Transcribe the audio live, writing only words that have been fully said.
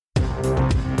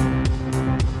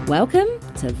Welcome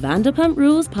to Vanderpump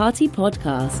Rules Party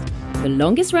Podcast, the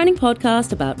longest running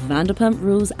podcast about Vanderpump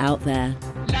Rules out there.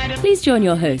 Please join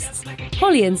your hosts,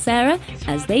 Holly and Sarah,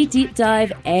 as they deep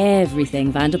dive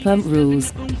everything Vanderpump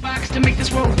Rules.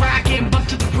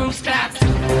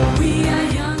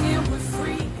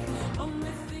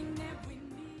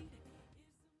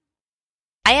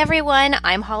 Hi everyone,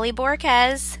 I'm Holly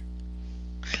Borquez.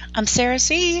 I'm Sarah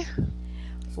C.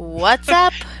 What's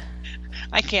up?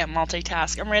 I can't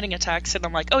multitask. I'm writing a text and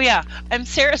I'm like, oh yeah, I'm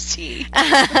Sarah C.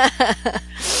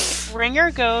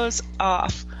 Ringer goes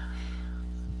off.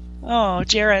 Oh,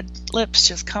 Jared Lips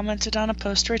just commented on a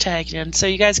post we're tagged in. So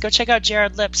you guys go check out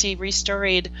Jared Lips. He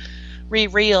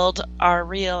re-reeled our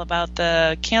reel about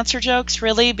the cancer jokes,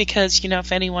 really, because, you know,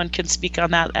 if anyone can speak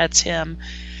on that, that's him.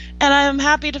 And I'm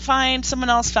happy to find someone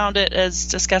else found it as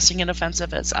disgusting and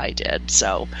offensive as I did.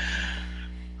 So,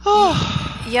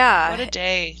 yeah. What a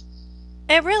day.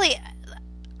 It really,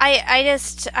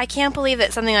 I can't believe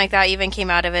that something like that even came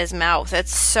out of his mouth.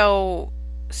 It's so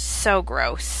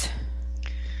gross.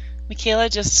 Michaela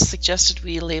just suggested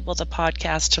we label the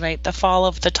podcast tonight The Fall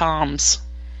of the Toms.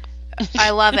 I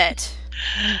love it.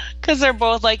 Because they're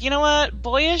both like, you know what?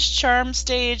 Boyish charm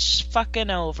stage fucking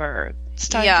over. It's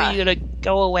time for you to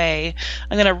go away.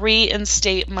 I'm going to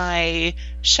reinstate my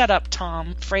shut up,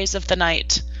 Tom phrase of the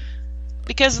night.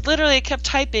 Because literally I kept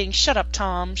typing, shut up,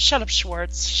 Tom, shut up,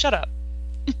 Schwartz, shut up.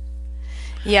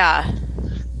 Yeah.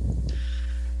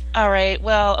 All right,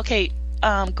 well, okay,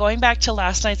 going back to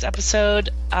last night's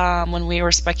episode, when we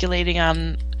were speculating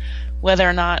on whether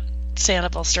or not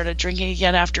Sandoval started drinking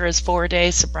again after his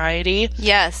 4-day sobriety.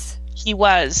 Yes. He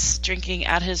was drinking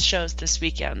at his shows this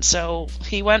weekend. So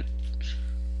he went,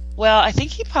 well, I think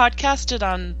he podcasted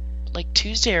on like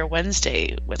Tuesday or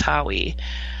Wednesday with Howie.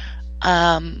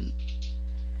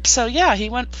 So yeah,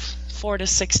 he went 4 to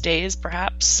 6 days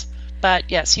perhaps. But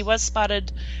yes, he was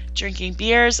spotted drinking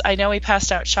beers. I know he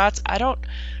passed out shots. I don't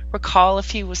recall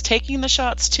if he was taking the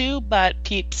shots too, but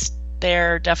peeps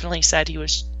there definitely said he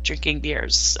was drinking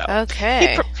beers. So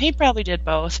okay. He probably did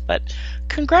both, but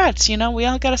congrats, you know, we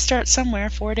all got to start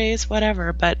somewhere, 4 days,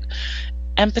 whatever, but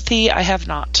empathy I have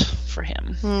not for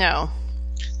him. No.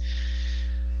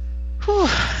 Whew.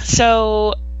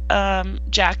 So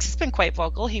Jax has been quite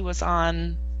vocal. He was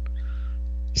on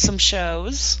some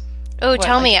shows. Oh,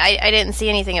 tell me. I didn't see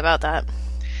anything about that.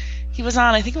 He was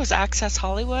on, I think it was Access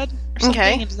Hollywood or something.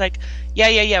 Okay. He was like,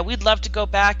 yeah, we'd love to go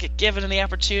back if given the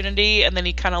opportunity. And then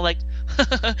he kind of like,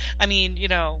 I mean, you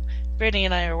know, Brittany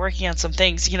and I are working on some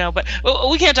things, you know, but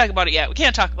we can't talk about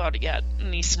it yet.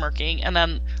 And he's smirking. And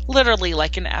then literally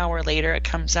like an hour later, it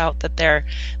comes out that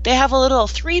they have a little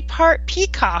 3-part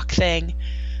Peacock thing.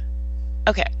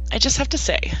 Okay, I just have to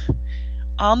say,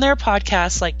 on their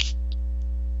podcast, like,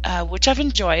 which I've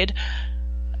enjoyed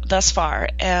thus far,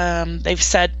 they've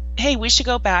said, hey, we should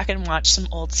go back and watch some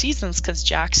old seasons because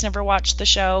Jax never watched the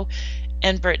show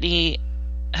and Brittany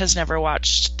has never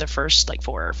watched the first like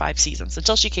 4 or 5 seasons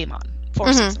until she came on.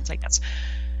 4 seasons, I guess.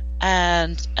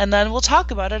 And then we'll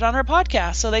talk about it on our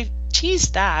podcast. So they've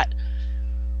teased that.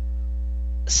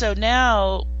 So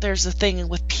now there's a thing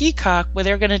with Peacock where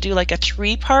they're going to do like a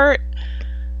 3-part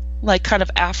like kind of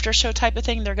after show type of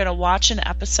thing. They're going to watch an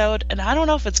episode, and I don't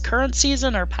know if it's current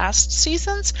season or past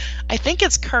seasons. I think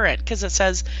it's current because it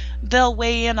says they'll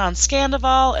weigh in on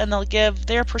Scandival and they'll give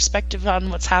their perspective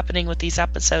on what's happening with these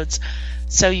episodes.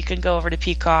 So you can go over to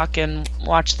Peacock and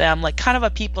watch them, like kind of a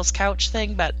People's Couch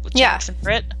thing, but with Jax and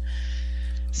Britt.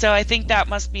 So I think that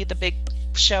must be the big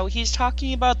show he's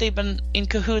talking about. They've been in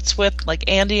cahoots with like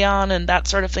Andy on and that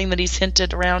sort of thing that he's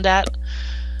hinted around at.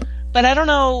 But I don't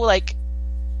know, like,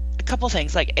 a couple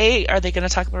things. Like, A, are they going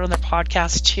to talk about it on their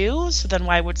podcast too? So then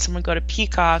why would someone go to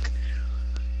Peacock?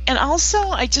 And also,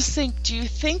 I just think, do you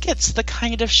think it's the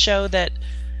kind of show that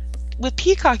with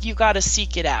Peacock, you got to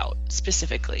seek it out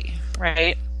specifically,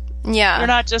 right? Yeah. You're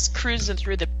not just cruising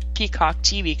through the Peacock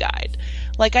TV guide.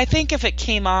 Like, I think if it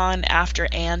came on after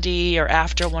Andy or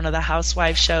after one of the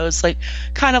housewife shows, like,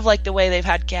 kind of like the way they've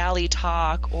had Galley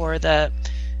Talk or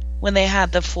when they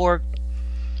had the 4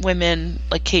 women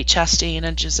like Kate Chastain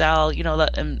and Giselle, you know,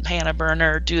 and Hannah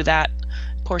Berner do that,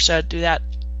 Portia do that,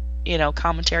 you know,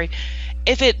 commentary.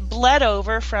 If it bled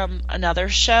over from another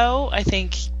show, I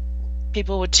think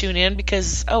people would tune in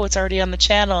because, oh, it's already on the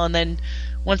channel, and then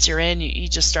once you're in, you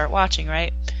just start watching,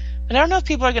 right? But I don't know if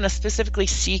people are going to specifically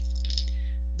seek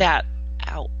that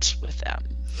out with them.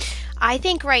 I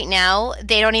think right now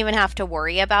they don't even have to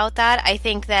worry about that. I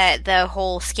think that the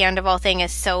whole Scandival thing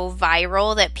is so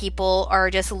viral that people are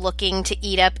just looking to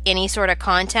eat up any sort of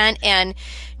content, and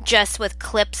just with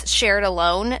clips shared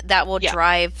alone, that will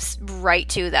drive right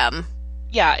to them.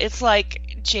 Yeah, it's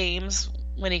like James,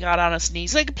 when he got on his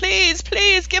knees, like, please,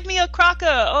 please give me a cracker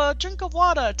or a drink of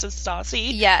water to Stassi.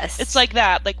 Yes. It's like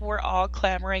that. Like, we're all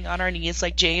clamoring on our knees,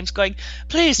 like James going,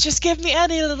 please, just give me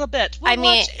any little bit. We'll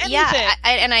watch anything. Yeah.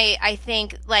 I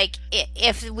think, like,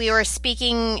 if we were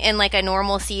speaking in, like, a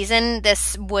normal season,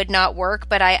 this would not work,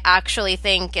 but I actually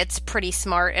think it's pretty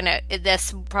smart, and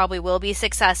this probably will be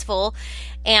successful,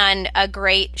 and a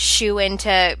great shoe-in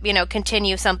to,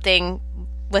 continue something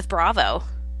with Bravo.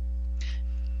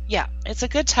 Yeah, it's a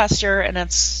good tester, and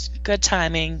it's good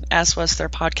timing, as was their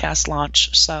podcast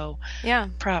launch. So, yeah,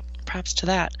 props to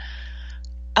that.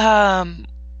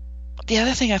 The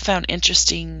other thing I found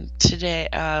interesting today,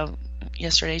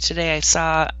 I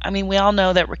saw. I mean, we all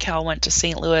know that Raquel went to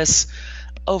St. Louis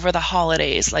over the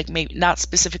holidays, like maybe not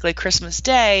specifically Christmas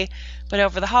Day, but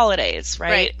over the holidays,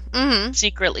 right? Mm-hmm.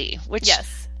 Secretly, which,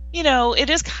 yes, it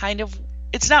is kind of.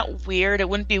 It's not weird. It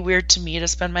wouldn't be weird to me to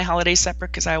spend my holidays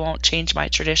separate because I won't change my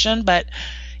tradition. But,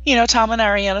 Tom and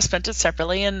Ariana spent it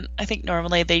separately, and I think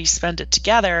normally they spend it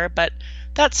together, but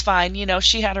that's fine.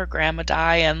 She had her grandma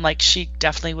die, and, like, she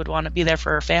definitely would want to be there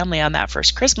for her family on that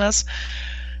first Christmas.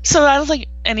 So I don't think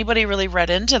anybody really read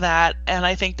into that, and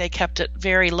I think they kept it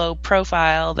very low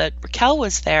profile that Raquel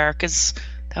was there because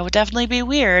that would definitely be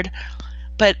weird.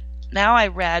 But now I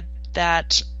read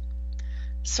that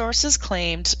sources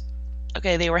claimed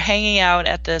they were hanging out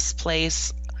at this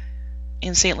place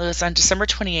in St. Louis on December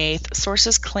 28th.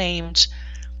 Sources claimed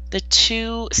the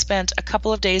two spent a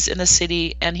couple of days in the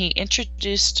city, and he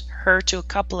introduced her to a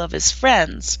couple of his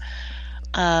friends.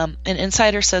 An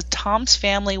insider says Tom's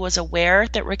family was aware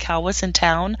that Raquel was in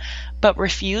town, but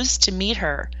refused to meet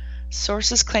her.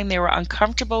 Sources claim they were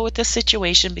uncomfortable with the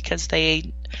situation because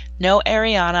they know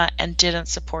Ariana and didn't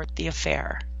support the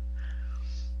affair.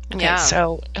 Okay, yeah.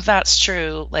 So if that's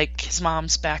true, like, his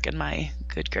mom's back in my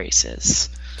good graces.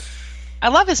 I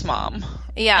love his mom.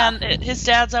 Yeah. And his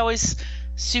dad's always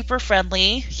super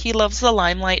friendly. He loves the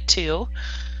limelight, too.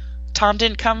 Tom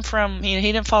didn't come from, he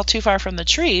didn't fall too far from the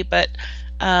tree, but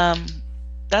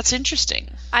that's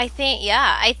interesting. I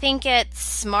think it's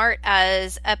smart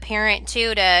as a parent,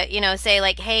 too, to, say,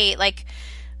 like, hey, like,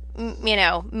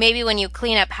 maybe when you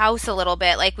clean up house a little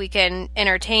bit, like, we can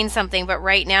entertain something, but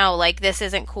right now, like, this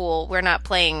isn't cool. We're not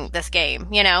playing this game,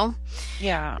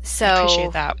 Yeah. So, I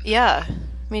appreciate that. Yeah,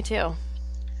 me too.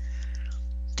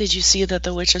 Did you see that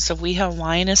the Witches of Weehawken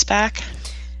wine is back?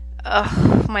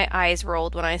 Ugh, my eyes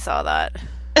rolled when I saw that.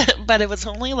 But it was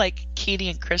only, like, Katie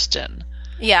and Kristen.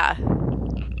 Yeah.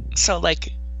 So,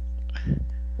 like,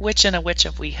 Witch and a Witch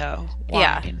of Weehawken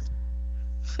wine.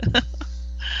 Yeah.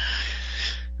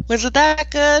 Was it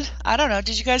that good? I don't know.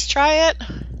 Did you guys try it?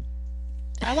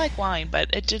 I like wine,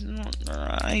 but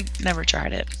I never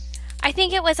tried it. I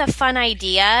think it was a fun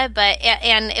idea,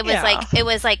 and it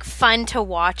was like fun to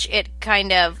watch it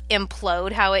kind of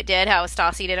implode how it did, how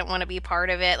Stassi didn't want to be part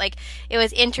of it. Like, it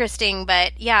was interesting,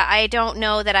 but yeah, I don't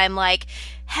know that I'm like,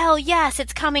 hell yes,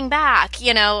 it's coming back.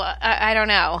 I don't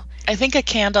know. I think a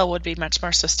candle would be much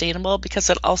more sustainable because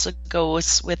it also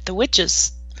goes with the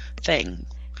witches thing.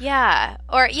 Yeah.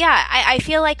 Or, yeah, I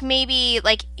feel like maybe,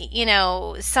 like,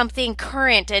 something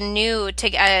current and new, to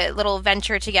a little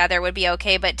venture together would be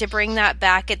okay. But to bring that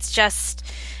back, it's just,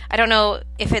 I don't know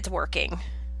if it's working.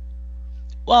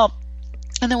 Well,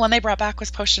 and then when they brought back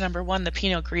was potion number 1, the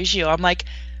Pinot Grigio, I'm like,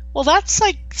 well, that's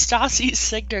like Stassi's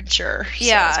signature.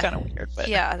 Yeah. So it's kind of weird. But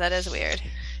yeah, that is weird.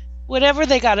 Whatever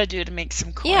they got to do to make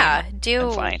some coin. Yeah,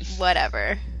 do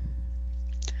whatever.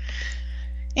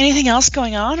 Anything else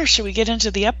going on, or should we get into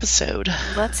the episode?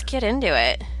 Let's get into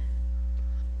it.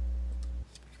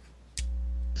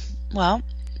 Well,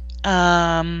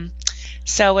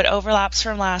 so it overlaps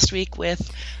from last week with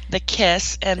the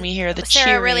kiss, and we hear the cheering.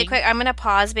 Sarah, really quick, I'm going to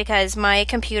pause because my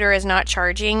computer is not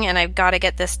charging, and I've got to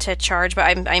get this to charge,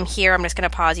 but I'm here. I'm just going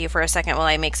to pause you for a second while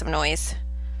I make some noise.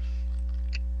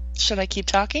 Should I keep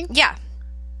talking? Yeah.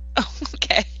 Oh,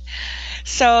 okay.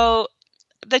 So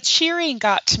the cheering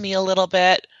got to me a little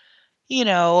bit.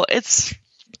 It's,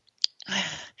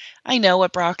 I know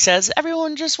what Brock says.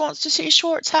 Everyone just wants to see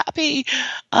Schwartz happy.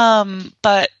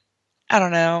 But I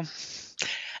don't know.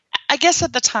 I guess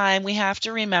at the time we have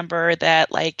to remember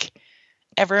that, like,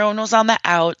 everyone was on the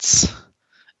outs.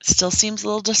 It still seems a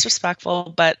little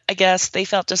disrespectful, but I guess they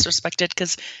felt disrespected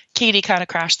because Katie kind of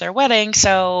crashed their wedding.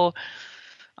 So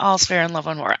all's fair in love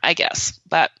and war, I guess,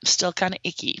 but still kind of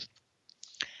icky.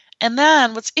 And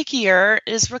then what's ickier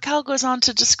is Raquel goes on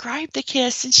to describe the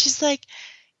kiss, and she's like,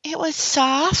 it was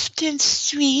soft and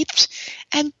sweet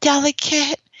and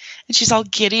delicate. And she's all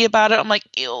giddy about it. I'm like,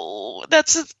 ew,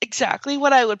 that's exactly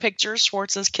what I would picture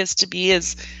Schwartz's kiss to be,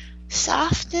 is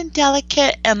soft and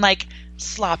delicate and, like,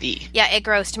 sloppy. Yeah, it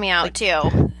grossed me out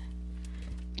too.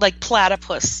 Like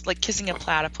platypus, like kissing a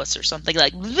platypus or something.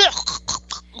 Like,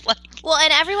 well,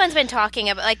 and everyone's been talking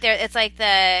about it's like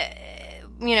the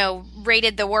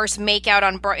rated the worst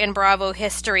makeout in Bravo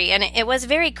history, and it was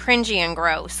very cringy and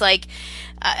gross. Like,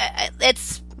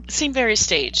 it seemed very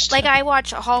staged. Like, I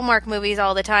watch Hallmark movies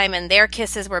all the time, and their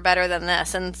kisses were better than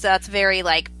this, and that's very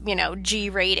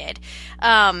G-rated.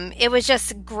 It was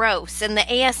just gross, and the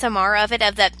ASMR of it,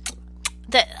 I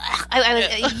was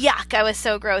yuck. I was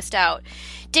so grossed out.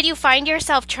 Did you find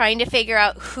yourself trying to figure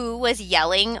out who was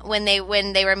yelling when they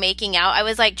were making out? I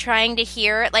was trying to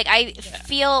hear. I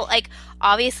feel like,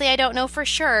 obviously I don't know for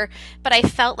sure, but I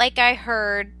felt like I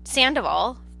heard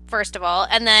Sandoval first of all,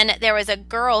 and then there was a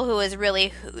girl who was really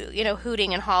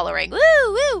hooting and hollering, woo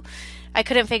woo. I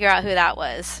couldn't figure out who that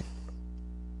was.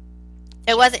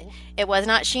 It was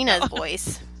not Scheana's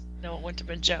voice. No, it wouldn't have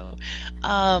been Joe.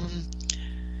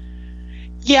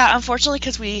 Yeah, unfortunately,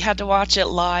 because we had to watch it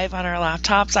live on our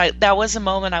laptops, that was a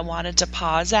moment I wanted to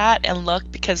pause at and look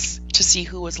to see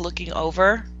who was looking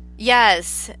over.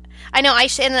 Yes. I know.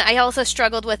 I also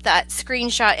struggled with that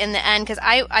screenshot in the end because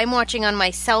I'm watching on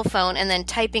my cell phone and then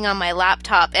typing on my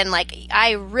laptop, and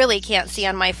I really can't see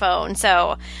on my phone.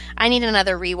 So I need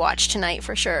another rewatch tonight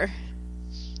for sure.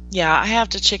 Yeah, I have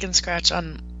to chicken scratch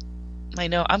on my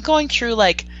note. I'm going through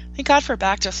thank God for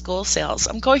back to school sales.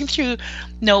 I'm going through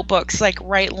notebooks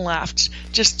right and left,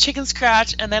 just chicken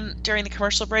scratch, and then during the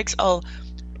commercial breaks I'll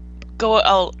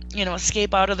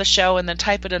escape out of the show and then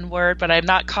type it in Word, but I'm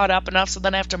not caught up enough, so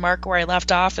then I have to mark where I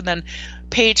left off and then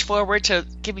page forward to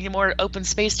give me more open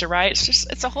space to write.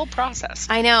 It's a whole process.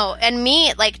 I know. And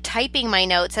me, typing my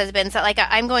notes has been,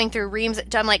 I'm going through reams.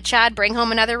 I'm like, Chad, bring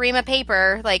home another ream of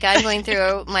paper. I'm going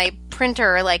through my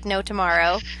printer no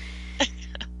tomorrow.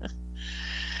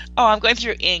 Oh, I'm going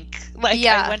through ink.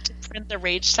 I went to print the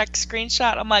Rage Tech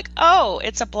screenshot. I'm like, oh,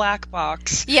 it's a black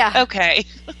box. Yeah. Okay.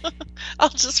 I'll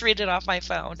just read it off my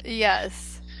phone.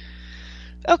 Yes.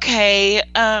 Okay.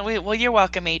 Well, you're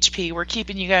welcome, HP. We're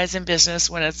keeping you guys in business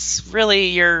when it's really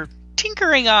you're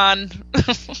tinkering on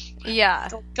yeah,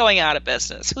 going out of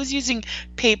business. Who's using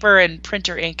paper and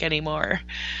printer ink anymore?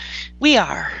 We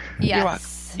are. Yes. You're welcome.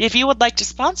 If you would like to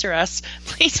sponsor us,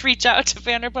 please reach out to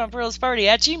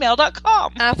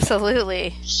vanderpumprules@gmail.com.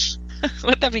 Absolutely.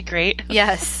 Wouldn't that be great?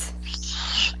 Yes.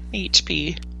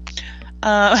 HP.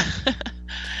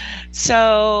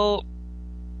 So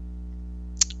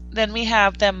then we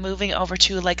have them moving over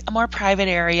to a more private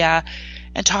area,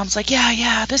 and Tom's like,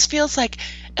 yeah, this feels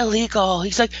illegal.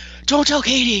 He's like, don't tell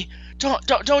Katie. Don't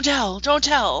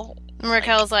tell. And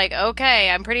Raquel's like, okay,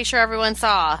 I'm pretty sure everyone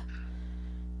saw.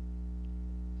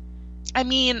 I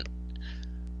mean,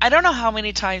 I don't know how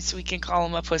many times we can call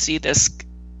him a pussy, this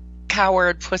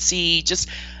coward pussy, just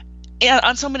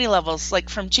on so many levels,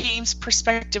 from James'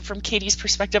 perspective, from Katie's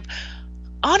perspective.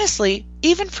 Honestly,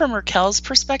 even from Raquel's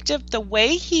perspective, the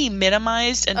way he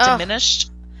minimized and diminished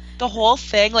the whole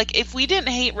thing, if we didn't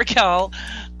hate Raquel,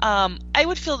 I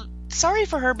would feel sorry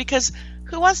for her, because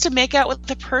who wants to make out with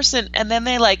the person and then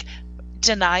they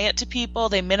deny it to people,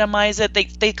 they minimize it,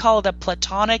 they call it a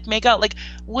platonic makeout?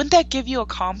 Wouldn't that give you a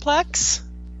complex?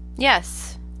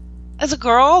 Yes. As a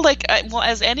girl,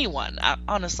 as anyone,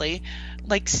 honestly,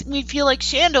 we feel like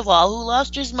Sandoval, who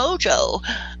lost his mojo.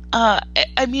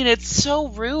 I mean, it's so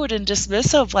rude and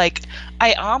dismissive.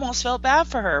 I almost felt bad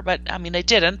for her, but I mean, I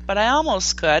didn't, but I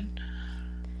almost could.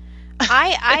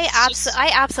 I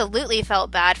absolutely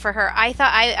felt bad for her. I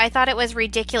thought it was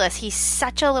ridiculous. He's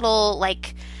such a little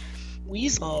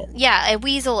weasel. Yeah, a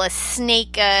weasel, a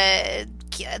snake. I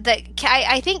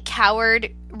think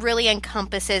coward really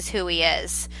encompasses who he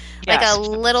is. Yes, a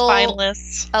little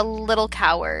spineless, a little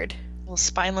coward, a little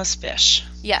spineless fish.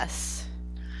 Yes.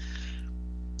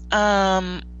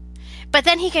 But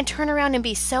then he can turn around and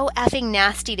be so effing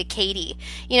nasty to Katie.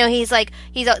 He's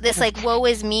this woe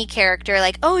is me character.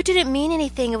 Oh, it didn't mean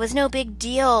anything. It was no big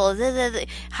deal.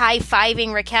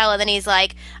 High-fiving Raquel. And then he's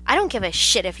like, I don't give a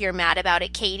shit if you're mad about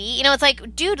it, Katie. It's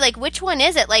dude, which one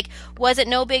is it? Was it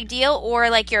no big deal, or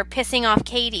you're pissing off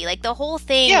Katie? The whole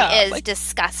thing is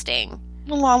disgusting.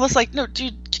 Lala's like, no,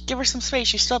 dude, give her some space.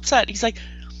 She's still upset. He's like,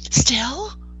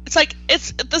 still? It's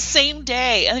it's the same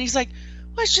day. And he's like,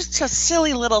 well, it's just a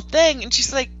silly little thing. And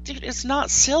she's like, dude, it's not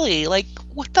silly.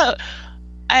 What the?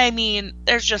 I mean,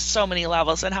 there's just so many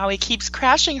levels, and how he keeps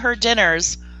crashing her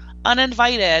dinners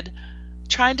uninvited,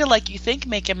 trying to, you think,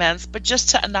 make amends, but just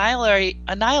to annihilate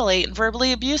and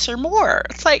verbally abuse her more.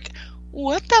 It's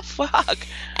what the fuck?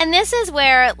 And this is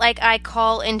where, I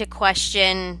call into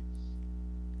question,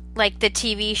 the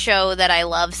TV show that I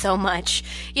love so much.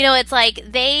 It's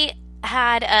they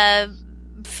had a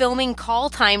filming call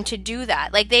time to do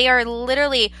that. Like, they are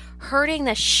literally hurting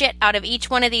the shit out of each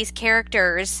one of these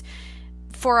characters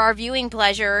for our viewing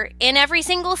pleasure in every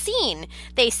single scene.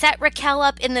 They set Raquel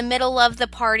up in the middle of the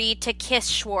party to kiss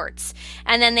Schwartz.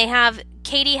 And then they have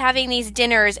Katie having these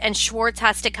dinners and Schwartz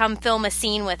has to come film a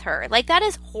scene with her. Like, that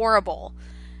is horrible.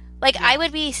 Like, I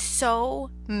would be so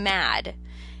mad.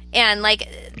 And, like,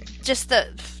 just the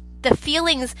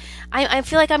feelings, I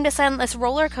feel like I'm just on this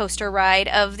roller coaster ride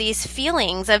of these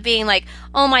feelings of being like,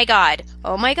 oh my God,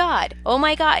 oh my God, oh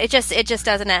my God. It just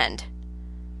doesn't end.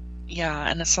 Yeah,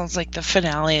 and it sounds like the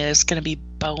finale is going to be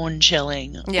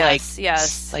bone-chilling. Yes,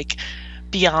 yes. Like,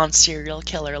 beyond serial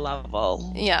killer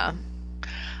level. Yeah.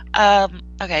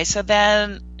 Okay, so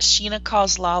then Scheana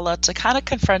calls Lala to kind of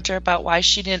confront her about why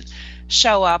she didn't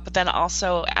show up, but then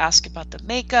also ask about the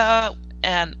makeup.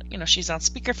 And, she's on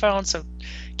speakerphone, so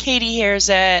Katie hears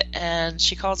it, and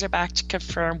she calls her back to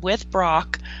confirm with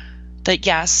Brock that,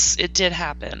 yes, it did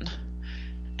happen.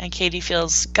 And Katie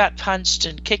feels gut-punched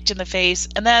and kicked in the face.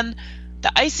 And then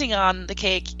the icing on the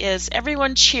cake is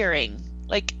everyone cheering.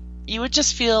 Like, you would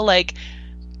just feel like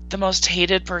the most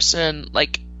hated person.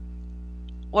 Like,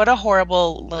 what a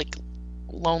horrible, like,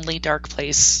 lonely, dark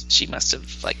place she must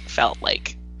have, like, felt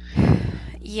like.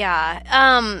 Yeah.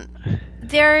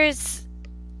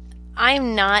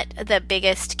 I'm not the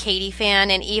biggest Katie fan,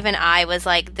 and even I was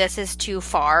like, this is too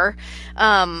far.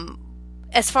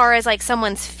 As far as like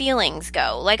someone's feelings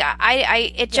go, like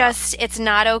it's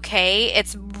not okay.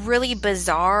 It's really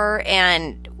bizarre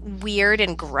and weird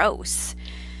and gross.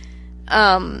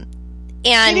 And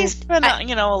Katie's been,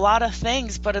 a lot of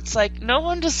things, but it's like no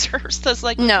one deserves this.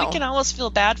 Like, no. We can almost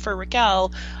feel bad for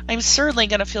Raquel. I'm certainly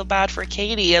going to feel bad for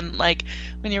Katie. And like,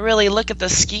 when you really look at the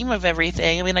scheme of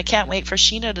everything, I mean, I can't wait for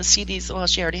Scheana to see these. Well,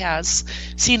 she already has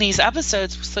seen these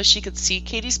episodes, so she could see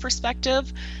Katie's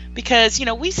perspective. Because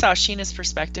we saw Sheena's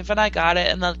perspective, and I got it,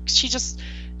 and then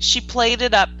she played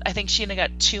it up. I think Scheana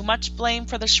got too much blame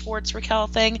for the Schwartz Raquel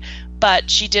thing, but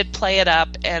she did play it up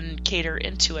and cater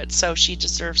into it, so she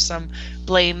deserves some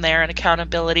blame there and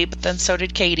accountability. But then so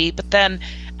did Katie. But then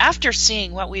after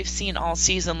seeing what we've seen all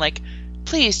season, like,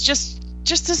 please, just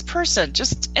this person,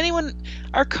 just anyone,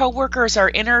 our coworkers, our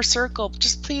inner circle,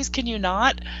 just please, can you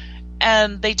not?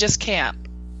 And they just can't.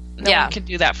 No one can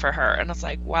do that for her. And it's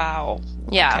like, wow.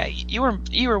 Yeah. Okay, you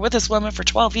were with this woman for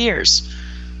 12 years.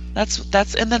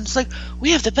 That's and then it's like,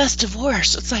 we have the best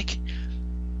divorce. It's like,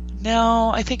 no,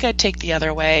 I think I'd take the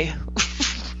other way.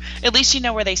 At least you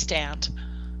know where they stand.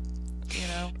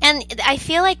 And I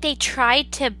feel like they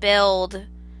tried to build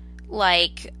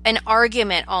like an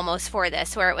argument almost for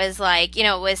this, where it was like,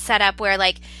 it was set up where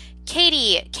like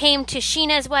Katie came to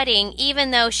Scheana's wedding even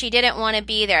though she didn't want to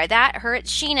be there. That hurt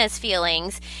Scheana's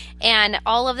feelings and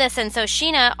all of this. And so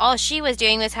Scheana, all she was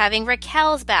doing was having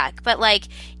Raquel's back. But like,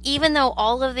 even though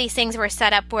all of these things were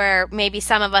set up where maybe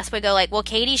some of us would go like, well,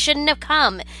 Katie shouldn't have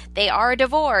come. They are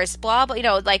divorced, blah,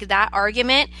 blah, like that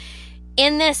argument.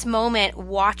 In this moment,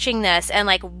 watching this and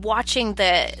like watching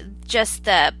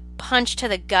the punch to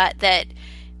the gut that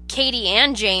Katie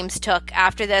and James took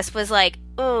after this was like,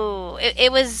 oh,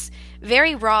 it was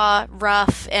very raw,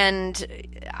 rough, and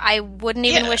I wouldn't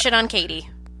even wish it on Katie.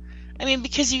 I mean,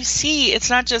 because you see, it's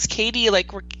not just Katie,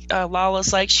 like,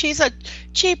 Lala's like, she's a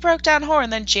cheap, broke-down whore,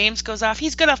 and then James goes off,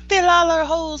 he's gonna fill all our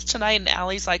holes tonight, and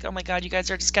Allie's like, oh my god, you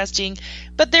guys are disgusting,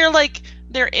 but they're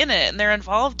in it, and they're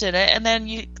involved in it, and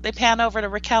then they pan over to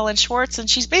Raquel and Schwartz, and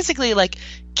she's basically, like,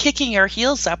 kicking her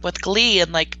heels up with glee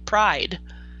and, like, pride.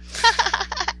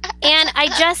 And I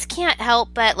just can't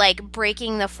help but, like,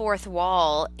 breaking the fourth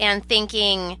wall and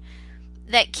thinking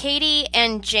that Katie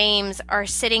and James are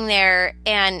sitting there,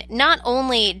 and not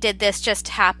only did this just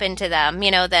happen to them,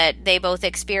 that they both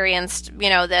experienced,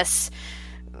 this,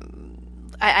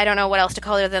 I don't know what else to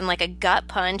call it other than, like, a gut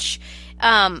punch,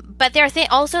 but they're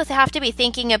also have to be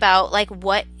thinking about, like,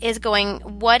 what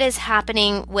is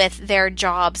happening with their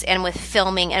jobs and with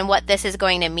filming and what this is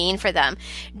going to mean for them.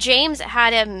 James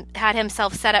had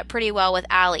himself set up pretty well with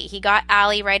Allie. He got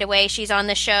Allie right away. She's on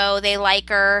the show. They like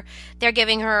her. They're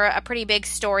giving her a pretty big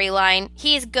storyline.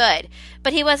 He's good.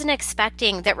 But he wasn't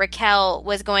expecting that Raquel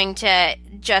was going to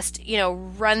just,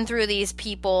 run through these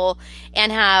people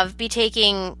and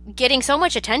getting so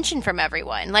much attention from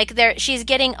everyone. Like, she's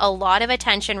getting a lot of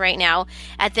attention right now.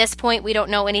 At this point, we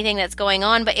don't know anything that's going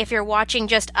on, but if you're watching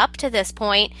just up to this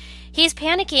point, he's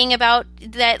panicking about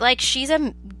that, like, she's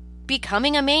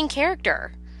becoming a main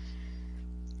character.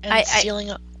 And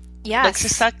stealing...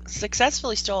 Yes. Like,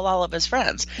 successfully stole all of his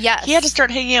friends. Yes. He had to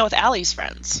start hanging out with Allie's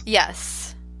friends.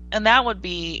 Yes. And that would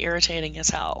be irritating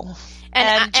as hell.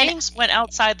 And James went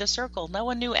outside the circle. No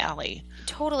one knew Allie.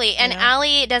 Totally. And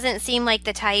Allie doesn't seem like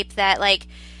the type that, like,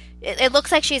 it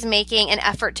looks like she's making an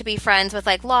effort to be friends with,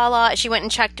 like, Lala. She went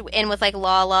and checked in with, like,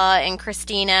 Lala and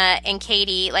Christina and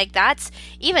Katie. Like, that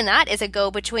is a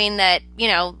go-between that, you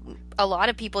know, a lot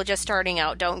of people just starting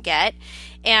out don't get.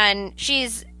 And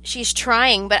she's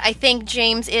trying, but I think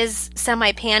James is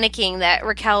semi-panicking that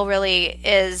Raquel really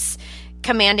is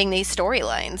commanding these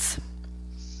storylines.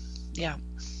 Yeah.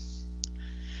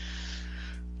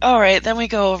 All right, then we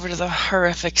go over to the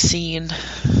horrific scene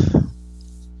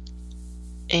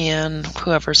in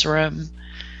whoever's room.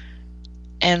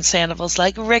 And Sandoval's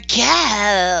like,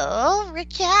 Raquel. And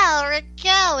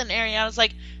Ariana's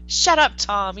like, shut up,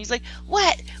 Tom. He's like,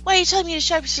 what? Why are you telling me to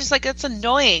shut up? She's like, that's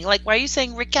annoying. Like, why are you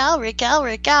saying Raquel?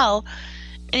 And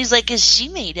he's like, is she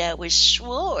made out with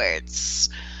Schwartz?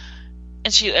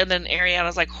 And then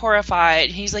Ariana's like horrified.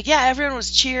 And he's like, yeah, everyone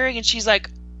was cheering. And she's like,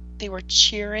 they were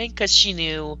cheering? Because she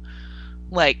knew,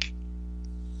 like,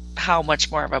 how much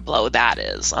more of a blow that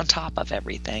is on top of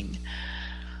everything.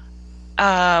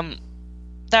 That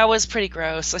was pretty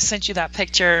gross. I sent you that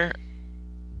picture.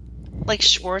 Like,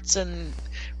 Schwartz and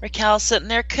Raquel sitting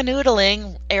there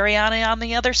canoodling, Ariana on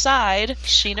the other side,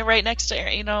 Scheana right next to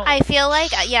her, you know. I feel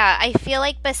like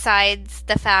besides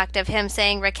the fact of him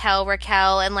saying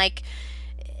Raquel, and, like,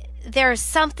 there's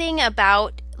something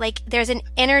about, like, there's an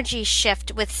energy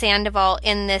shift with Sandoval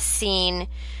in this scene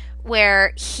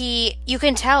where you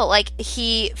can tell, like,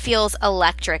 he feels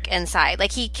electric inside.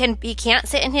 Like, he can't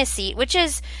sit in his seat,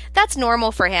 that's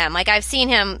normal for him. Like, I've seen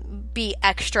him be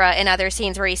extra in other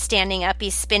scenes where he's standing up,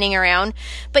 he's spinning around,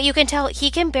 but you can tell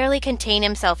he can barely contain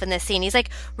himself in this scene. He's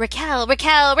like, Raquel, and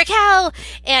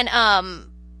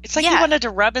it's like he wanted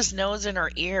to rub his nose in her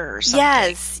ear or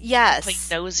something. Yes. Like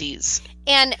nosies.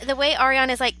 And the way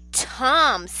Ariana is like,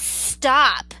 Tom,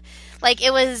 stop. Like,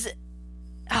 it was...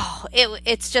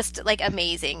 it's just, like,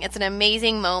 amazing. It's an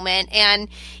amazing moment. And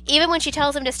even when she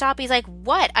tells him to stop, he's like,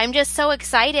 what? I'm just so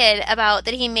excited about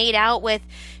that she made out with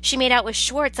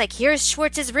Schwartz. Like, here's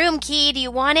Schwartz's room key. Do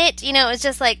you want it? You know, it's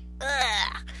just like,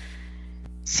 ugh.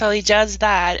 So he does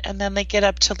that, and then they get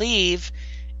up to leave,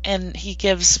 and he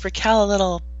gives Raquel a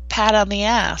little pat on the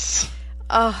ass.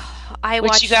 Oh,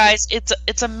 Which, you guys, it's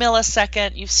a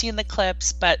millisecond. You've seen the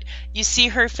clips, but you see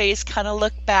her face kind of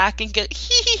look back and go,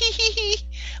 hee.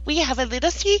 We have a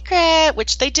little secret,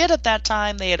 which they did at that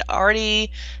time. They had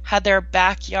already had their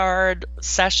backyard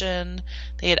session.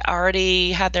 They had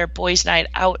already had their boys' night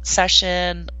out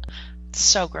session.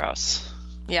 So gross.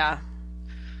 Yeah.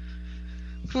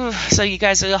 So you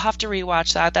guys, you'll have to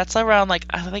rewatch that. That's around, like,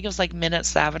 I think it was like minute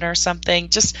 7 or something.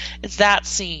 Just, it's that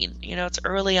scene. You know, it's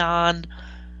early on.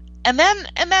 And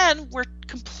then we're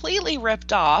completely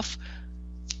ripped off.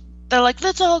 They're like,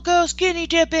 let's all go skinny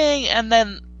dipping. And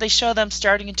then they show them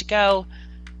starting to go.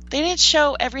 They didn't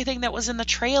show everything that was in the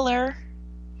trailer.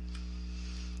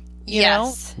 You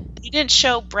know? They didn't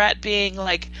show Brett being,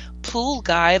 like, pool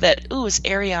guy that, is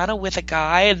Ariana with a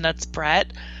guy and that's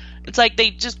Brett. It's like they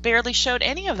just barely showed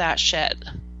any of that shit.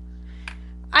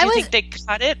 Do you think they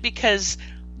cut it because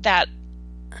that,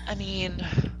 I mean...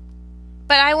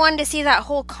 But I wanted to see that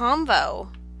whole convo.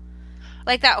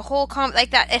 Like, that whole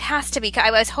like that, it has to be. I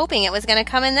was hoping it was going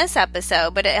to come in this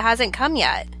episode, but it hasn't come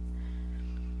yet.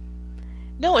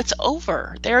 No, it's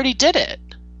over. They already did it.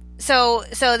 So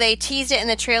they teased it in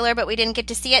the trailer, but we didn't get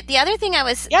to see it. The other thing I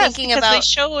was thinking about... Yes, because they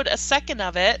showed a second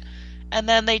of it, and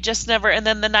then they just never... And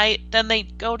then then they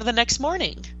go to the next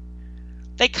morning.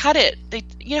 They cut it.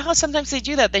 You know how sometimes they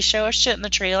do that? They show us shit in the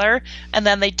trailer, and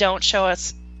then they don't show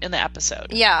us in the episode.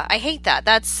 Yeah, I hate that.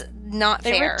 That's not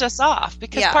fair. They ripped us off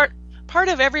because part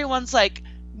of everyone's, like,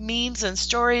 memes and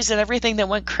stories and everything that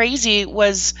went crazy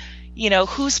was, you know,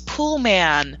 who's pool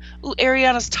man? Ooh,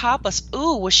 Ariana's topless.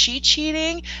 Ooh, was she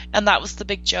cheating? And that was the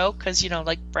big joke because, you know,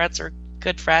 like, Brett's her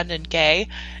good friend and gay.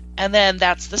 And then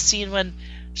that's the scene when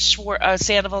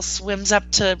Sandoval swims up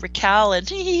to Raquel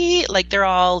and like they're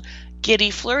all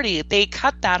giddy flirty. They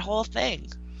cut that whole thing.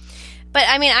 But,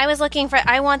 I mean,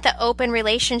 I want the open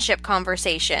relationship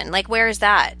conversation. Like, where's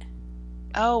that?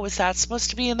 Oh, was that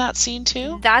supposed to be in that scene,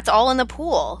 too? That's all in the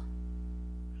pool.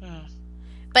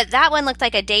 But that one looked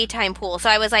like a daytime pool, so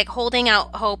I was, like, holding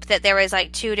out hope that there was,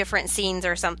 like, 2 different scenes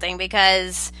or something,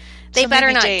 because they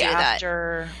better not do that.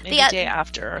 Maybe day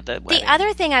after the wedding. The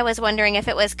other thing I was wondering if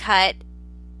it was cut,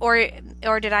 or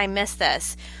did I miss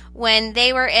this? When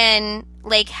they were in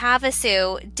Lake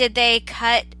Havasu, did they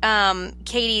cut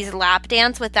Katie's lap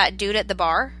dance with that dude at the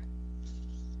bar?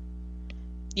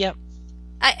 Yep.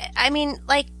 I mean,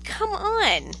 like, come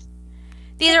on.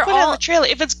 These are all in the trailer.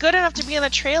 If it's good enough to be in the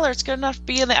trailer, it's good enough to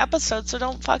be in the episode, so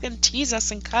don't fucking tease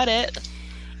us and cut it.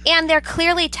 And they're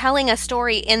clearly telling a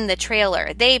story in the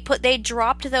trailer. They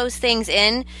dropped those things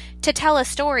in to tell a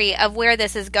story of where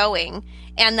this is going.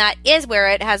 And that is where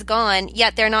it has gone,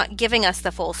 yet they're not giving us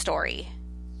the full story.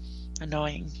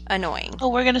 Annoying. Annoying. Oh,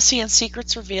 we're going to see in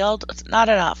Secrets Revealed. It's not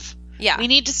enough. Yeah. We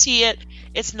need to see it.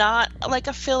 It's not like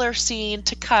a filler scene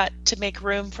to cut to make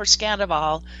room for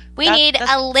Scandival. We need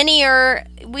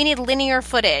linear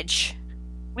footage.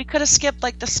 We could have skipped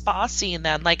like the spa scene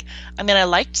then. Like, I mean, I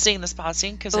liked seeing the spa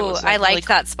scene because it was I liked really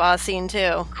that spa scene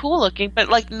too. Cool looking, but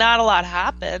like not a lot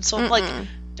happened. So like,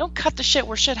 don't cut the shit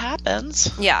where shit happens.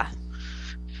 Yeah.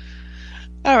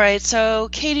 All right, so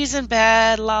Katie's in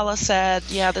bed. Lala said,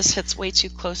 yeah, this hits way too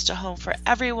close to home for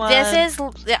everyone.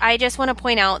 I just want to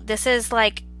point out, this is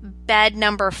like bed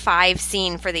number 5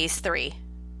 scene for these 3.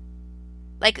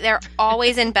 Like, they're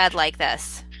always in bed like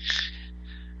this.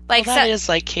 Like, well, that is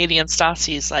like Katie and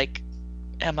Stassi's like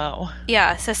MO.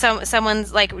 Yeah, so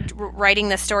someone's like writing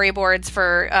the storyboards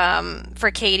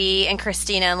for Katie and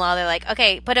Christina and Lala. They're like,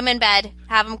 okay, put them in bed,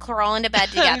 have them crawl into bed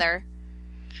together.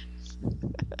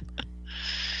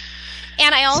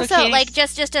 And I also, like,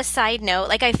 just a side note,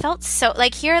 like, I felt so,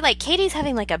 like, here, like, Katie's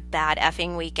having, like, a bad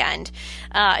effing weekend.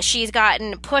 She's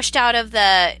gotten pushed out of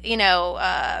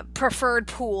the, preferred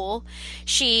pool.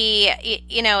 She,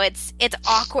 it's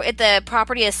awkward. The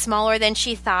property is smaller than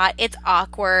she thought. It's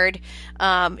awkward.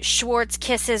 Schwartz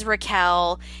kisses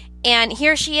Raquel. And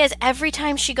here she is. Every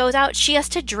time she goes out, she has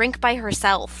to drink by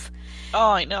herself.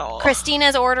 Oh, I know.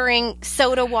 Christina's ordering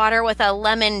soda water with a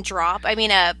lemon drop. I mean,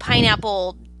 a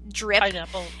pineapple drip.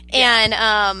 Pineapple.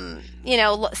 Yeah.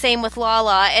 And same with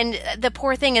Lala, and the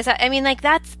poor thing is, I mean, like,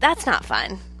 that's not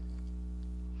fun.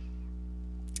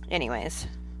 Anyways,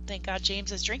 thank God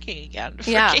James is drinking again, for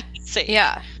Katie's sake.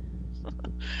 Yeah.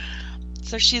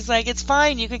 So she's like, it's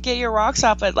fine, you could get your rocks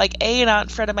off, but like, not in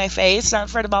front of my face, not in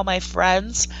front of all my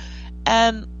friends,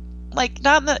 and like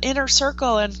not in the inner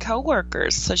circle and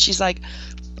coworkers. So she's like,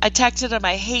 I texted him,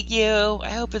 I hate you,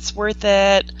 I hope it's worth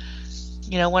it.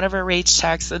 One of her rage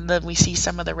texts, and then we see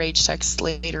some of the rage texts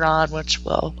later on, which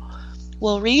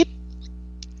we'll read.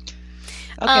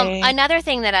 Okay. Another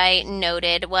thing that I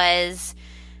noted was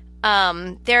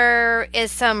there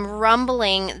is some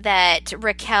rumbling that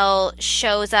Raquel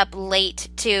shows up late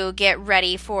to get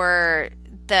ready for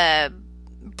the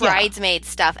bridesmaid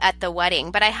stuff at the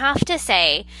wedding. But I have to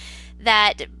say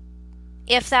that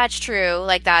if that's true,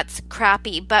 like, that's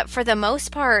crappy. But for the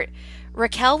most part,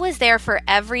 Raquel was there for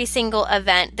every single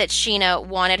event that Scheana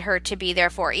wanted her to be there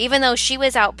for. Even though she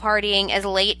was out partying as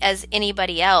late as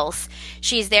anybody else,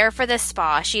 she's there for the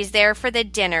spa. She's there for the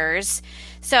dinners.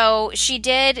 So she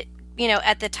did,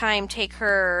 at the time take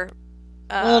her...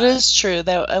 well, it is true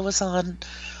that it was on,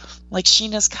 like,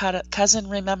 Sheena's cousin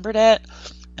remembered it.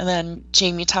 And then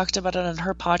Jamie talked about it on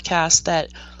her podcast that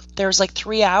there was like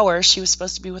 3 hours she was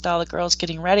supposed to be with all the girls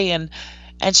getting ready.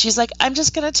 And she's like, I'm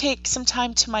just going to take some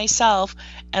time to myself.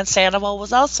 And Sandoval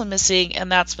was also missing.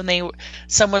 And that's when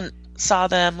someone saw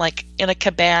them like in a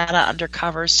cabana under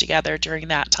covers together during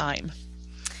that time.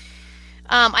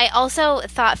 I also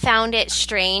found it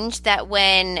strange that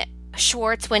when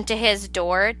Schwartz went to his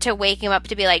door to wake him up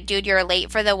to be like, dude, you're late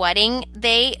for the wedding,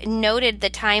 they noted the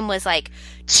time was like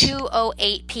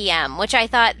 2:08 p.m., which I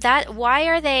thought, why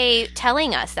are they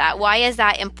telling us that? Why is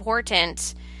that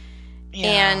important? Yeah.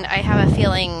 And I have a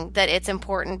feeling that it's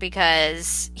important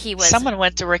because someone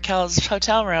went to Raquel's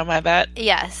hotel room, I bet.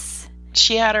 Yes.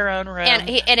 She had her own room. And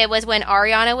it was when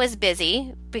Ariana was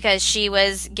busy because she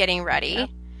was getting ready.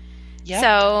 Yep.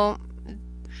 So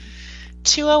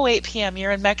 2:08 p.m.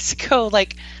 You're in Mexico.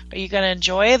 Like, are you going to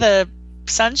enjoy the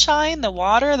sunshine, the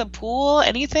water, the pool,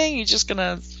 anything? You're just going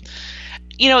to...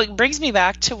 it brings me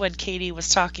back to when Katie was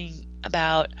talking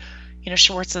about...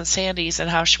 Schwartz and Sandy's and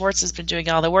how Schwartz has been doing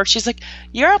all the work. She's like,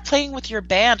 you're out playing with your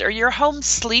band or you're home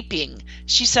sleeping.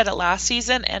 She said it last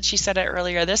season and she said it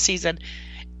earlier this season.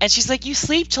 And she's like, you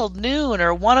sleep till noon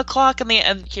or 1 o'clock and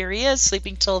here he is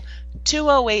sleeping till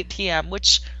 2:08 p.m.,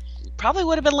 which probably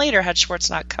would have been later had Schwartz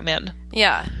not come in.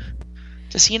 Yeah.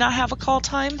 Does he not have a call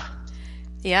time?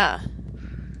 Yeah.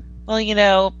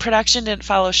 Well, production didn't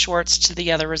follow Schwartz to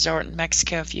the other resort in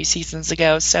Mexico a few seasons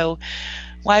ago, so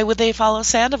why would they follow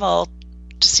Sandoval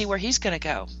to see where he's going to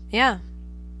go? Yeah.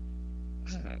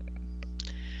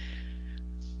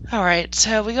 All right,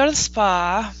 so we go to the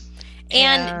spa.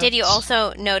 And did you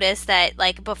also notice that,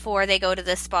 like, before they go to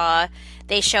the spa,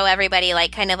 they show everybody,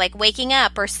 like, kind of, like, waking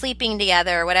up or sleeping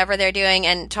together or whatever they're doing,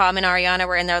 and Tom and Ariana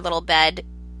were in their little bed,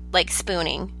 like,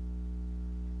 spooning.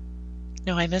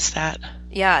 No, I missed that.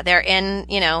 Yeah, they're in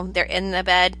the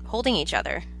bed holding each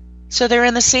other. So they're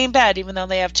in the same bed, even though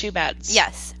they have 2 beds?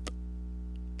 Yes.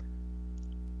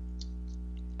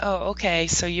 Oh, okay.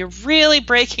 So you're really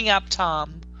breaking up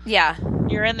Tom. Yeah.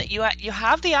 You're in the, you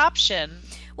have the option.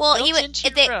 Well,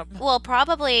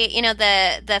 probably,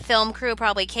 the film crew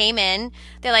probably came in.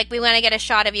 They're like, we want to get a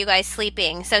shot of you guys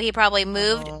sleeping. So he probably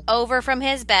moved over from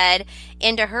his bed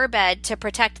into her bed to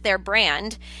protect their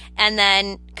brand, and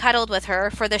then cuddled with her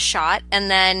for the shot.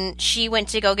 And then she went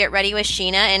to go get ready with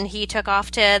Scheana, and he took off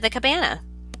to the cabana.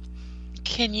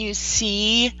 Can you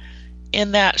see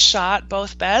in that shot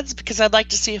both beds? Because I'd like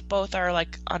to see if both are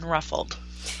like unruffled.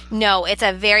 No, it's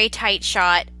a very tight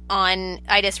shot.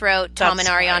 I just wrote Tom and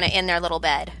Ariana in their little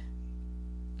bed.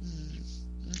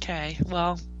 Okay,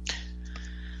 well,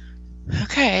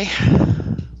 okay.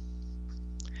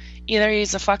 Either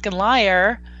he's a fucking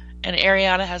liar and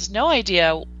Ariana has no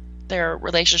idea their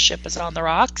relationship is on the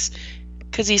rocks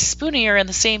because he's spooning her in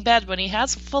the same bed when he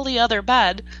has a fully other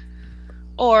bed,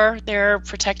 or they're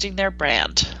protecting their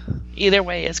brand. Either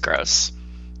way is gross.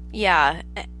 Yeah,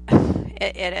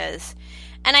 it is.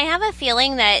 And I have a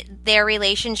feeling that their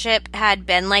relationship had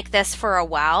been like this for a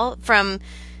while, from,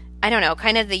 I don't know,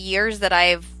 kind of the years that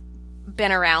I've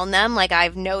been around them. Like,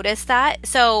 I've noticed that.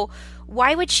 So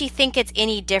why would she think it's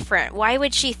any different? Why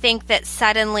would she think that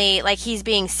suddenly, like, he's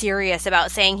being serious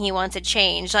about saying he wants a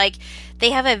change? Like,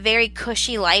 they have a very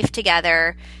cushy life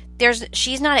together.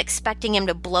 She's not expecting him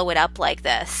to blow it up like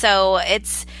this. So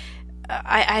it's,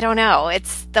 I don't know.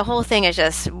 The whole thing is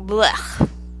just, blech.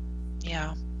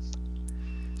 Yeah.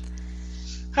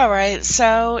 All right,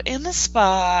 so in the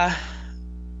spa,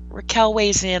 Raquel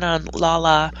weighs in on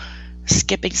Lala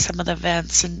skipping some of the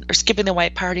events or skipping the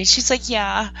white party. She's like,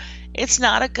 yeah, it's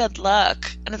not a good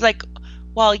look. And it's like,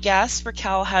 well, yes,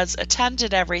 Raquel has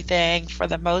attended everything for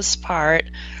the most part.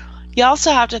 You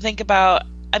also have to think about,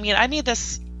 I mean, I made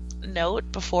this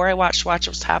note before I watched Watch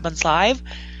What Happens Live,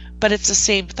 but it's the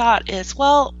same thought is,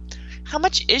 well, how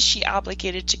much is she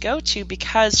obligated to go to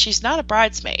because she's not a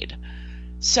bridesmaid?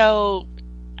 So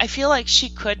I feel like she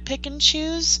could pick and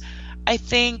choose. I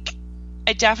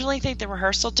definitely think the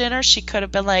rehearsal dinner, she could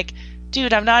have been like,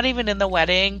 dude, I'm not even in the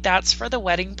wedding. That's for the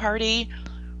wedding party.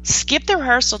 Skip the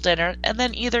rehearsal dinner and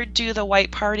then either do the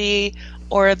white party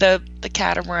or the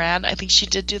catamaran. I think she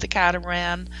did do the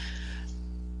catamaran.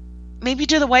 Maybe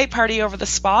do the white party over the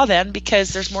spa then, because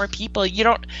there's more people.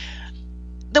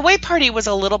 The white party was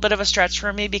a little bit of a stretch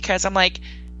for me because I'm like,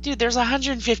 dude, there's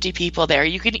 150 people there.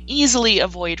 You can easily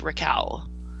avoid Raquel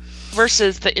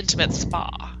versus the intimate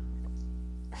spa.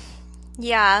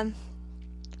 Yeah.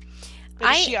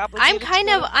 I'm kind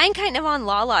of on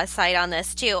Lala's side on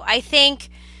this too. I think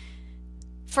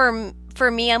for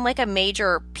me, I'm like a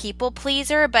major people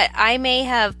pleaser, but I may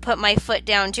have put my foot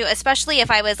down too, especially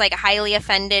if I was like highly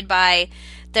offended by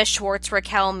the Schwartz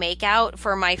Raquel makeout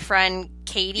for my friend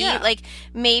Katie. Yeah. Like,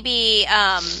 maybe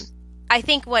I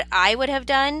think what I would have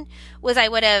done was I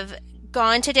would have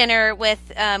gone to dinner with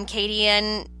Katie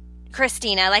and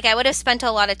Christina. Like, I would have spent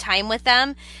a lot of time with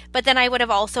them, but then I would have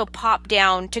also popped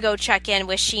down to go check in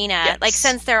with Scheana. Yes. Like,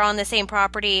 since they're on the same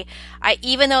property,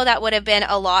 even though that would have been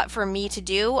a lot for me to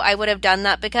do, I would have done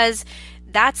that because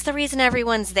that's the reason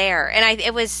everyone's there. And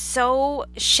it was so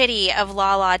shitty of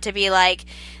Lala to be like,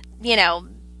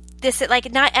 this,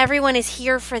 like, not everyone is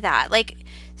here for that. Like,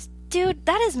 dude,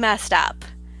 that is messed up.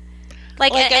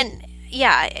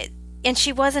 And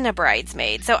she wasn't a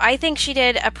bridesmaid. So I think she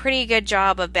did a pretty good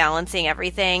job of balancing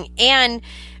everything and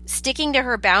sticking to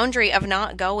her boundary of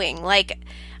not going. Like,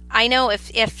 I know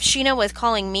if Scheana was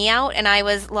calling me out and I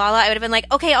was Lala, I would have been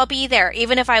like, okay, I'll be there,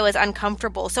 even if I was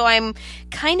uncomfortable. So I'm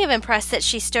kind of impressed that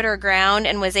she stood her ground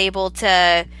and was able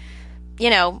to,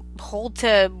 hold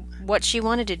to what she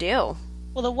wanted to do.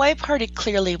 Well, the white party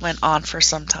clearly went on for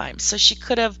some time. So she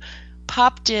could have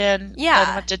popped in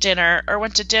and went to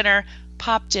dinner,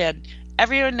 popped in.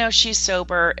 Everyone knows she's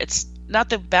sober. It's not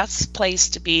the best place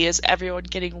to be, is everyone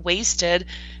getting wasted.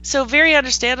 So very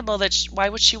understandable that why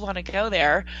would she want to go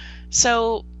there?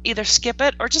 So either skip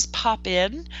it or just pop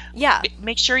in. Yeah.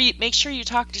 Make sure you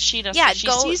talk to Scheana so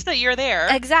she sees that you're there.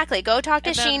 Exactly. Go talk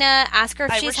to Scheana, ask her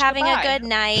if she's having a good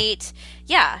night.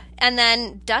 Yeah. And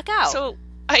then duck out. So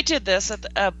I did this at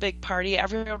a big party.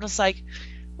 Everyone was like,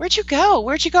 where'd you go?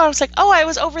 I was like, oh, I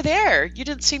was over there. You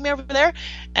didn't see me over there?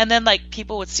 And then, like,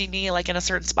 people would see me, like, in a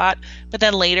certain spot. But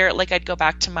then later, like, I'd go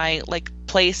back to my, like,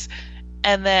 place.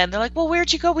 And then they're like, well,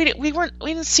 where'd you go? We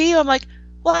didn't see you. I'm like,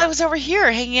 well, I was over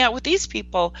here hanging out with these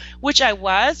people, which I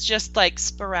was just, like,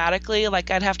 sporadically. Like,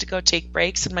 I'd have to go take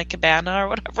breaks in my cabana or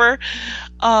whatever.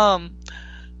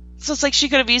 So it's like she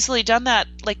could have easily done that.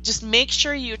 Like, just make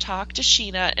sure you talk to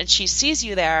Scheana and she sees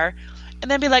you there. and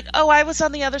then be like, oh, I was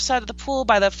on the other side of the pool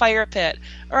by the fire pit,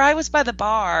 or I was by the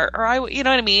bar, or you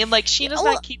know what I mean? Like, Scheana's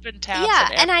not keeping tabs.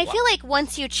 Yeah, and I feel like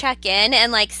once you check in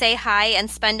and like say hi and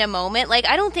spend a moment, like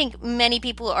I don't think many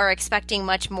people are expecting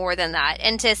much more than that.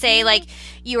 And to say like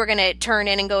you were gonna turn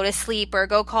in and go to sleep or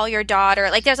go call your daughter,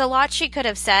 like there's a lot she could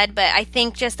have said, but I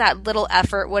think just that little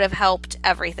effort would have helped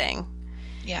everything.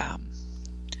 Yeah.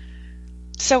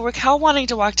 So Raquel wanting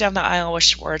to walk down the aisle with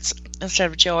Schwartz instead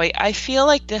of Joey, I feel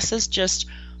like this is just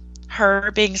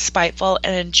her being spiteful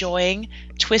and enjoying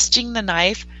twisting the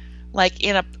knife like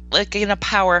in a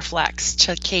power flex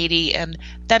to Katie and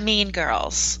the mean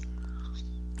girls.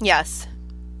 Yes.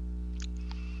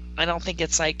 I don't think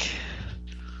it's like...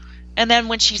 And then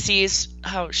when she sees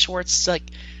how Schwartz like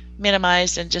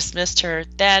minimized and dismissed her,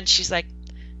 then she's like,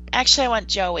 actually I want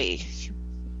Joey.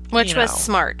 Which was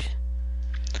smart.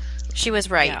 She was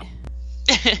right.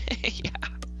 Yeah. Yeah.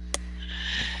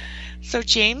 So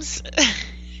James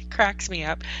cracks me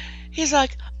up. He's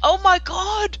like, oh my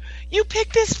God, you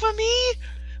picked this for me?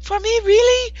 For me?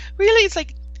 Really? Really? It's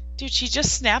like, dude, she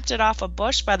just snapped it off a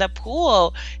bush by the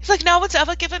pool. He's like, no one's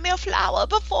ever given me a flower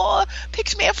before.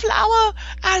 Picked me a flower.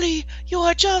 Allie, you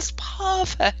are just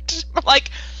perfect. I'm like,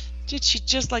 dude, she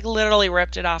just like literally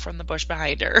ripped it off from the bush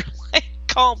behind her. Like,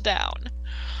 calm down.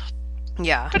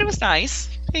 Yeah. But it was nice.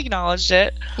 He acknowledged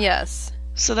it. Yes.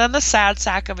 So then the sad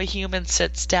sack of a human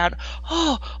sits down.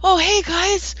 Oh, hey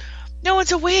guys. No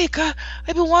one's awake. I've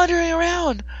been wandering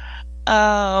around.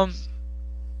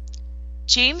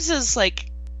 James is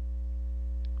like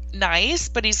nice,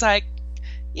 but he's like,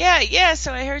 yeah,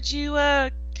 so I heard you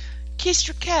kissed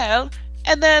Raquel.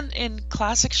 And then in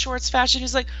classic Schwartz fashion,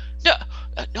 he's like, no,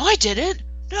 I didn't.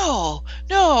 No.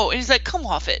 And he's like, come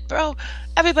off it, bro.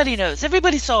 Everybody knows.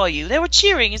 Everybody saw you. They were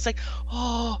cheering. He's like,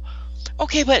 oh,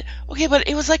 okay, but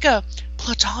it was like a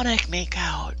platonic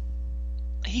makeout.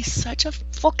 He's such a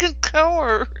fucking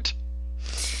coward.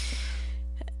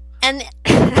 And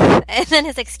then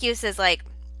his excuse is like,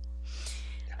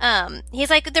 he's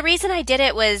like, the reason I did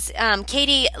it was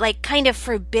Katie like kind of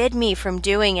forbid me from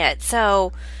doing it.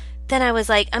 So then I was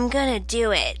like, I'm gonna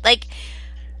do it. Like,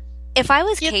 if I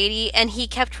was Katie and he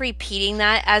kept repeating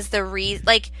that as the reason,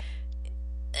 like,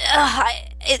 I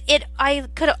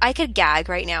could gag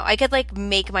right now. I could like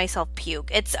make myself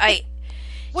puke.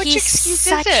 Which excuse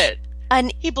is it?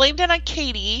 He blamed it on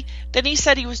Katie. Then he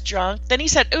said he was drunk. Then he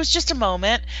said it was just a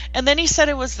moment. And then he said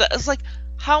it was like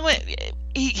how many.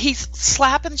 He's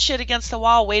slapping shit against the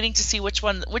wall, waiting to see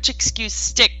which excuse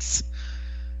sticks.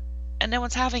 And no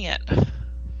one's having it.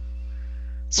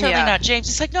 Certainly not James.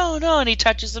 He's like, no, and he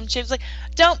touches him. James is like,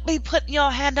 don't be putting your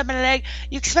hand on my leg.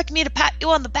 You expect me to pat you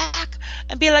on the back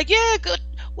and be like, yeah, good,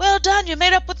 well done, you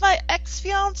made up with my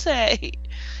ex-fiance.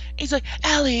 He's like,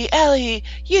 Allie,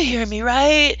 you hear me,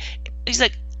 right? He's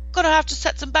like, gonna have to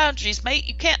set some boundaries, mate.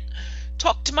 You can't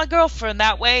talk to my girlfriend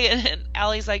that way. And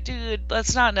Allie's like, dude,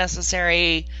 that's not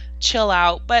necessary. Chill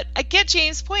out. But I get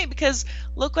James' point, because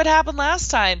look what happened last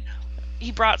time.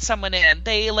 He brought someone in.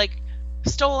 They like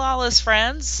stole all his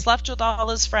friends, slept with all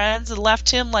his friends, and left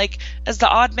him like as the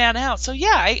odd man out. So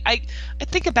yeah, I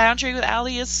think a boundary with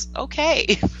Allie is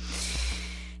okay.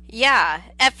 Yeah.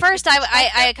 At first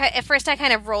I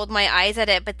kind of rolled my eyes at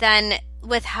it, but then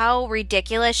with how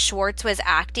ridiculous Schwartz was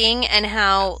acting and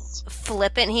how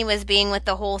flippant he was being with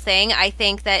the whole thing, I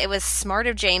think that it was smart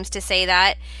of James to say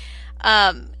that.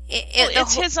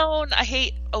 It's his own. I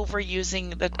hate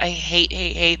overusing that. I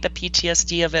hate the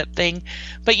PTSD of it thing,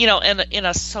 but in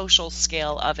a social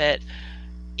scale of it,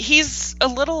 he's a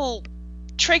little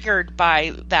triggered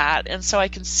by that, and so I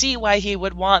can see why he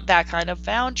would want that kind of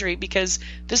boundary, because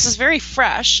this is very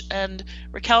fresh, and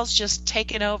Raquel's just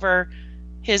taken over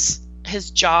his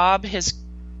job, his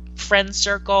friend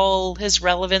circle, his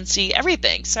relevancy,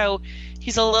 everything. So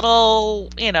he's a little,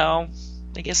 I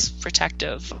guess,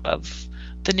 protective of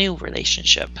the new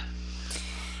relationship.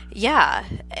 Yeah.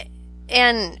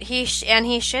 And he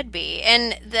should be.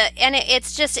 And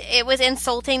it was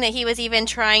insulting that he was even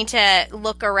trying to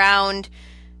look around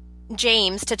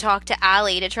James to talk to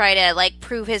Allie to try to like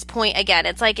prove his point again.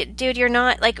 It's like, dude, you're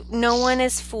not, like, no one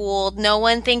is fooled. No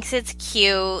one thinks it's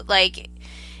cute. Like,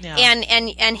 yeah.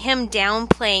 And him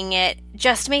downplaying it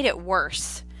just made it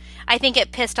worse. I think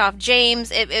it pissed off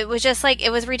James. It was just like, it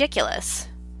was ridiculous.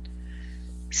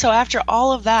 So after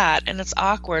all of that, and it's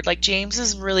awkward, like, James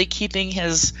is really keeping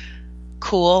his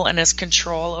cool and his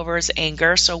control over his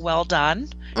anger, so well done.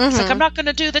 Mm-hmm. He's like, I'm not going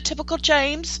to do the typical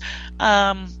James.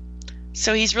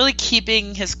 So he's really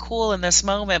keeping his cool in this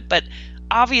moment, but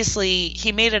obviously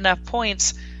he made enough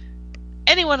points.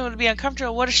 Anyone would be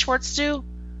uncomfortable. What does Schwartz do?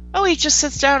 Oh, he just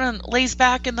sits down and lays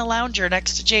back in the lounger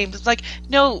next to James. It's like,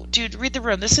 no, dude, read the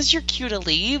room. This is your cue to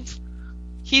leave.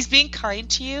 He's being kind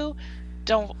to you.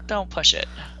 Don't push it.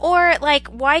 Or like,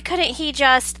 why couldn't he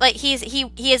just like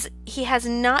he has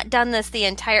not done this the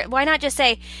entire. Why not just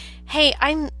say, hey,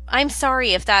 I'm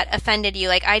sorry if that offended you.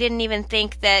 Like, I didn't even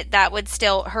think that would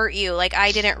still hurt you. Like,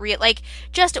 I didn't like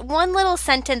just one little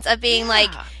sentence of being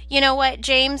like, you know what,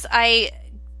 James, I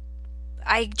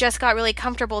just got really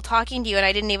comfortable talking to you and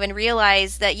I didn't even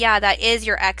realize that, that is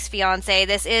your ex-fiance.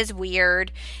 This is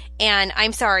weird. And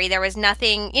I'm sorry, there was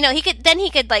nothing, he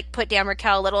could like put down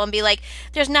Raquel a little and be like,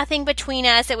 there's nothing between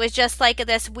us. It was just like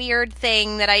this weird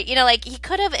thing that like he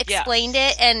could have explained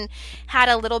it and had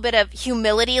a little bit of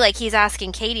humility like he's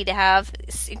asking Katie to have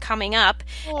coming up.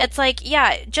 Well, it's like,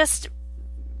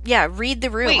 read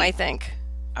the room. Wait, I think.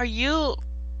 Are you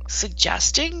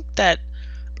suggesting that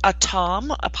a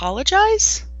Tom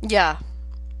apologize? Yeah.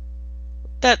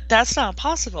 That's not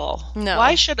possible. No.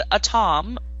 Why should a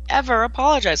Tom ever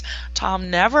apologize? Tom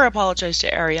never apologized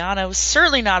to Ariana. Was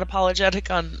certainly not apologetic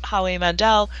on Howie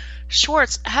Mandel.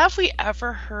 Schwartz, have we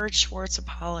ever heard Schwartz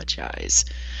apologize?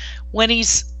 When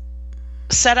he's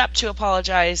set up to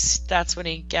apologize, that's when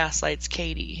he gaslights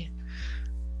Katie.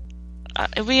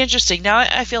 It'd be interesting. Now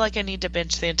I feel like I need to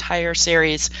binge the entire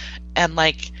series and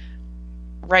like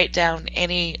write down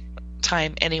any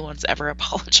time anyone's ever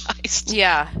apologized.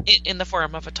 Yeah. In the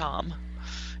form of a Tom.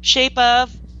 Shape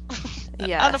of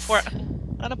yes.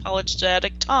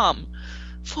 Unapologetic Tom.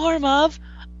 Form of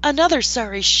another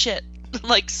sorry shit.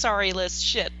 Like sorry-less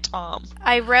shit Tom.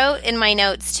 I wrote in my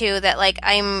notes too that like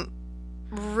I'm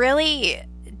really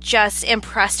just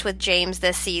impressed with James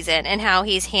this season and how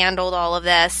he's handled all of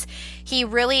this. He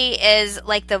really is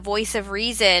like the voice of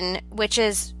reason, which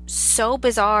is so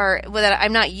bizarre that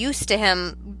I'm not used to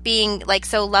him being like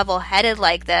so level-headed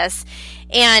like this,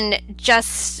 and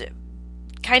just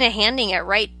kind of handing it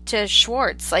right to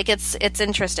Schwartz. Like it's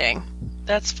interesting.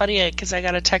 That's funny because I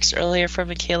got a text earlier from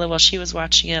Michaela while she was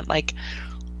watching it like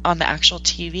on the actual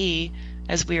TV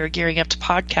as we were gearing up to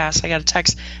podcast. I got a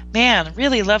text, man,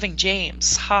 really loving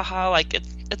James. Haha, like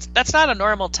it's that's not a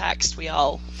normal text we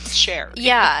all share.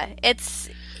 Yeah, it's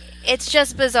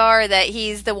just bizarre that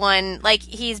he's the one, like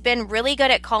he's been really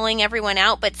good at calling everyone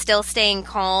out but still staying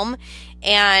calm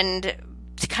and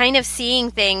kind of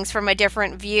seeing things from a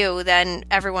different view than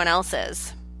everyone else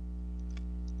is.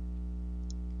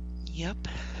 Yep.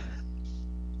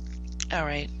 All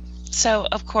right. So,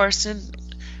 of course, in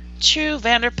true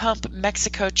Vanderpump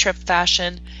Mexico trip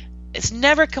fashion, it's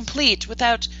never complete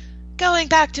without going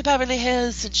back to Beverly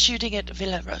Hills and shooting at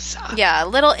Villa Rosa. Yeah, a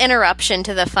little interruption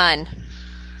to the fun.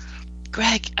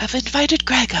 Greg, I've invited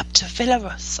Greg up to Villa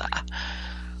Rosa.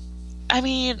 I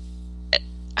mean,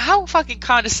 how fucking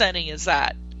condescending is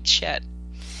that shit?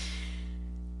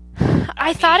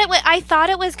 I thought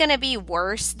it was going to be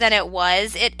worse than it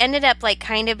was. It ended up like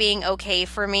kind of being okay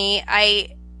for me.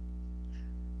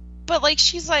 But like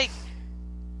she's like,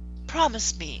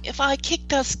 promise me if I kick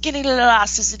those skinny little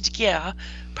asses into gear,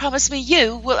 promise me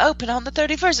you will open on the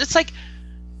 31st. It's like,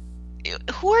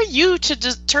 who are you to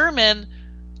determine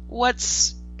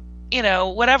what's,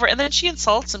 whatever. And then she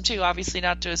insults him too, obviously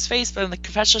not to his face, but in the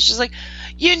confessional she's like,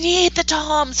 you need the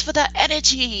Toms for the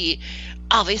energy.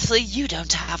 Obviously you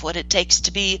don't have what it takes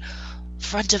to be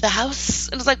front of the house.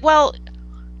 And it's like, well,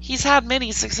 he's had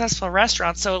many successful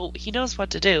restaurants, so he knows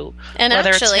what to do. And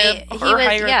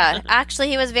actually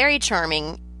he was very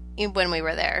charming when we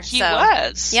were there. He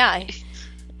was. Yeah.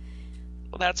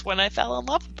 Well, that's when I fell in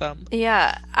love with him.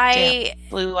 Yeah. Damn,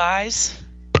 blue eyes.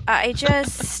 I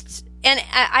just, and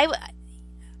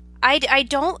I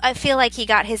don't feel like he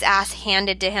got his ass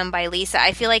handed to him by Lisa.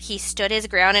 I feel like he stood his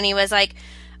ground and he was like,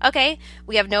 okay,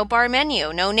 we have no bar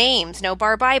menu, no names, no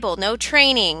bar Bible, no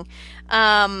training.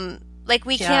 Like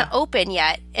we can't open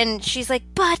yet. And she's like,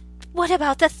 but what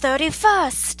about the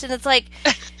 31st? And it's like,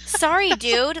 sorry,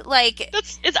 dude. Like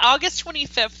it's August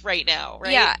 25th right now,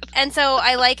 right? Yeah. And so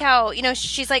I like how,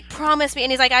 she's like, promise me.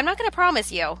 And he's like, I'm not going to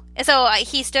promise you. And so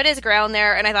he stood his ground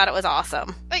there and I thought it was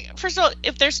awesome. Like, first of all,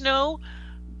 if there's no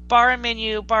bar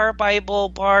menu, bar Bible,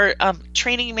 bar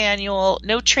training manual,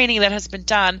 no training that has been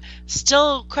done,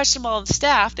 still questionable in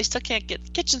staff, they still can't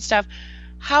get kitchen staff,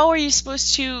 how are you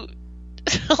supposed to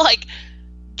like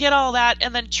get all that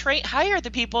and then hire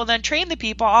the people and then train the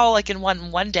people all like in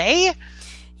one day?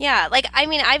 Yeah, like I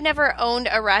mean, I've never owned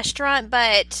a restaurant,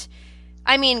 but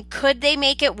I mean, could they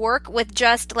make it work with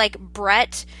just like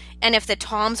Brett and if the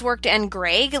Toms worked and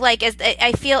Greg? Like, is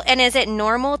it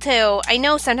normal to, I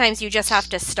know sometimes you just have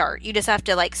to start. You just have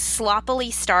to like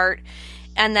sloppily start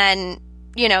and then,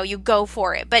 you go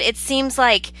for it. But it seems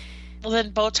like Well,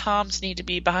 then both Toms need to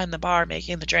be behind the bar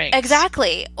making the drinks.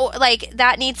 Exactly. Or, like,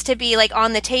 that needs to be, like,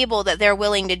 on the table that they're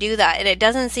willing to do that. And it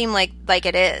doesn't seem like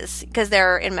it is, because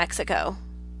they're in Mexico.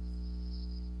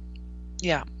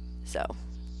 Yeah. So.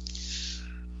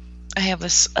 I have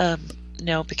this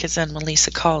note, because then when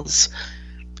Lisa calls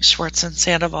Schwartz and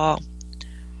Sandoval,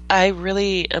 I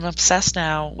really am obsessed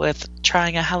now with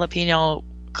trying a jalapeno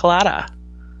colada.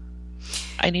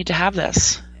 I need to have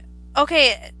this.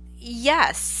 Okay,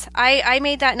 yes. I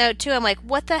made that note too. I'm like,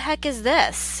 what the heck is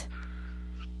this?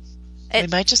 We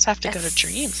might just have to go to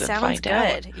Dreams and find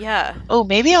out. Yeah. Oh,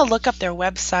 maybe I'll look up their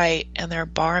website and their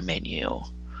bar menu.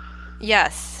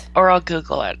 Yes. Or I'll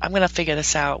Google it. I'm going to figure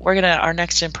this out. Our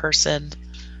next in-person,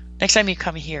 next time you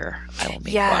come here, I will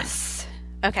make one.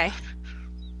 Okay.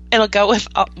 It'll go with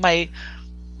my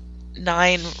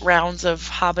 9 rounds of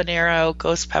habanero,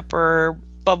 ghost pepper,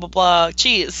 blah, blah, blah,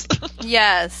 cheese.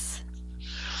 Yes.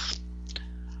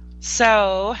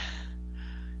 So,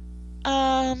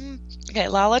 okay,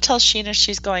 Lala tells Scheana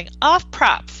she's going off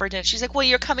prop for dinner. She's like, well,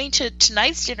 you're coming to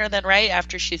tonight's dinner then, right?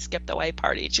 After she skipped the white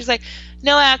party. She's like,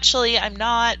 no, actually, I'm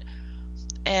not.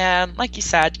 And like you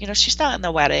said, she's not in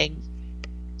the wedding.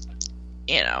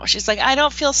 She's like, I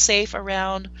don't feel safe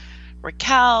around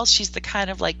Raquel. She's the kind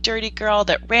of, like, dirty girl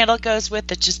that Randall goes with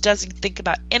that just doesn't think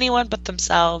about anyone but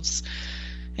themselves.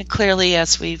 And clearly,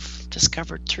 as we've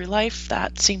discovered through life,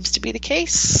 that seems to be the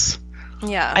case.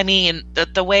 Yeah. I mean,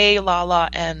 the way Lala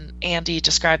and Andy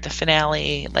described the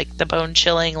finale, like the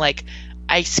bone-chilling, like,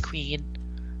 Ice Queen,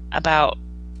 about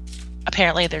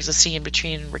apparently there's a scene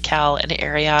between Raquel and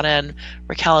Ariana, and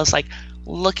Raquel is, like,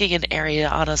 looking in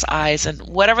Ariana's eyes, and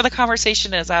whatever the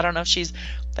conversation is, I don't know if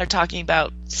they're talking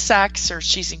about sex or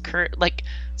she's like,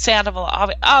 Sandoval,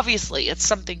 obviously, it's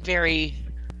something very...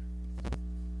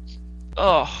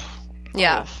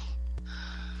 Yeah.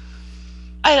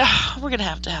 We're going to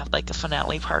have like a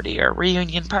finale party or a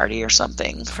reunion party or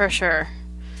something. For sure.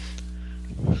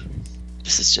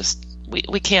 This is just,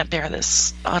 we can't bear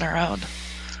this on our own.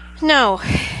 No.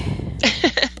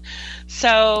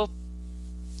 So,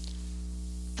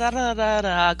 go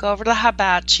over to the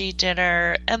hibachi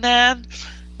dinner, and then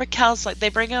Raquel's like, they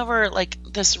bring over like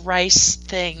this rice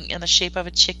thing in the shape of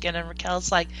a chicken, and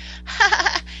Raquel's like,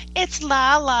 it's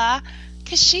Lala,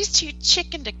 because she's too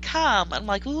chicken to come. I'm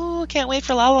like, ooh, can't wait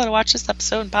for Lala to watch this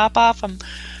episode and pop off. I'm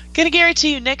going to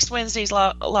guarantee you next Wednesday's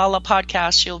Lala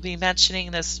podcast, she'll be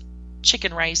mentioning this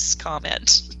chicken rice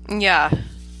comment. Yeah.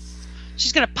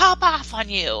 She's going to pop off on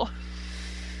you.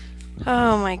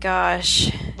 Oh my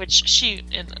gosh. Which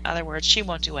in other words, she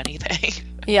won't do anything.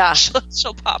 Yeah.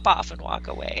 she'll pop off and walk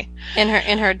away. In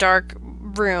her dark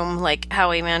room, like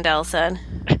Howie Mandel said.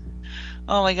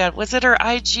 Oh my God. Was it her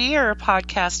IG or her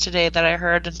podcast today that I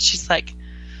heard? And she's like,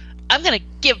 I'm going to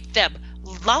give them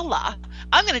Lala.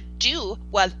 I'm going to do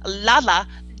what Lala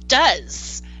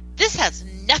does. This has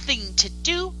nothing to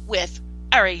do with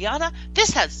Ariana. This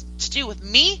has to do with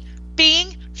me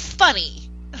being funny.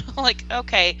 I'm like,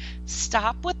 okay,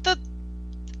 stop with the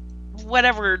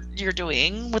whatever you're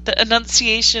doing with the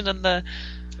enunciation and the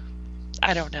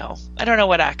I don't know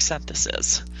what accent this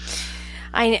is.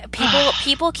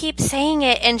 People keep saying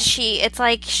it, and it's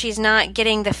like she's not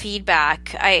getting the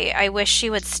feedback. I wish she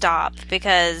would stop,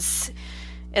 because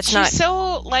she's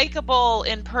so likable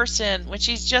in person. When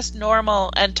she's just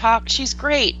normal and she's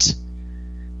great.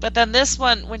 But then this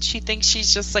one, when she thinks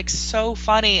she's just like so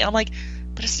funny, I'm like,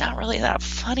 but it's not really that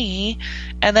funny.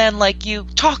 And then like you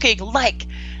talking like,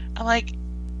 I'm like,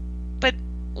 but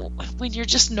when you're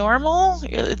just normal,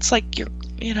 it's like yeah.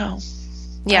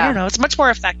 I don't know. It's much more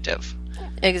effective.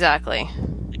 Exactly.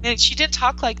 I mean, she didn't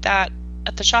talk like that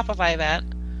at the Shopify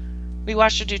event. We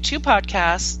watched her do 2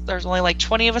 podcasts. There's only like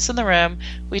 20 of us in the room.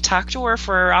 We talked to her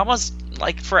for almost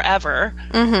like forever.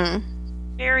 Mm-hmm.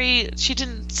 She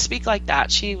didn't speak like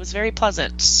that. She was very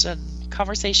pleasant and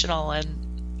conversational,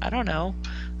 and I don't know.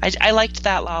 I liked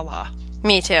that Lala.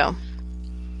 Me too.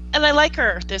 And I like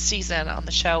her this season on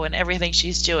the show and everything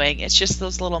she's doing. It's just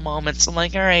those little moments. I'm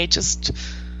like, all right, just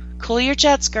cool your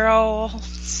jets, girl.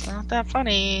 It's not that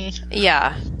funny.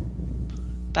 Yeah.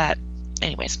 But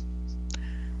anyways.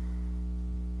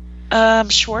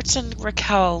 Schwartz and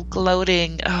Raquel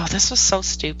gloating. Oh, this was so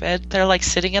stupid. They're like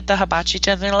sitting at the hibachi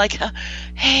tent. And they're like,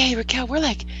 hey, Raquel, we're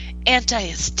like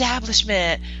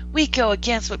anti-establishment. We go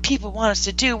against what people want us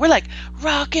to do. We're like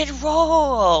rock and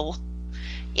roll.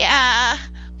 Yeah,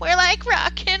 we're like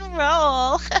rock and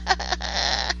roll.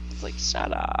 It's like,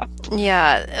 shut up.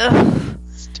 Yeah. Ugh.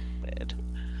 Stupid.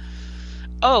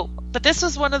 Oh, but this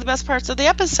was one of the best parts of the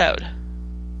episode.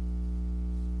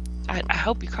 I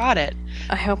hope you caught it.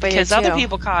 I hope I did too. Because other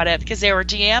people caught it, because they were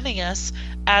DMing us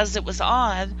as it was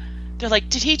on. they're like,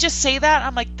 did he just say that?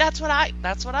 I'm like, that's what I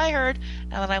heard.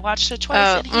 And then I watched it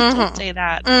twice, and he did say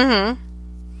that. Mm-hmm.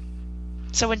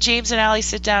 So when James and Allie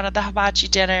sit down at the hibachi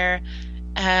dinner,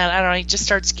 and I don't know, he just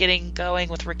starts getting going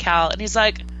with Raquel, and he's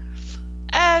like,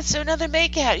 so another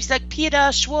makeout. He's like,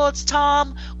 Peter, Schwartz,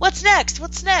 Tom, what's next?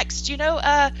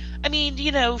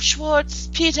 Schwartz,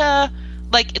 Peter.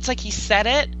 Like, it's like he said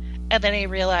it, and then he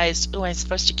realized, I'm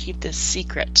supposed to keep this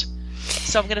secret.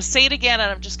 So I'm going to say it again,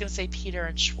 and I'm just going to say Peter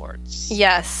and Schwartz.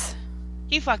 Yes.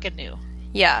 He fucking knew.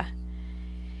 Yeah.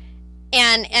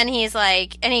 And he's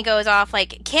like, and he goes off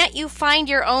like, can't you find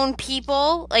your own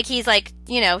people? Like, he's like,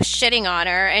 shitting on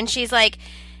her. And she's like,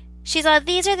 these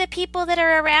are the people that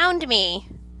are around me.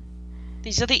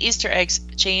 These are the Easter eggs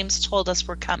James told us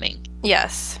were coming.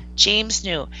 Yes. James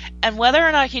knew. And whether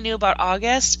or not he knew about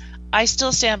August, I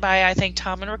still stand by. I think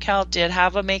Tom and Raquel did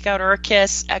have a makeout or a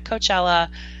kiss at Coachella.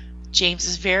 James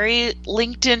is very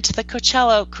linked into the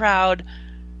Coachella crowd.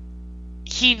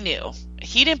 He knew.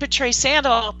 He didn't betray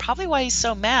Sandoval, probably why he's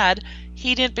so mad.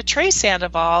 He didn't betray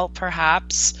Sandoval,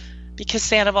 perhaps, because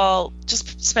Sandoval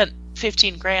just spent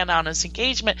 $15,000 on his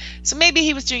engagement. So maybe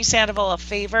he was doing Sandoval a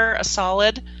favor, a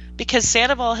solid, because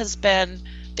Sandoval has been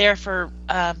there for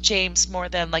James more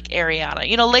than like Ariana.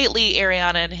 Lately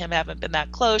Ariana and him haven't been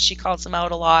that close. She calls him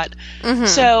out a lot. Mm-hmm.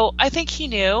 So I think he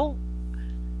knew,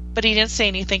 but he didn't say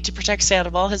anything to protect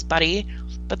Sandoval, his buddy.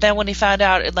 But then when he found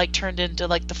out it like turned into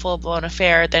like the full blown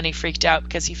affair, then he freaked out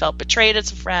because he felt betrayed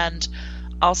as a friend.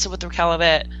 Also with Raquel a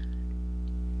bit.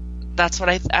 That's where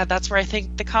I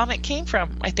think the comment came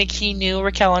from. I think he knew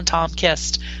Raquel and Tom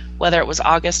kissed, whether it was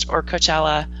August or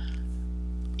Coachella.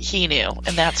 He knew,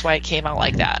 and that's why it came out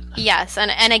like that. Yes,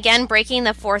 and again, breaking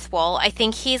the fourth wall. I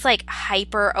think he's like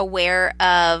hyper aware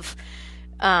of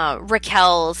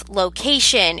Raquel's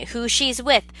location, who she's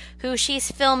with, who she's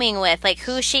filming with, like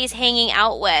who she's hanging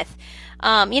out with.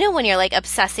 When you're like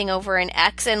obsessing over an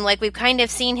ex, and like we've kind of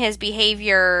seen his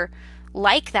behavior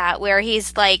like that, where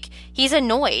he's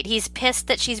annoyed. He's pissed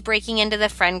that she's breaking into the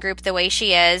friend group the way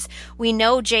she is. We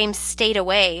know James stayed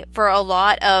away for a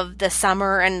lot of the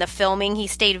summer and the filming. He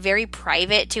stayed very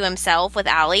private to himself with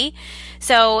Allie.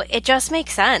 So it just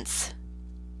makes sense.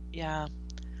 Yeah.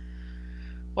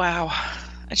 Wow.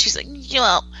 And she's like,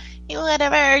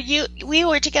 whatever. We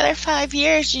were together 5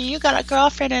 years, and you got a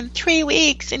girlfriend in 3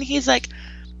 weeks. And he's like,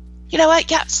 you know what?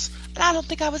 Yes. But I don't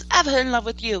think I was ever in love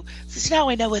with you. So now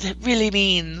I know what it really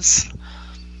means.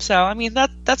 So, I mean,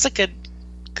 that's a good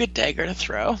dagger to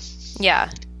throw. Yeah.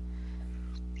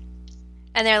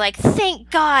 And they're like, thank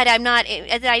God I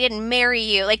didn't marry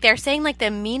you. Like, they're saying, like,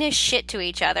 the meanest shit to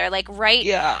each other. Like, right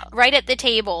at the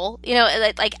table.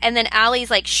 And then Allie's,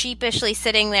 like, sheepishly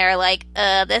sitting there, like,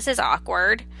 this is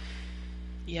awkward.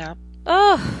 Yeah.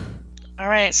 Oh. All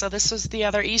right, so this was the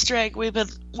other Easter egg we've been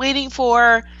waiting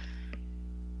for.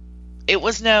 It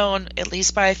was known, at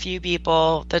least by a few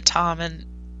people, that Tom and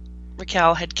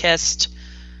Raquel had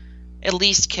at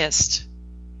least kissed,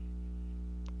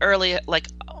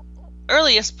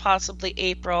 earliest possibly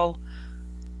April,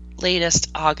 latest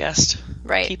August.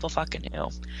 Right. People fucking knew.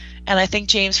 And I think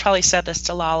James probably said this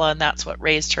to Lala, and that's what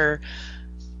raised her.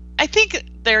 I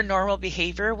think their normal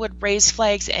behavior would raise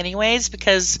flags anyways,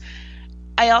 because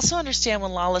I also understand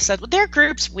when Lala said, well, their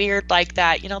group's weird like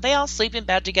that. They all sleep in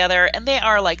bed together, and they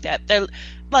are like that. They're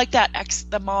like that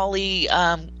the Molly,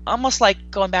 almost like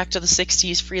going back to the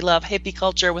 60s free love hippie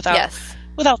culture without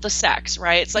the sex,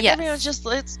 right? It's like everyone's just,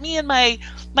 it's me and my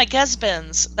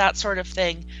husbands, that sort of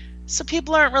thing. So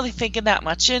people aren't really thinking that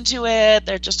much into it.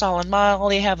 They're just all in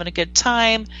Molly, having a good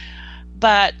time.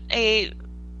 But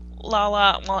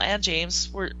Lala, and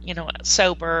James were,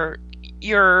 sober.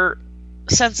 Your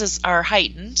senses are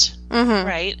heightened,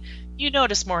 right? You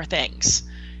notice more things.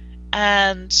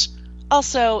 And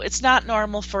also, it's not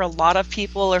normal for a lot of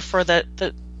people, or for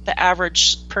the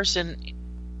average person.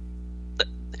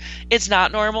 It's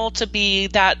not normal to be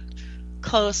that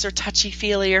close or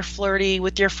touchy-feely or flirty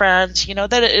with your friends,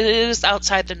 that it is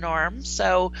outside the norm.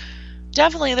 So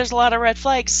definitely there's a lot of red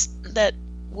flags that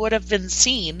would have been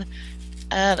seen,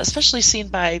 and especially seen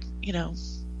by,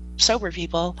 sober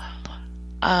people.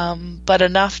 But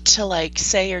enough to like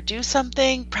say or do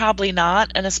something, probably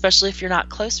not. And especially if you're not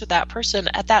close with that person.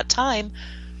 At that time,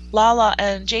 Lala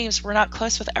and James were not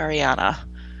close with Ariana.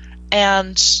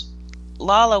 And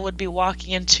Lala would be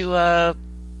walking into a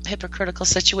hypocritical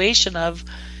situation of,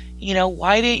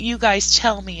 why didn't you guys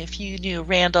tell me if you knew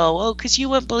Randall? Oh, because you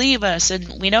wouldn't believe us.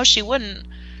 And we know she wouldn't.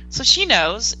 So she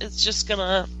knows it's just going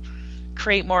to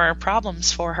create more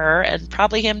problems for her, and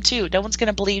probably him too. No one's going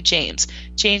to believe James.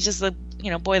 James is the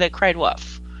boy that cried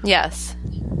wolf. Yes.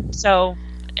 So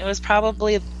it was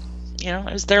probably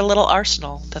it was their little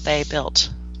arsenal that they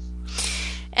built.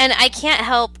 And I can't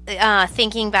help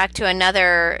thinking back to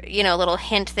another, little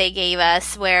hint they gave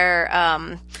us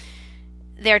where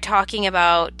they're talking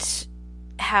about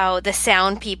how the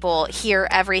sound people hear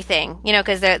everything,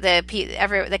 because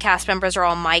the cast members are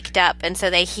all mic'd up, and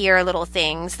so they hear little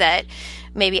things that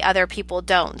maybe other people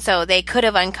don't. So they could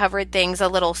have uncovered things a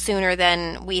little sooner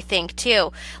than we think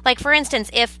too. Like, for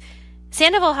instance, if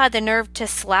Sandoval had the nerve to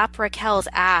slap Raquel's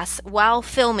ass while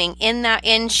filming in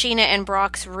Scheana and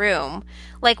Brock's room,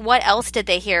 like, what else did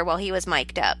they hear while he was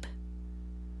mic'd up?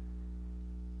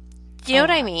 Do you know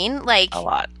what I mean? Like, a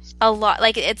lot.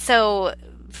 Like, it's so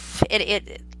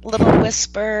it little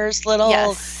whispers,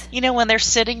 yes. When they're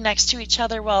sitting next to each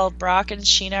other while Brock and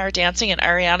Scheana are dancing and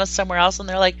Ariana's somewhere else, and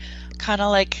they're like kind of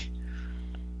like,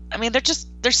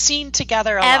 they're seen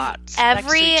together a lot.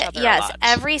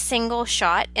 Every single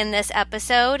shot in this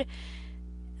episode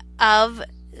of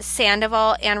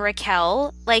Sandoval and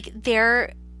Raquel, like,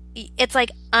 it's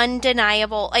like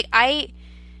undeniable. Like,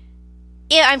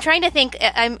 I'm trying to think,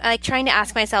 I'm like trying to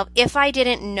ask myself, if I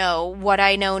didn't know what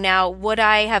I know now, would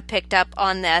I have picked up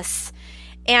on this?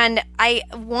 And I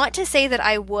want to say that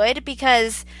I would,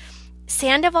 because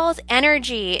Sandoval's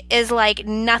energy is like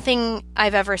nothing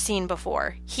I've ever seen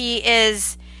before.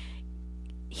 He's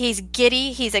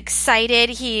giddy, he's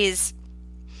excited,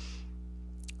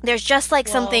 there's just like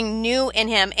something new in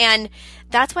him. And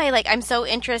that's why, like, I'm so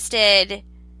interested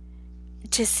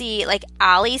to see, like,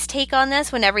 Allie's take on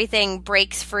this when everything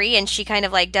breaks free and she kind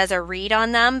of, like, does a read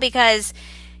on them, because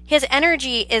his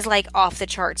energy is, like, off the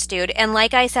charts, dude. And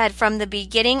like I said, from the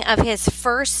beginning of his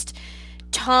first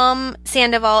Tom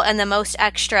Sandoval and the Most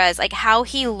Extras, like, how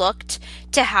he looked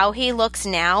to how he looks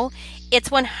now, it's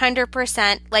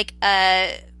 100% like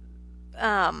an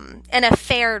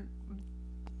affair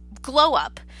glow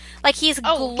up. Like, he's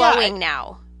glowing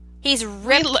now. He's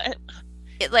ripped.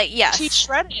 Like, yes. She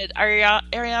shredded.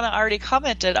 Ariana already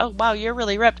commented, "Oh, wow, you're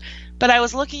really ripped." But I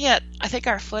was looking at, I think,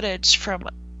 our footage from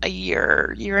a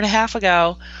year and a half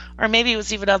ago, or maybe it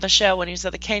was even on the show when he was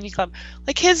at the Canyon Club.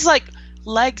 Like, his, like,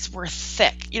 legs were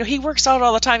thick. He works out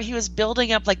all the time. He was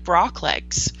building up, like, Brock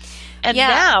legs. And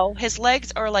now his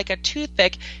legs are like a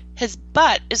toothpick. His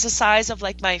butt is the size of,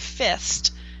 like, my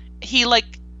fist. He,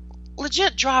 like,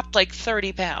 legit dropped, like,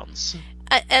 30 pounds.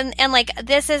 And like,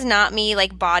 this is not me,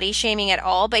 like, body shaming at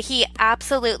all, but he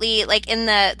absolutely, like, in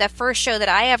the first show that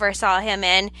I ever saw him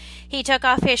in, he took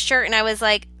off his shirt and I was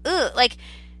like, ooh, like,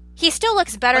 he still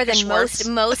looks better like than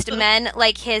most men,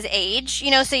 like, his age,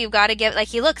 so you've got to give, like,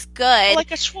 he looks good.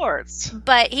 Like a Schwartz.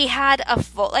 But he had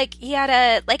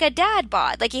a dad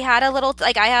bod. Like, he had a little,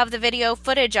 like, I have the video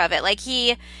footage of it. Like,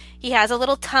 he has a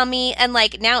little tummy, and,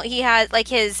 like, now he has, like,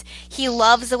 he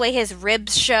loves the way his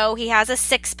ribs show. He has a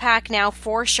 6-pack now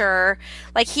for sure.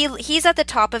 Like, he's at the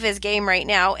top of his game right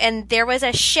now, and there was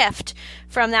a shift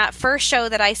from that first show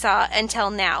that I saw until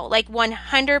now. Like,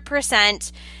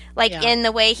 100%, like, in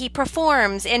the way he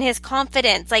performs, in his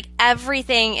confidence. Like,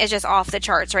 everything is just off the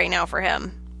charts right now for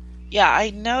him. Yeah, I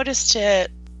noticed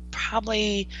it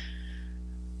probably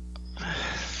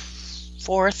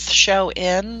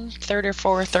third or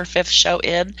fourth or fifth show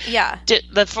in. Yeah.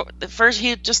 The first,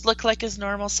 he just looked like his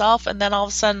normal self, and then all of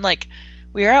a sudden, like,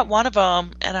 we were at one of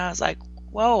them, and I was like,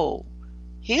 whoa,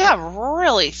 he got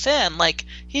really thin. Like,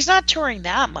 he's not touring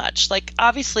that much. Like,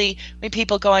 obviously, when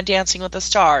people go on Dancing with the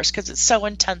Stars, because it's so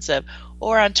intensive,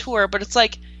 or on tour, but it's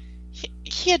like,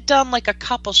 he had done, like, a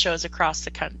couple shows across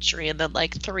the country, and then,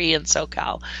 like, 3 in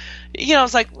SoCal. I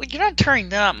was like, well, you're not touring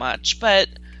that much, but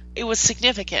it was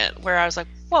significant, where I was like,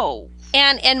 whoa.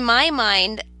 And in my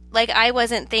mind, like, I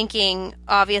wasn't thinking,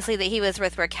 obviously, that he was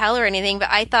with Raquel or anything, but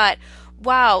I thought,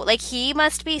 wow, like, he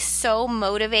must be so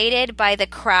motivated by the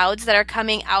crowds that are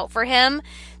coming out for him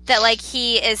that, like,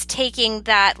 he is taking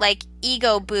that, like,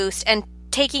 ego boost and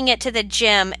taking it to the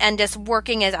gym and just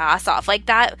working his ass off. Like,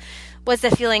 that was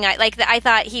the feeling I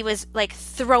thought he was, like,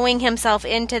 throwing himself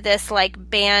into this, like,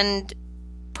 band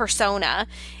persona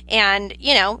and,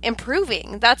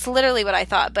 improving. That's literally what I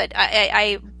thought, but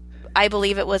I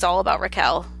believe it was all about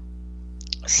Raquel.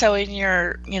 So in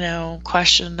your,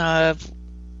 question of,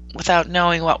 without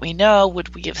knowing what we know,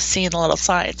 would we have seen the little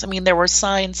signs? I mean, there were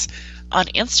signs on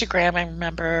Instagram. I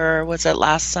remember, was it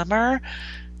last summer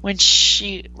when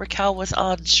Raquel was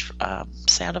on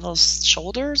Sandoval's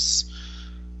shoulders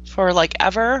for, like,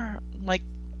 ever? Like,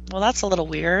 well, that's a little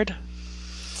weird.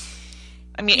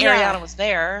 I mean, Ariana was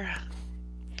there,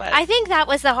 but I think that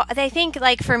was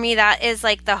like, for me, that is,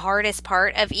 like, the hardest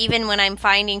part of, even when I'm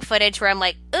finding footage where I'm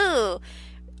like, ooh,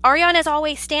 Ariana's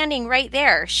always standing right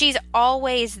there. She's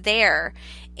always there.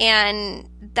 And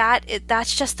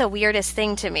that's just the weirdest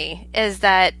thing to me, is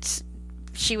that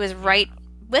she was right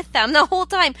with them the whole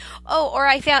time. Oh, or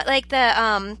I found like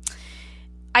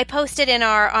I posted on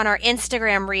our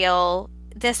Instagram reel.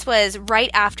 This was right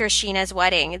after Scheana's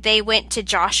wedding. They went to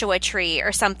Joshua Tree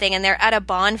or something, and they're at a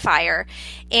bonfire.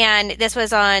 And this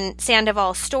was on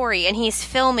Sandoval's story, and he's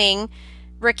filming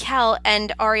Raquel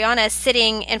and Ariana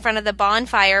sitting in front of the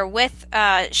bonfire with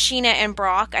Scheana and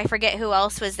Brock. I forget who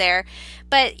else was there.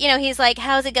 But, he's like,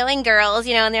 how's it going, girls?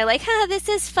 And they're like, this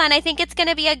is fun. I think it's going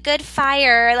to be a good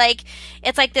fire. Like,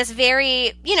 it's like this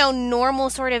very, normal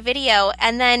sort of video.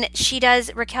 And then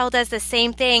Raquel does the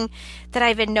same thing that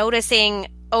I've been noticing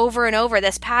over and over,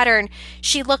 this pattern.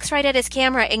 She looks right at his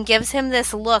camera and gives him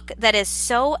this look that is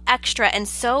so extra and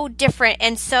so different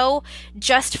and so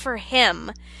just for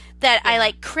him that I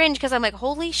like cringe, because I'm like,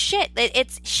 holy shit.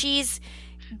 She's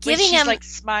giving him like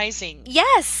smizing.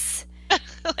 Yes.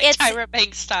 Like it's Tyra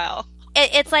Banks style.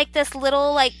 It's like this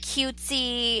little like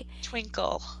cutesy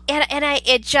twinkle, and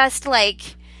it just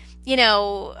like,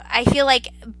 I feel like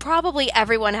probably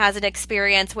everyone has an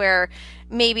experience where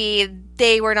maybe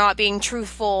they were not being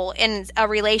truthful in a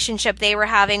relationship they were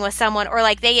having with someone, or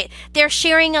like they're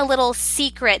sharing a little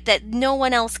secret that no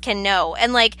one else can know.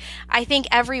 And like, I think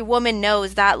every woman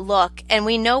knows that look, and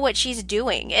we know what she's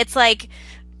doing. It's like,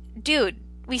 dude,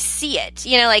 we see it,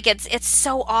 like it's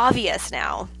so obvious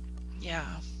now. Yeah.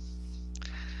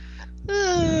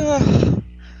 All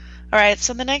right.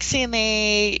 So the next scene,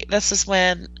 this is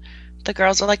when the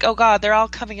girls are like, oh God, they're all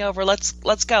coming over. Let's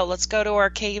go to our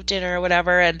cave dinner or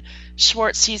whatever. And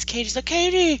Schwartz sees Katie. He's like,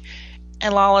 Katie.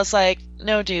 And Lala's like,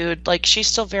 no, dude. Like, she's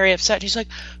still very upset. He's like,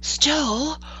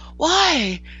 still?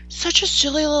 Why? Such a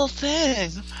silly little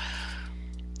thing.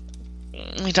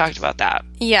 We talked about that.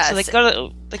 Yes. So they go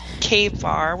to the cave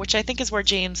bar, which I think is where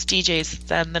James DJs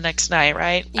then the next night,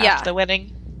 right? Yeah. After the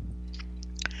wedding.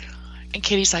 And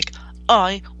Katie's like,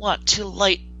 I want to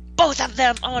light both of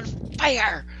them on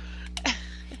fire.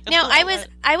 Now, I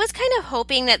was kind of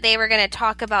hoping that they were going to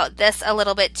talk about this a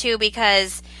little bit too,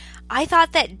 because I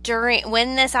thought that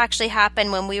when this actually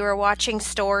happened, when we were watching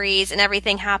stories and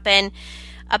everything happened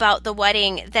about the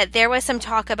wedding, that there was some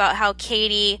talk about how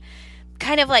Katie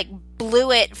kind of like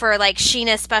blew it for like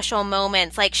Scheana's special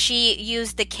moments. Like, she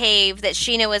used the cave that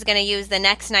Scheana was going to use the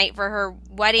next night for her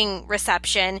wedding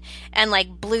reception, and like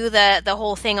blew the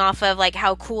whole thing off of like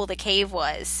how cool the cave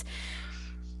was.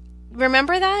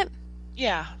 Remember that?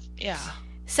 Yeah.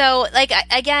 So like,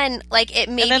 again, like it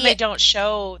maybe. And then they don't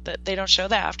show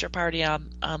the after party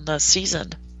on the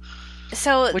season.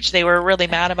 So, which they were really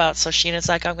mad about. So Scheana's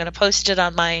like, I'm going to post it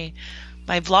on my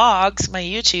vlogs, my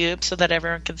YouTube, so that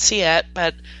everyone can see it.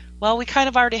 But, well, we kind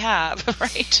of already have,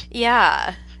 right?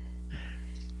 Yeah.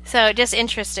 So just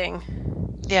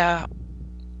interesting. Yeah.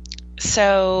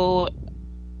 So.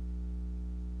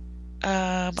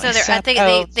 They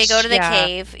go to the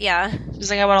cave. Yeah. She's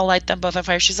like, I want to light them both on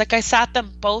fire. She's like, I sat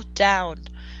them both down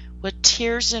with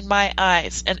tears in my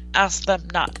eyes and asked them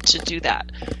not to do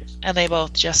that. And they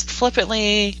both just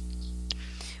flippantly.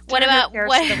 So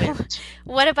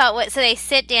they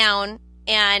sit down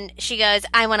and she goes,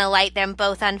 I want to light them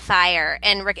both on fire.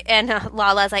 And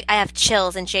Lala's like, I have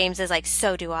chills. And James is like,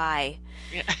 so do I.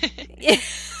 Yeah.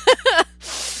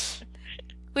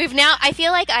 I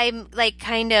feel like I'm like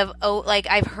kind of, like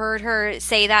I've heard her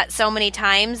say that so many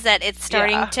times that it's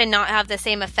starting to not have the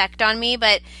same effect on me.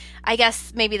 But I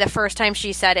guess maybe the first time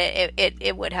she said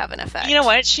it would have an effect. You know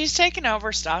what? She's taken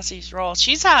over Stassi's role.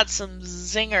 She's had some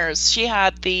zingers. She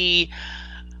had the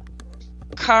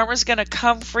karma's gonna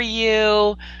come for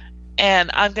you,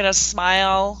 and I'm gonna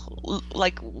smile,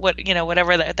 like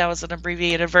whatever that was, an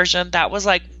abbreviated version. That was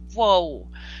like, whoa.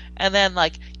 And then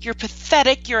like, you're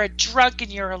pathetic, you're a drunk,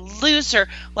 and you're a loser.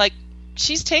 Like,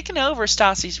 she's taken over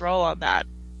Stassi's role on that.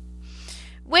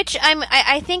 Which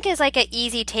I think is like an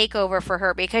easy takeover for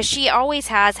her, because she always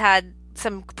has had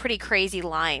some pretty crazy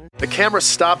lines. The camera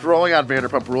stopped rolling on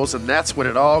Vanderpump Rules, and that's when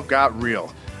it all got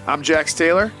real. I'm Jax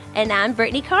Taylor. And I'm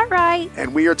Brittany Cartwright.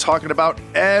 And we are talking about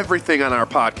everything on our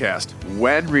podcast,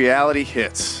 When Reality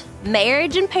Hits.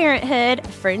 Marriage and parenthood,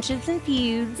 friendships and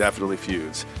feuds. Definitely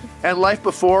feuds. And life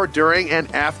before, during,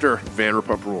 and after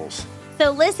Vanderpump Rules.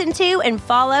 So listen to and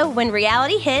follow When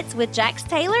Reality Hits with Jax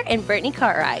Taylor and Brittany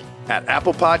Cartwright. At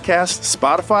Apple Podcasts,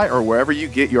 Spotify, or wherever you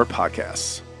get your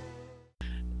podcasts.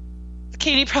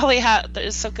 Katie probably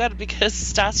is so good because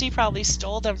Stassi probably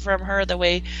stole them from her the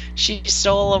way she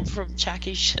stole them from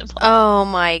Jackie Schimmel. Oh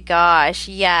my gosh,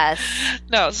 yes.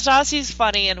 No, Stassi's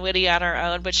funny and witty on her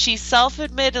own, but she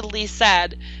self-admittedly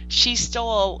said she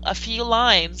stole a few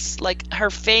lines, like her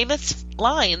famous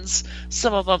lines.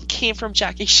 Some of them came from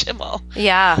Jackie Schimmel.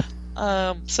 Yeah.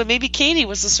 So maybe Katie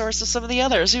was the source of some of the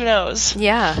others. Who knows?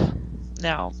 Yeah.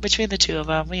 No, between the two of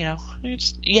them,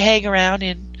 you hang around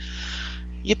and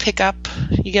you pick up,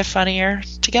 you get funnier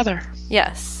together.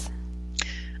 Yes.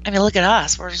 I mean, look at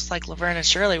us. We're just like Laverne and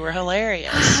Shirley. We're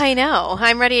hilarious. I know.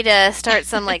 I'm ready to start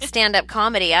some like stand-up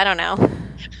comedy. I don't know.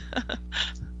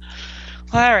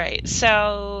 All right.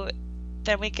 So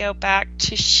then we go back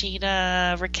to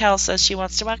Scheana. Raquel says she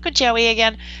wants to walk with Joey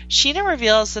again. Scheana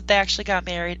reveals that they actually got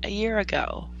married a year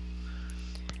ago.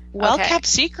 Well kept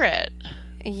secret.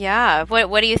 Yeah.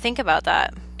 What do you think about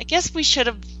that? I guess we should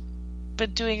have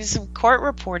been doing some court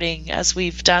reporting as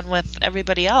we've done with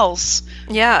everybody else.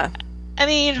 Yeah. I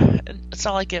mean, it's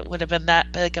not like it would have been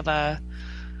that big of a,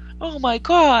 oh my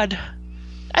God.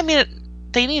 I mean,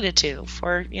 they needed to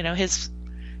for, his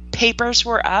papers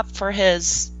were up for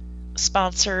his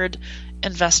sponsored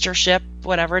investorship,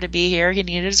 whatever, to be here. He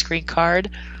needed his green card.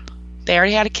 They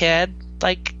already had a kid.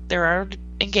 Like, they're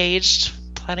engaged,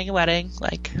 planning a wedding.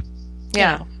 Like,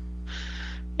 yeah.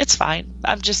 It's fine.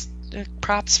 I'm just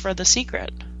props for the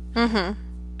secret. Mm-hmm.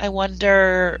 I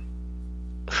wonder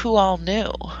who all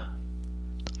knew.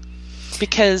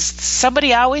 Because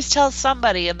somebody always tells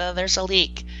somebody and then there's a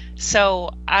leak.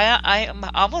 So I'm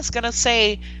almost going to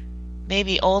say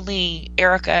maybe only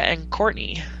Erica and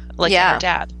Courtney, like her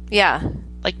dad. Yeah.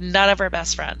 Like none of her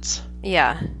best friends.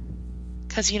 Yeah.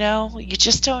 Because, you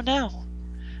just don't know.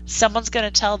 Someone's going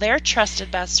to tell their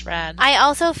trusted best friend. I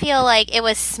also feel like it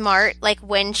was smart, like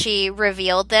when she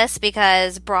revealed this,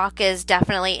 because Brock is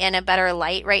definitely in a better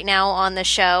light right now on the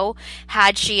show.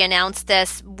 Had she announced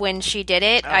this when she did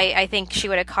it, I think she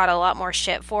would have caught a lot more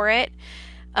shit for it.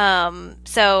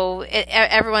 So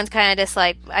everyone's kind of just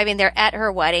like, I mean, they're at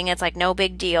her wedding. It's like no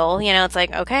big deal. It's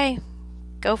like, okay,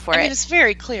 go for it. I mean, it's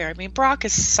very clear. I mean, Brock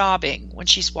is sobbing when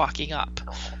she's walking up.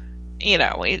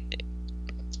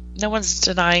 No one's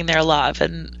denying their love,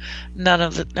 and no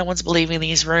one's believing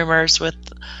these rumors with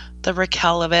the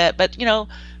Raquel of it. But, it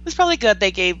was probably good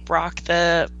they gave Brock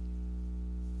didn't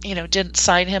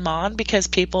sign him on because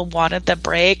people wanted the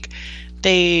break.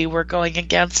 They were going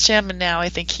against him, and now I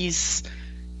think he's,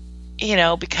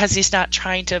 because he's not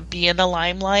trying to be in the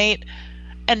limelight,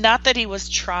 and not that he was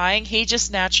trying, he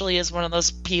just naturally is one of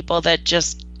those people that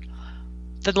just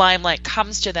the limelight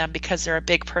comes to them because they're a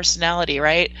big personality,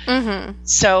 right? Mm-hmm.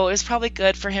 So it was probably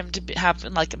good for him to have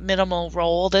like a minimal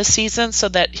role this season so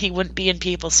that he wouldn't be in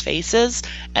people's faces.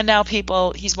 And now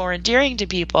he's more endearing to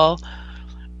people.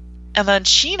 And then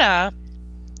Scheana,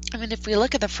 I mean, if we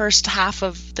look at the first half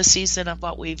of the season of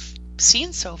what we've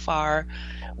seen so far,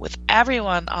 with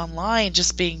everyone online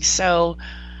just being so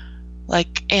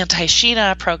like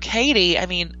anti-Scheana, pro-Katie, I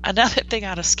mean, another thing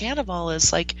out of Scandal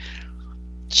is like,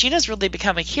 Scheana's really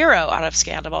become a hero out of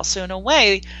Scandal. So in a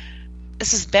way,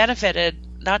 this has benefited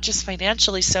not just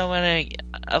financially so many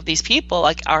of these people.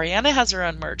 Like Ariana has her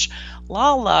own merch.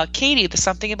 Lala, Katie, the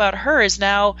something about her is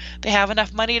now they have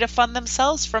enough money to fund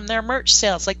themselves from their merch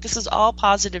sales. Like this is all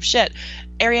positive shit.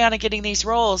 Ariana getting these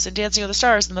roles in Dancing with the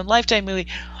Stars and the Lifetime movie.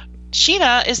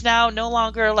 Scheana is now no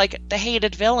longer like the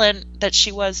hated villain that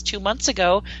she was 2 months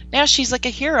ago. Now she's like a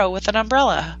hero with an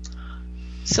umbrella.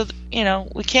 So,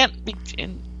 we can't be,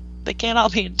 they can't all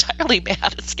be entirely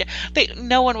mad.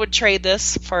 No one would trade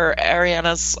this for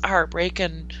Ariana's heartbreak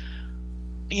and,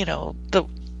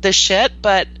 the shit,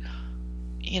 but,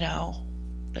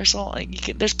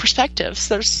 there's perspectives.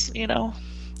 There's,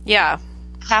 yeah,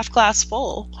 half glass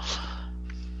full.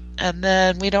 And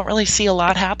then we don't really see a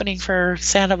lot happening for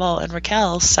Sandoval and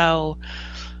Raquel. So,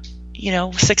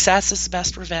 success is the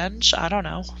best revenge. I don't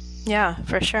know. Yeah,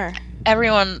 for sure.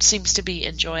 Everyone seems to be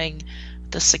enjoying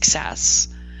the success,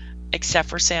 except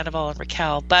for Sandoval and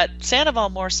Raquel. But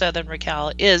Sandoval more so than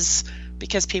Raquel is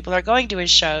because people are going to his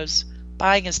shows,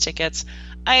 buying his tickets.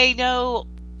 I know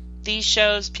these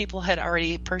shows, people had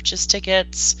already purchased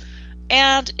tickets,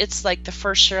 and it's like the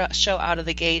first show out of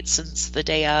the gate since the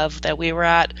day of that we were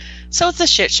at. So it's a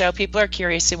shit show. People are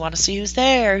curious. They want to see who's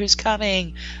there, who's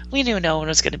coming. We knew no one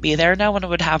was going to be there. No one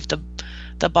would have the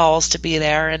balls to be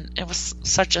there, and it was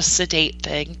such a sedate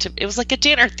thing. It was like a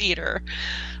dinner theater.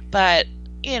 But,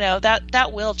 that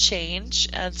will change,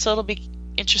 and so it'll be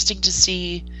interesting to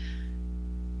see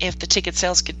if the ticket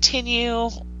sales continue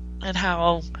and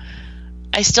how.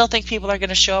 I still think people are going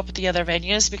to show up at the other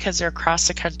venues because they're across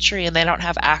the country and they don't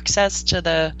have access to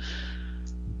the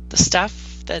the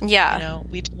stuff that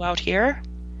we do out here,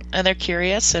 and they're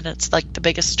curious, and it's like the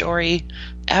biggest story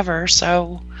ever.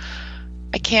 So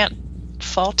I can't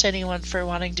fault anyone for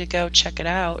wanting to go check it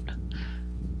out.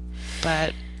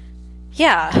 But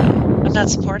I'm not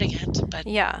supporting it. But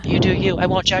you do you. I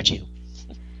won't judge you.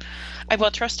 I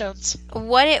won't throw stones.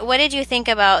 What did you think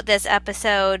about this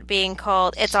episode being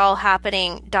called "It's All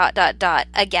Happening ...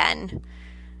 again"?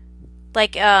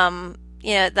 Like,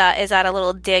 that is that a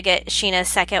little dig at Scheana's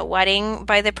second wedding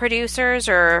by the producers,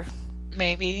 or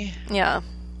maybe? Yeah.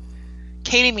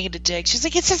 Katie made a dig. She's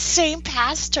like, it's the same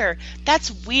pastor.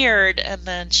 That's weird. And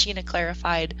then Scheana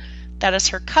clarified that is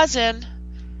her cousin.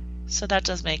 So that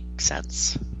does make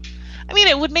sense. I mean,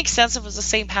 it would make sense if it was the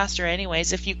same pastor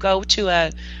anyways. If you go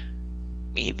to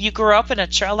you grew up in a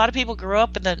church, a lot of people grew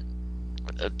up in the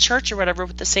church or whatever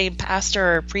with the same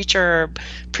pastor or preacher or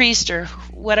priest or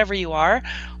whatever you are.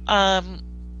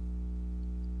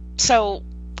 So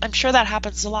I'm sure that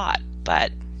happens a lot.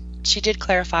 But she did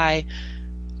clarify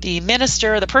the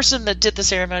minister, the person that did the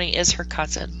ceremony, is her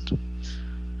cousin.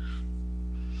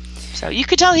 So you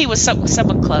could tell he was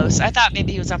someone close. I thought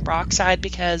maybe he was on Brock's side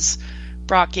because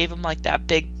Brock gave him like that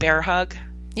big bear hug.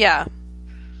 Yeah.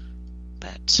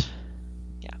 But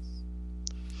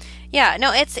yeah,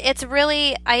 no, it's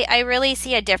really, I really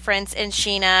see a difference in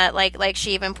Scheana, like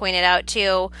she even pointed out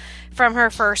too, from her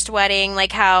first wedding,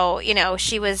 like how,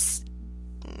 she was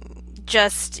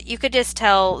just, you could just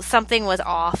tell something was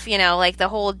off, like the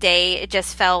whole day it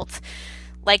just felt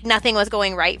like nothing was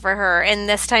going right for her. And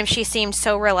this time she seemed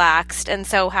so relaxed and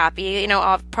so happy,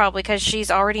 probably because she's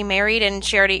already married and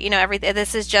she already, everything.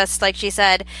 This is just, like she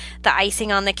said, the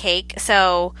icing on the cake.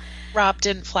 So Rob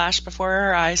didn't flash before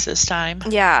her eyes this time.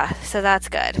 Yeah, so that's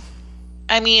good.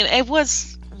 I mean, it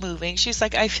was moving. She's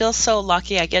like, I feel so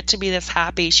lucky I get to be this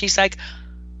happy. She's like,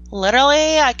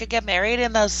 literally, I could get married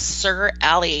in the Sur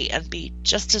Alley and be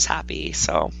just as happy.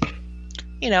 So,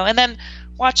 and then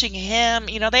watching him,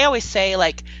 they always say,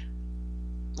 like,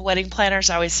 wedding planners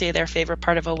always say their favorite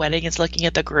part of a wedding is looking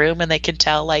at the groom, and they can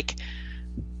tell, like,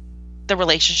 the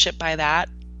relationship by that.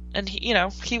 And,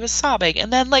 he was sobbing.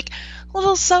 And then, like,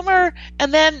 little Summer,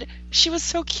 and then she was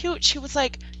so cute. She was,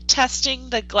 like, testing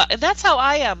the glass. And that's how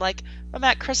I am. Like, I'm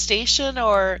at Crustacean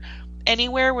or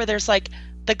anywhere where there's, like,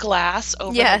 the glass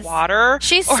over the water.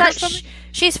 She's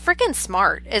freaking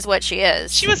smart is what she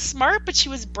is. She was smart, but she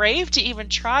was brave to even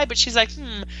try. But she's like,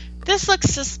 this looks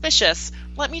suspicious.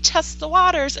 Let me test the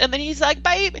waters. And then he's like,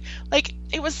 babe. Like,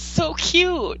 it was so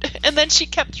cute. And then she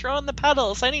kept throwing the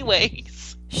petals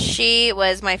anyways. She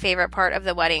was my favorite part of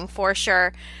the wedding, for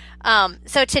sure.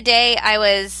 So today I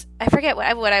forget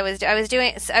what I was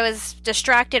doing. I was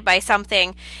distracted by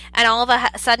something, and all of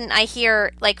a sudden I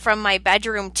hear, like, from my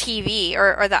bedroom TV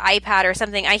or the iPad or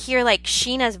something, I hear, like,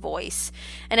 Scheana's voice,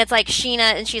 and it's like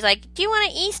Scheana, and she's like, do you want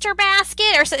an Easter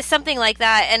basket or something like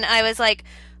that? And I was like,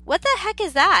 what the heck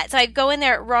is that? So I go in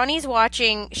there. Ronnie's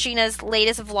watching Scheana's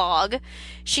latest vlog.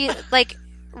 She, like,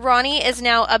 Ronnie is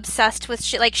now obsessed with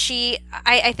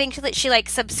I think that she like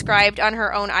subscribed on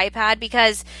her own iPad,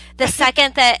 because the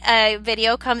second that a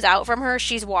video comes out from her,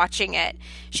 she's watching it.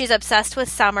 She's obsessed with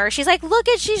Summer. She's like, look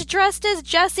she's dressed as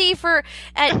Jessie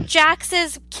at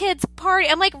Jax's kids' party.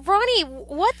 I'm like, Ronnie,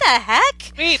 what the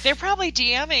heck? Wait, they're probably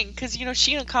DMing because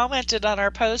Scheana commented on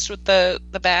our post with the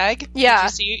bag. Yeah. Did you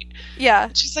see? Yeah.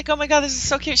 She's like, oh my god, this is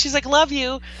so cute. She's like, love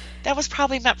you. That was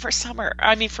probably meant for Summer.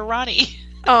 I mean, for Ronnie.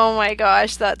 Oh my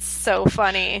gosh, that's so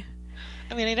funny.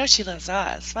 I mean, I know she loves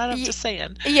us, but I'm just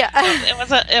saying. Yeah.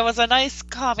 It was a nice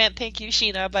comment. Thank you,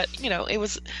 Scheana. But, it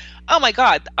was, oh my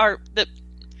God, the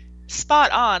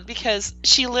spot on, because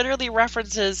she literally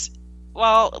references,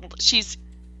 well, she's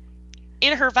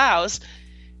in her vows,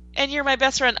 and you're my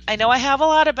best friend. I know I have a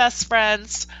lot of best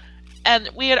friends.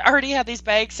 And we had already had these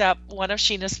bags up, one of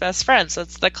Scheana's best friends.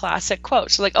 That's the classic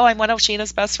quote. She's like, oh, I'm one of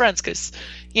Scheana's best friends, because,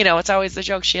 it's always the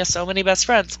joke. She has so many best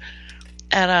friends.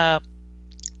 And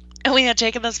we had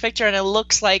taken this picture, and it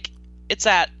looks like it's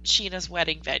at Scheana's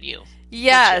wedding venue.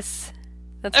 Yes.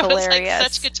 That's hilarious. It was like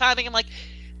such good timing. I'm like,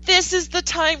 this is the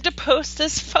time to post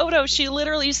this photo. She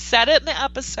literally said it in the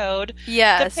episode.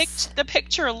 Yes. The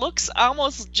picture looks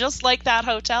almost just like that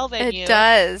hotel venue. It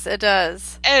does. It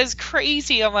is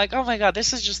crazy. I'm like, oh my God,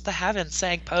 this is just the heavens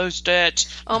saying post it.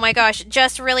 Oh my gosh.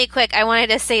 Just really quick, I wanted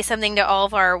to say something to all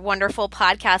of our wonderful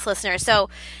podcast listeners.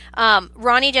 So,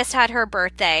 Ronnie just had her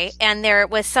birthday, and there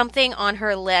was something on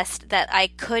her list that I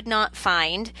could not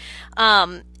find.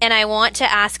 And I want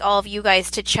to ask all of you guys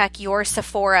to check your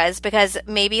Sephora's, because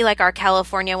maybe like our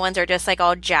California ones are just like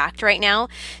all jacked right now.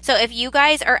 So if you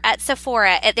guys are at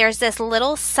Sephora, there's this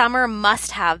little summer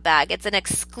must-have bag. It's an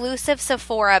exclusive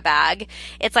Sephora bag.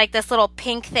 It's like this little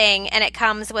pink thing, and it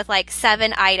comes with like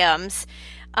 7 items.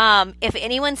 If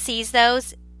anyone sees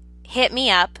those, hit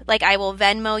me up. Like, I will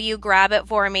Venmo you, grab it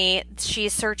for me.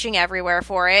 She's searching everywhere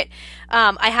for it.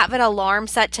 I have an alarm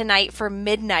set tonight for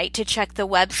midnight to check the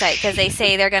website, because they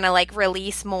say they're going to like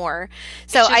release more.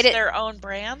 So I did their own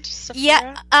brand, Sephora?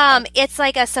 Yeah. It's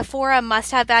like a Sephora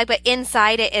must-have bag, but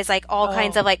inside it is like all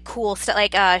kinds of like cool stuff,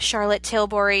 like Charlotte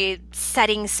Tilbury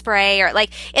setting spray, or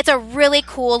like, it's a really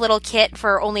cool little kit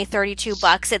for only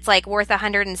 $32. It's like worth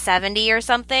 $170 or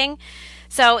something.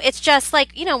 So it's just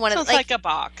like, you know, it's like a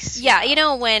box. Yeah, you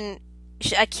know, when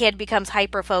a kid becomes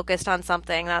hyper-focused on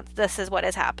something, this is what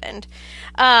has happened.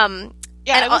 I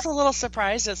was a little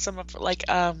surprised at some of, like,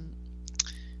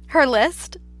 her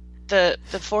list. The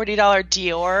 $40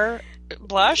 Dior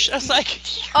blush. I was like,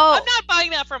 I'm not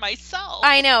buying that for myself.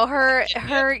 I know.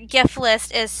 Her gift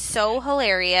list is so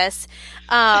hilarious.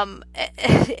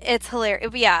 It's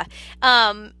hilarious. Yeah.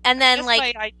 And then,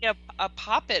 like, my idea of a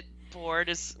Pop-It board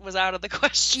was out of the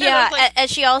question. Yeah, and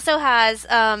she also has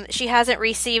she hasn't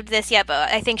received this yet, but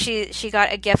I think she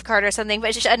got a gift card or something.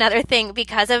 But just another thing,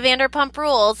 because of Vanderpump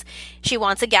Rules, she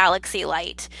wants a Galaxy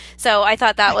light. So I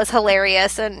thought that was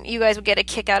hilarious, and you guys would get a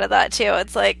kick out of that too.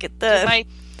 It's like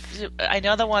I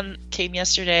know the one came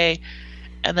yesterday,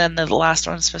 and then the last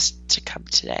one's supposed to come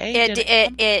today.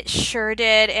 It sure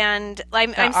did, and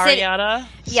I'm Ariana.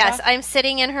 Yes, I'm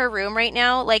sitting in her room right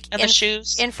now, like the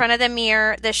shoes in front of the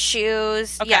mirror, the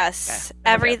shoes. Okay, yes,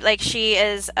 okay. Like, she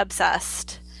is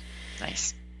obsessed.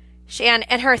 Nice. And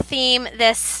her theme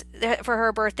for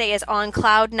her birthday is On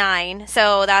Cloud 9.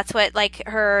 So that's what, like,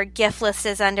 her gift list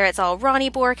is under. It's all Ronnie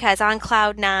Bork has On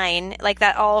Cloud 9, like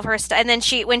that, all of her stuff. And then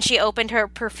when she opened her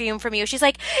perfume from you, she's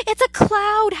like, "It's a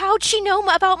cloud. How'd she know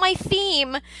about my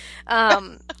theme?"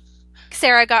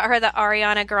 Sarah got her the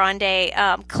Ariana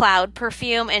Grande cloud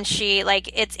perfume, and she, like,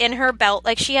 it's in her belt.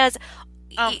 Like, she has.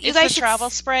 You guys travel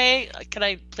spray. Can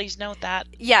I please note that?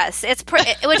 Yes,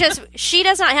 which is, she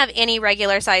does not have any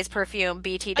regular size perfume.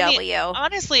 BTW. I mean,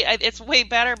 honestly, it's way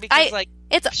better because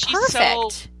it's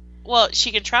perfect.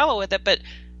 She can travel with it, but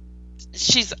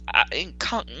she's in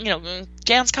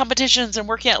dance competitions and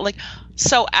working out, like,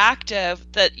 so active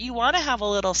that you want to have a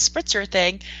little spritzer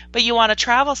thing, but you want a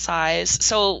travel size.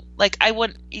 So, like, I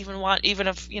wouldn't even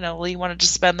if you wanted to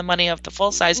spend the money of the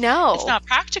full size. No, it's not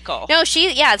practical. No,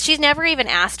 she's never even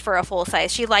asked for a full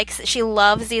size. She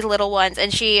loves these little ones,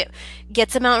 and she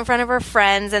gets them out in front of her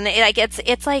friends, and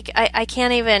it's like I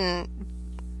can't even,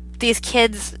 these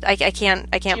kids, I can't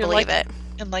believe it.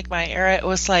 In, like, my era, it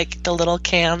was like the little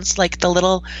cans, like the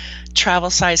little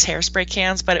travel size hairspray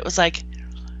cans, but it was like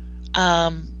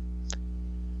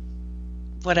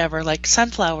whatever, like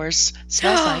sunflowers,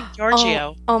 smells like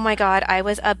Giorgio. Oh my god, I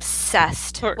was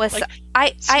obsessed with, like,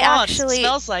 I actually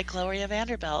smells like Gloria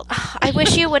Vanderbilt. I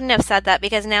wish you wouldn't have said that,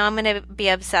 because now I'm going to be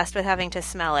obsessed with having to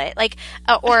smell it. Like,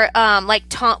 like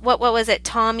what was it,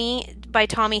 Tommy by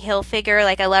Tommy Hilfiger?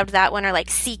 Like, I loved that one. Or like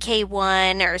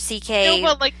CK1 or CK. No,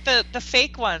 well, like the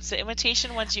fake ones, the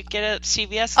imitation ones you get at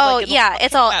CVS. Oh, like, yeah,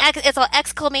 it's all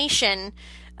exclamation.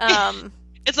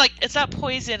 It's like, it's not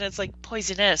poison, it's like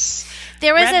poisonous.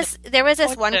 There was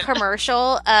this one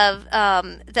commercial of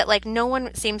that, like, no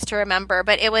one seems to remember,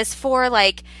 but it was for,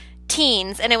 like,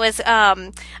 teens, and it was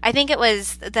I think it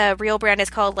was, the real brand is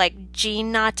called like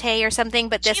Jean Nate or something,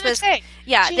 but this was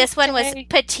this one was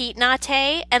Petite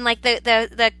Nate, and like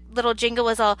the little jingle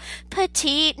was all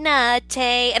Petite Nate,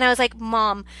 and I was like,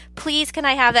 "Mom, please, can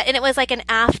I have that?" And it was like an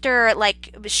after,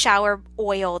 like, shower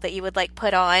oil that you would, like,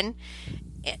 put on.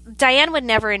 Diane would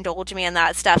never indulge me in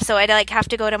that stuff, so I'd, like, have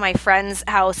to go to my friend's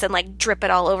house and, like, drip it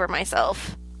all over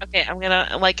myself. Okay, I'm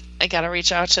gonna, like, I gotta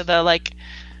reach out to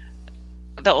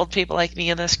the old people like me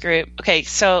in this group. Okay,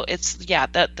 so it's,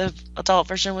 the adult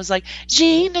version was like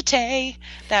Jean Nate.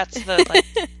 That's the, like,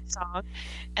 song.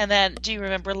 And then, do you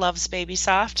remember Love's Baby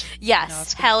Soft?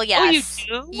 Yes, hell yes.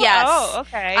 Oh, you do? Yes. Oh,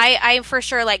 okay. I for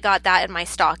sure, like, got that in my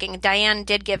stocking. Diane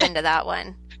did give into that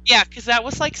one. Yeah, because that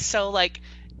was, like, so, like,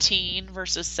 teen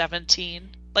versus 17.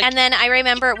 Like, and then I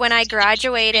remember when I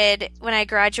graduated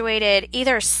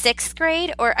either 6th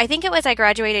grade, or I think it was I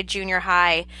graduated junior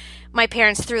high, my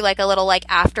parents threw, like, a little, like,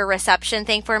 after reception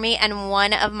thing for me, and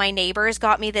one of my neighbors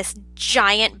got me this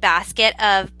giant basket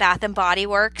of Bath and Body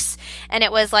Works, and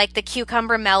it was, like, the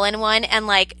cucumber melon one, and,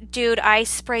 like, dude, I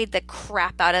sprayed the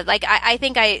crap out of, like, I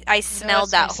think I smelled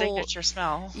that whole signature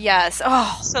smell. Yes.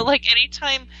 Oh, so, like,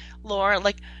 anytime Lauren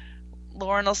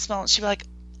will smell it, she'd be like,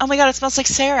 Oh my god, it smells like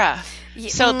Sarah.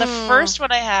 So the Mm. first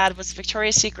one I had was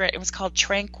Victoria's Secret. It was called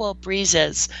Tranquil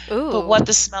Breezes. Ooh. But what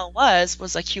the smell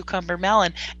was like cucumber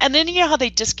melon. And then you know how they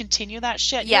discontinue that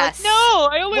shit? You're Yes. like, no,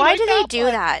 I only Why like do they that do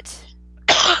one. that?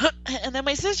 And then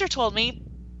my sister told me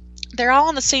they're all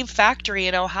in the same factory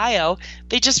in Ohio.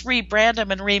 They just rebrand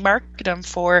them and remarket them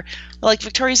for, like,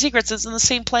 Victoria's Secrets is in the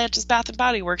same plant as Bath &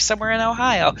 Body Works somewhere in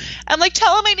Ohio. I'm like,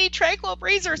 tell them I need Tranquil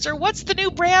Breezers, or what's the new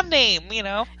brand name, you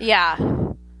know? Yeah.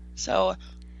 So,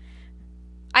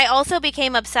 I also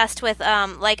became obsessed with,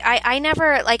 I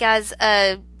never, like, as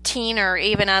a teen or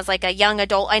even as, like, a young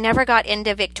adult, I never got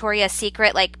into Victoria's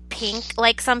Secret, like, pink,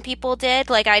 like some people did.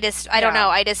 Like, I don't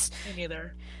know, me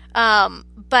neither.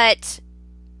 But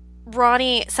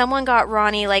someone got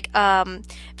Ronnie, like,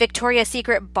 Victoria's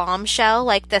Secret Bombshell,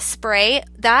 like, the spray.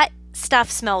 That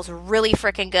stuff smells really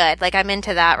freaking good. Like, I'm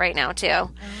into that right now,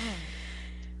 too.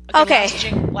 Okay.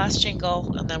 Last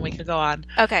jingle, and then we can go on.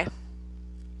 Okay.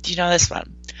 Do you know this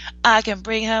one? I can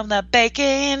bring home the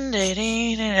bacon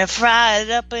and fry it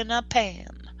up in a pan.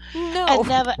 No. And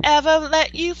never ever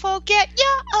let you forget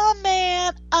you're a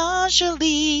man,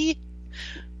 Anjali.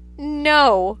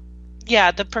 No.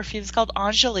 Yeah, the perfume's called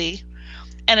Anjali.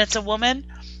 And it's a woman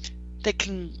that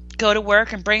can go to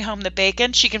work and bring home the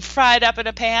bacon. She can fry it up in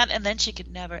a pan, and then she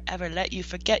can never ever let you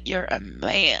forget you're a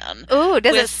man. Ooh,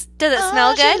 does it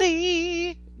smell good?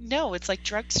 Anjali. No, it's like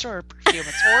drugstore perfume.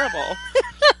 It's horrible.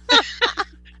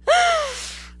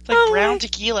 It's like brown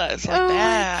tequila. It's like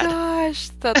bad. Oh my gosh,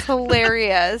 that's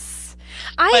hilarious.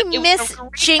 I But it was miss a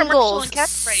great jingles commercial and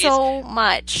catchphrase. so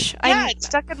much. Yeah, it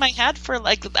stuck in my head for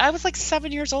I was like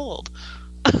 7 years old.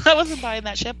 I wasn't buying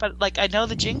that shit, but like I know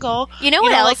the jingle. You know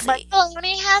what else? Like,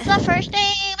 Maloney has a first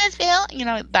name as Bill. You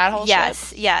know that whole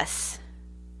shit. Yes.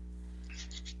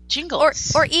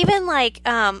 Jingles. Or even like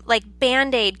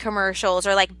Band-Aid commercials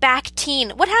or like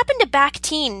Bactine. What happened to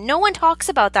Bactine? No one talks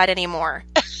about that anymore.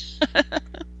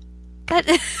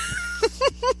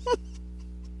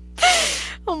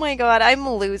 Oh my god, I'm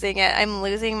losing it. I'm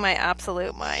losing my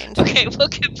absolute mind. Okay, we'll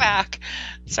get back.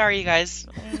 Sorry, you guys.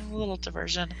 A little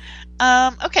diversion.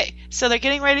 Okay, so they're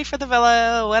getting ready for the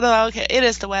villa. Okay, it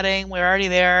is the wedding. We're already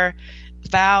there.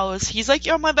 Vows. He's like,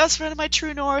 you're my best friend and my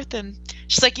true north. And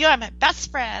she's like, you're my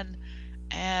best friend.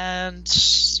 And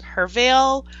her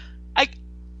veil, I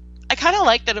kind of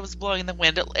like that it was blowing in the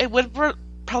wind. It would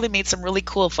probably made some really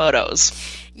cool photos.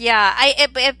 Yeah,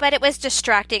 but it was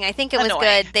distracting. I think it was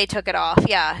Annoying. good they took it off.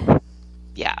 Yeah.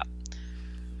 Yeah.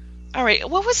 All right.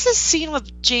 What was this scene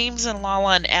with James and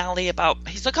Lala and Allie about?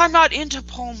 He's like, I'm not into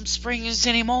Palm Springs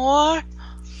anymore.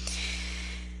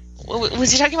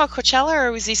 Was he talking about Coachella,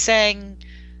 or was he saying?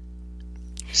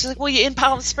 She's like, well, you in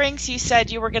Palm Springs, you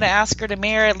said you were going to ask her to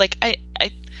marry. Like, I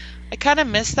kind of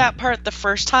missed that part the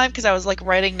first time because I was like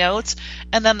writing notes,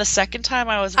 and then the second time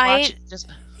I was watching.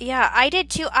 Yeah, I did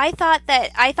too. I thought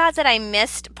that I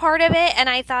missed part of it, and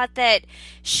I thought that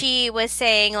she was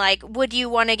saying like, "Would you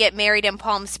want to get married in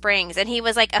Palm Springs?" And he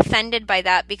was like offended by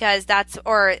that because that's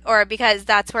or because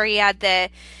that's where he had the.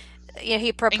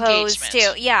 He proposed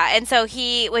Engagement. to. Yeah, and so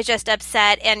he was just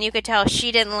upset, and you could tell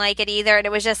she didn't like it either, and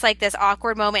it was just like this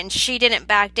awkward moment, and she didn't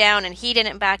back down, and he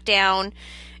didn't back down.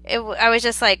 I was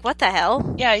just like, what the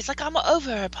hell? Yeah, he's like, I'm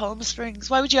over Palm Springs.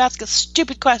 Why would you ask a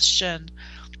stupid question?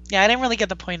 Yeah, I didn't really get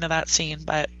the point of that scene,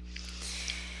 but...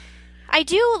 I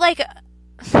do, like...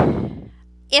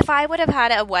 If I would have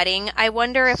had a wedding, I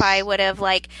wonder if I would have,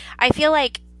 like... I feel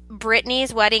like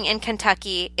Brittany's wedding in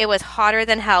Kentucky, it was hotter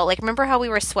than hell. Like, remember how we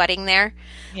were sweating there?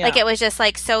 Yeah. Like, it was just,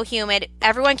 like, so humid.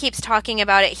 Everyone keeps talking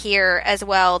about it here as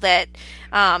well, that,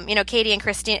 Katie and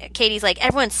Christine... Katie's like,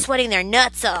 everyone's sweating their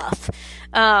nuts off.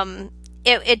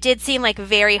 It did seem, like,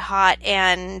 very hot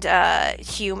and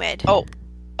humid.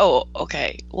 Oh,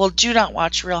 okay. Well, do not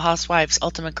watch Real Housewives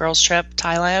Ultimate Girls Trip,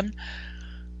 Thailand.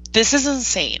 This is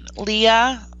insane.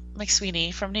 Leah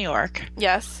McSweeney from New York.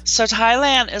 Yes. So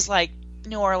Thailand is like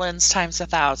New Orleans times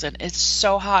 1,000. It's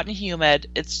so hot and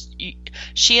humid.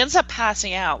 She ends up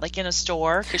passing out like in a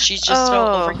store because she's just so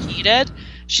overheated.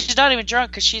 She's not even drunk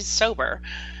because she's sober.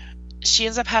 She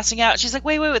ends up passing out. She's like,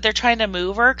 wait. They're trying to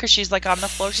move her because she's like on the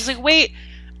floor. She's like, wait,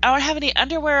 I don't have any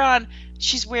underwear on.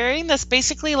 She's wearing this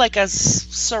basically like a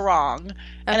sarong,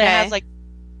 and it has like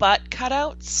butt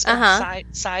cutouts,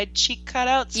 side cheek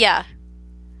cutouts. Yeah.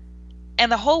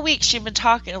 And the whole week she'd been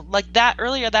talking like that.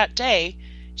 Earlier that day,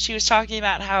 she was talking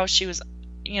about how she was,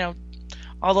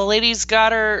 all the ladies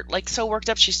got her like so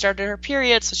worked up. She started her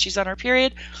period, so she's on her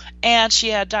period, and she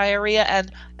had diarrhea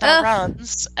and the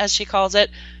runs, as she calls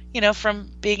it. From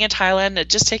being in Thailand. It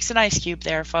just takes an ice cube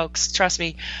there, folks. Trust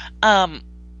me.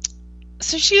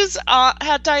 So she's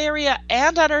had diarrhea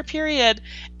and on her period,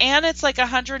 and it's like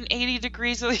 180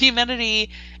 degrees with humidity,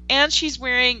 and she's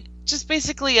wearing just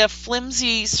basically a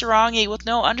flimsy sarangi with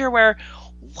no underwear.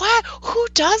 What? Who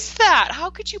does that? How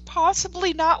could you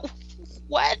possibly not?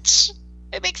 What?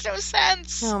 It makes no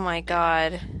sense. Oh my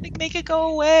God. Like, make it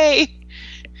go away.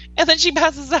 And then she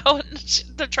passes out, and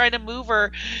they're trying to move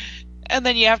her, and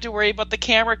then you have to worry about the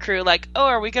camera crew. Like, oh,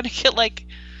 are we going to get like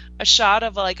a shot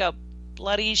of like a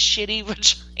bloody, shitty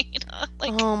vagina?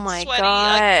 Like, oh my sweaty.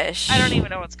 gosh. Like, I don't even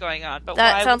know what's going on. But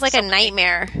that sounds like a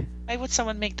nightmare. Why would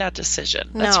someone make that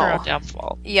decision? That's her own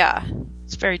downfall. Yeah.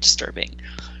 It's very disturbing.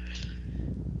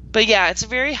 But yeah, it's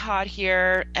very hot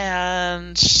here,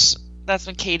 and that's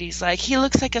when Katie's like, he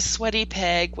looks like a sweaty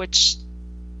pig, which,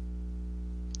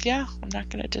 yeah, I'm not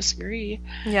going to disagree.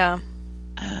 Yeah.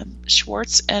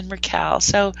 Schwartz and Raquel.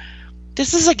 So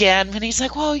this is again when he's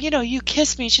like, well, you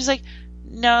kissed me. She's like,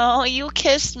 no, you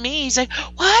kissed me. He's like,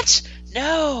 what?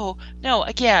 No.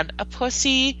 Again, a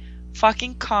pussy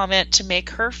fucking comment to make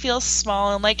her feel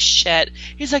small and like shit.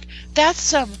 He's like, that's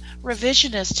some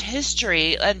revisionist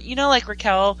history. And like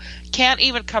Raquel can't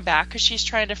even come back because she's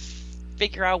trying to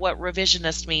figure out what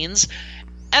revisionist means.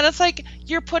 And it's like,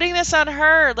 you're putting this on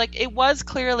her. Like, it was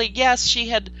clearly, yes, she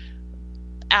had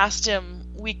asked him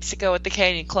weeks ago at the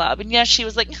Canyon Club, and yes, she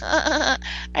was like,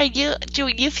 do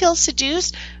you feel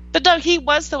seduced? But no, he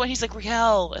was the one. He's like,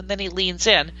 Raquel, and then he leans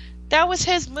in. That was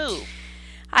his move.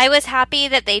 I was happy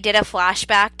that they did a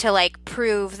flashback to like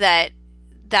prove that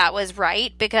was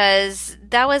right, because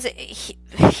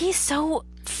he's so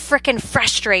freaking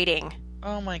frustrating.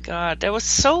 Oh my God, it's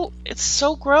so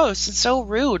gross and so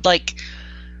rude. Like,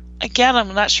 again,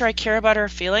 I'm not sure I care about her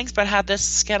feelings, but had this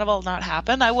scandal not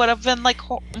happened, I would have been like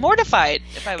mortified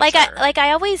if I was her.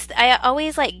 I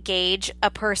always like gauge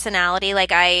a personality.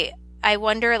 Like I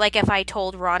wonder, like, if I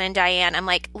told Ron and Diane, I'm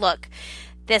like, look,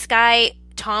 this guy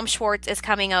Tom Schwartz is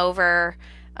coming over.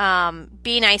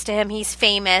 Be nice to him. He's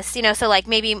famous, so like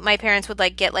maybe my parents would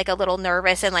like get like a little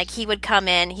nervous, and like he would come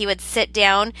in, he would sit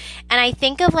down, and I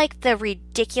think of like the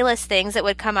ridiculous things that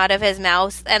would come out of his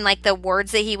mouth and like the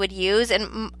words that he would use.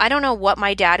 And I don't know what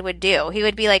my dad would do. He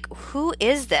would be like, who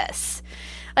is this?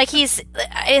 Like ugh.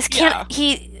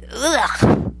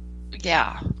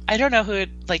 Yeah. I don't know who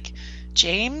like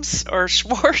James or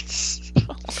Schwartz.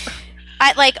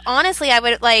 Honestly, I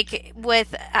would like,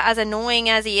 with as annoying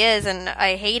as he is, and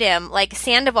I hate him, like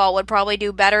Sandoval would probably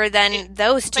do better than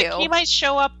those two. Like, he might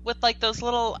show up with like those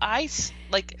little eyes,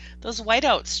 like those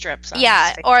whiteout strips.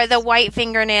 Yeah, or the white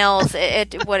fingernails.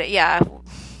 It would, yeah.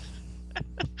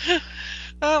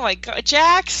 Oh my God,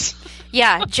 Jax.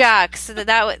 Yeah, Jax.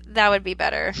 That would be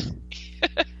better.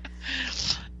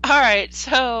 All right,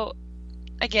 so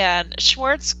again,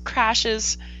 Schwartz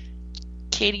crashes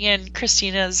Katie and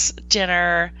Christina's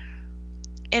dinner,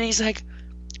 and he's like,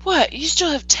 what, you still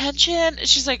have tension? And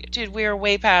she's like, dude, we are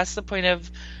way past the point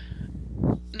of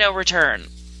no return.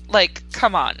 Like,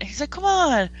 come on. He's like, come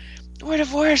on, we're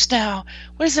divorced now,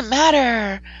 what does it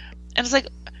matter? And it's like,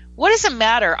 what does it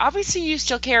matter? Obviously you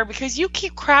still care, because you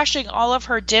keep crashing all of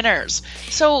her dinners.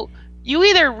 So you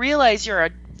either realize you're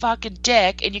a fucking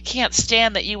dick and you can't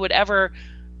stand that you would ever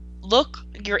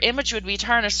your image would be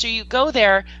tarnished, so you go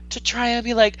there to try and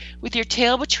be like, with your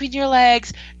tail between your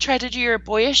legs, try to do your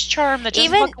boyish charm that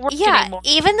doesn't work anymore.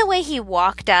 Even the way he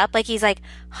walked up, like he's like,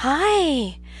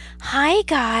 hi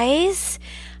guys,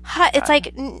 hi. It's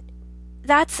like,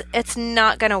 it's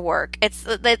not gonna work.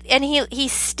 And he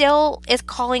still is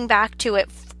calling back to it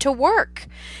to work.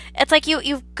 It's like,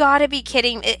 you've got to be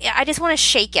kidding. I just want to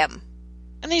shake him.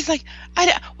 And he's like,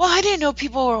 I didn't know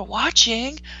people were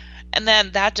watching. And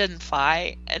then that didn't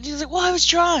fly. And he's like, well, I was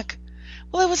drunk.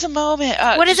 Well, it was a moment.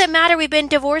 What does it matter? We've been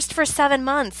divorced for 7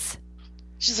 months.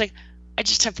 She's like, I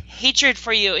just have hatred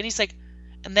for you. And he's like,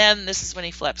 and then this is when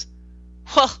he flips.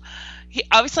 Well,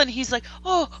 all of a sudden he's like,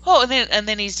 oh, and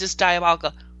then he's just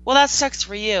diabolical. Well, that sucks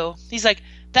for you. He's like,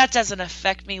 that doesn't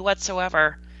affect me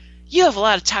whatsoever. You have a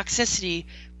lot of toxicity.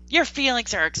 Your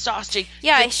feelings are exhausting.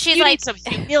 Yeah, you need some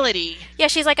humility. Yeah,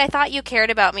 she's like, I thought you cared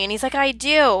about me. And he's like, I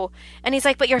do. And he's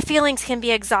like, but your feelings can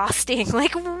be exhausting.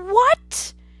 Like,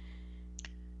 what?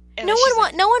 No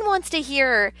one wants to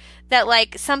hear that,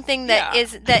 like, something that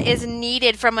is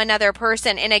needed from another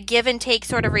person in a give and take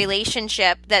sort of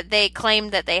relationship that they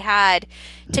claimed that they had,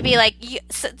 to be like,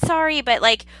 sorry, but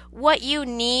like what you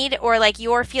need, or like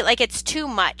your feel like it's too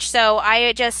much. So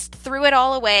I just threw it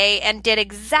all away and did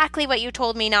exactly what you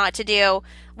told me not to do.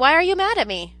 Why are you mad at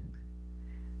me?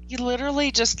 You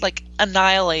literally just like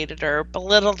annihilated her,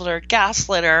 belittled her,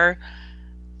 gaslit her.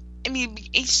 I mean,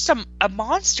 he's just a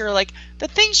monster. Like, the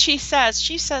things she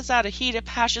says out of heat of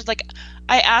passion. Like,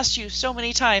 I asked you so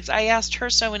many times. I asked her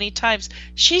so many times.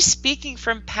 She's speaking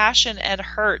from passion and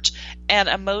hurt and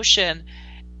emotion,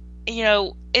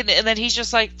 and then he's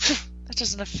just like, that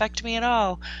doesn't affect me at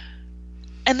all.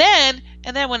 And then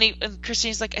when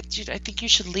Christine's like, dude, I think you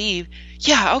should leave.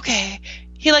 Yeah, okay.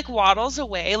 He like waddles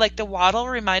away. Like, the waddle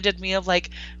reminded me of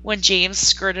like when James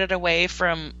skirted away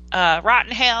from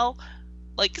Rotten Hell,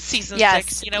 like season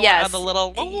 6, yes. on the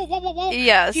little whoa, whoa, whoa, whoa.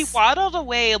 Yes. He waddled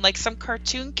away in like some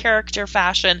cartoon character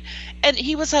fashion, and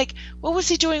he was like, what was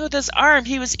he doing with his arm?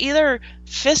 He was either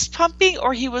fist pumping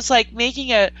or he was like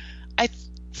making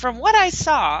from what I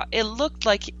saw, it looked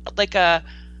like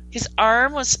his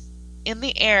arm was in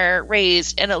the air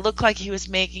raised, and it looked like he was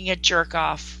making a jerk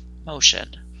off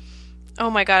motion. Oh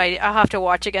my god, I'll have to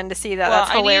watch again to see that. Well,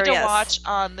 That's hilarious. I need to watch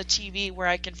on the TV where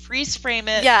I can freeze frame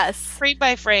it, yes, frame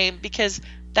by frame, because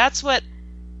that's what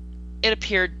it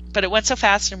appeared. But it went so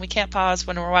fast, and we can't pause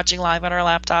when we're watching live on our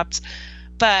laptops.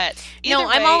 But no,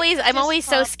 I'm always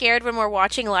so scared when we're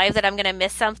watching live that I'm gonna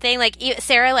miss something. Like,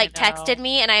 Sarah texted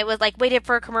me, and I was like waited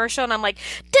for a commercial, and I'm like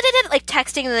like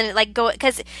texting, and then like go,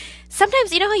 because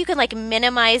sometimes how you can like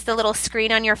minimize the little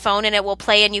screen on your phone and it will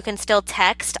play and you can still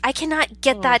text. I cannot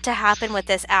get that to happen with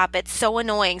this app. It's so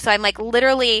annoying. So I'm like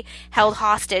literally held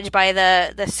hostage by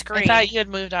the screen. I thought you had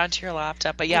moved on to your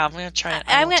laptop, but yeah, I'm gonna try it.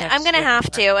 I'm gonna have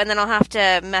to, and then I'll have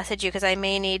to message you because I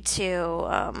may need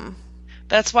to.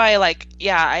 That's why,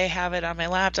 I have it on my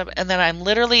laptop, and then I'm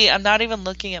not even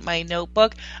looking at my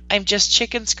notebook. I'm just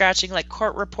chicken scratching, like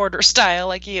court reporter style,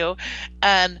 like you,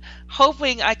 and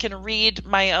hoping I can read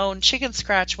my own chicken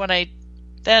scratch when I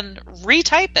then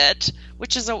retype it,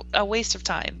 which is a waste of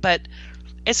time. But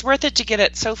it's worth it to get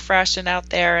it so fresh and out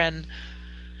there, and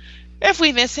if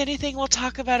we miss anything, we'll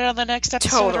talk about it on the next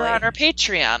episode or on our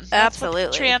Patreon. Absolutely. That's what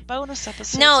the Patreon bonus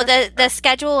episodes No, the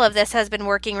schedule of this has been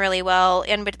working really well.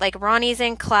 And like Ronnie's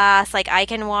in class, like I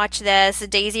can watch this.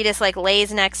 Daisy just like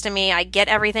lays next to me. I get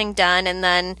everything done, and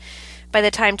then by the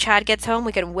time Chad gets home,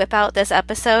 we can whip out this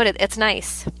episode. It's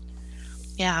nice.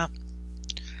 Yeah.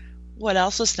 What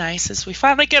else was nice is we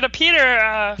finally get a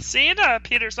Peter scene.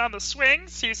 Peter's on the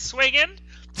swings. He's swinging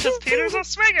because Peter's a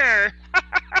swinger.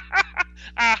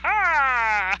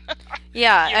 Aha!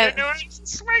 Yeah. You didn't know he's a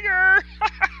swinger.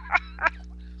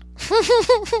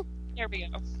 Here we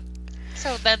go.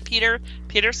 So then Peter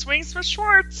swings with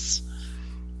Schwartz,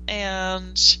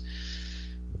 and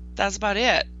that's about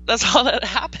it. That's all that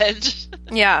happened.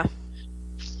 Yeah.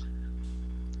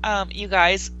 You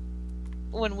guys,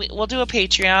 when we'll do a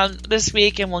Patreon this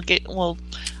week, and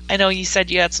I know you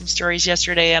said you had some stories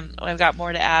yesterday, and I've got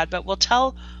more to add, but we'll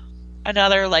tell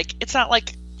another, it's not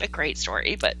like a great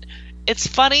story, but it's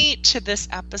funny to this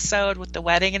episode with the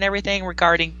wedding and everything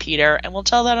regarding Peter, and we'll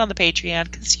tell that on the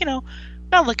Patreon because I'm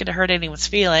not looking to hurt anyone's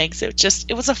feelings.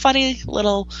 It was a funny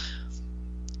little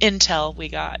intel we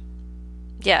got.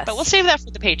 Yes, but we'll save that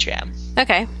for the Patreon.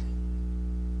 Okay.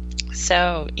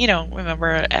 So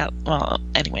remember.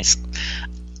 Anyways,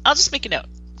 I'll just make a note.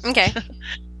 Okay.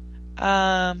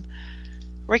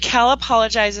 Raquel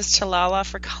apologizes to Lala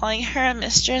for calling her a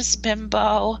mistress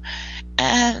bimbo,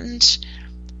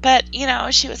 but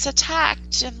she was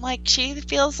attacked, and she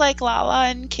feels like Lala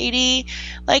and Katie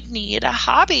need a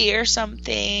hobby or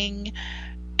something,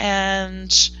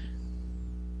 and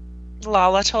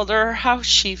Lala told her how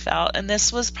she felt, and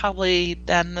this was probably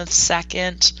then the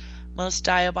second most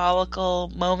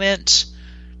diabolical moment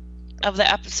of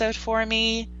the episode for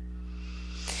me.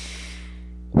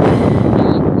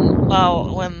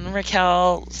 Well, when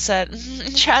Raquel said,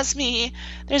 trust me,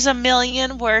 there's a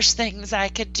million worse things I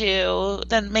could do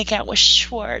than make out with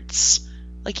Schwartz.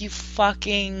 Like you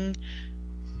fucking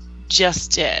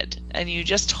just did. And you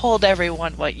just told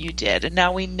everyone what you did. And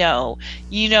now we know.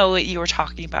 You know what you were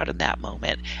talking about in that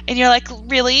moment. And you're like,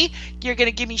 really? You're going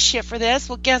to give me shit for this?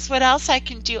 Well, guess what else I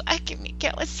can do? I can make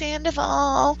out with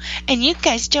Sandoval. And you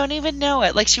guys don't even know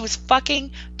it. Like she was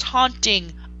fucking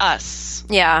taunting us.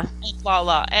 Yeah. And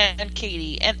Lala and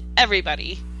Katie and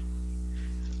everybody.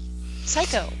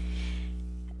 Psycho.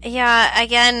 Yeah,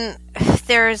 again,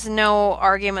 there's no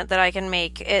argument that I can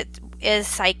make. It is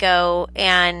psycho,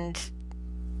 and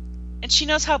she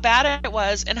knows how bad it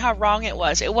was and how wrong it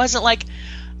was. It wasn't like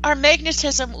our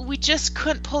magnetism, we just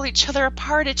couldn't pull each other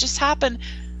apart. It just happened.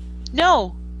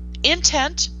 No.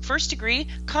 Intent, first degree,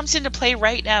 comes into play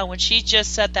right now when she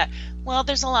just said that. Well,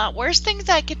 there's a lot worse things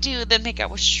I could do than make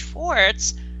out with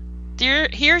Schwartz.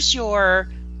 Here's your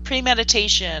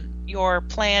premeditation, your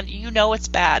plan. You know it's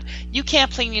bad. You can't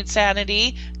plead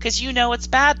insanity because you know it's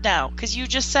bad now because you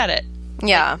just said it.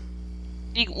 Yeah.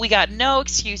 We got no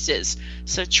excuses.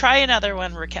 So try another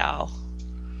one, Raquel.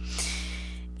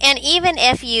 And even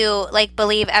if you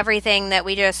believe everything that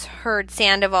we just heard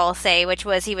Sandoval say, which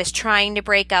was he was trying to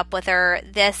break up with her,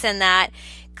 this and that,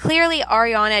 clearly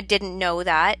Ariana didn't know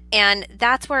that, and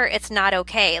that's where it's not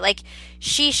okay.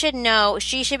 She should know,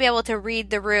 she should be able to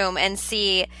read the room and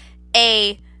see,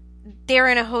 they're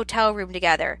in a hotel room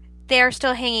together. They're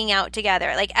still hanging out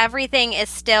together. Everything is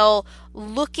still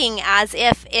looking as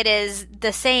if it is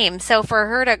the same. So for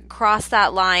her to cross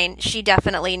that line, she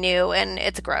definitely knew, and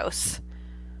it's gross.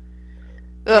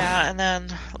 Ugh. Yeah, and then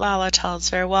Lala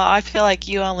tells her, well, I feel like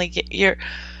you only get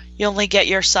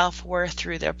your self-worth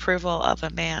through the approval of a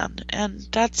man. And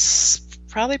that's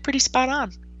probably pretty spot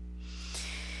on.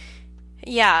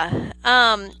 Yeah.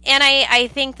 And I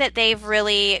think that they've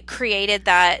really created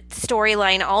that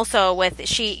storyline also with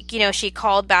she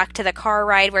called back to the car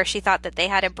ride where she thought that they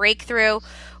had a breakthrough,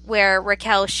 where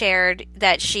Raquel shared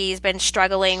that she's been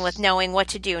struggling with knowing what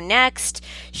to do next.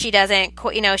 She doesn't,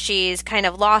 she's kind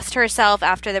of lost herself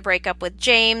after the breakup with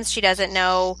James. She doesn't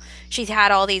know, she's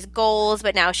had all these goals,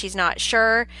 but now she's not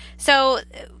sure. So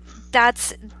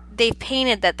they've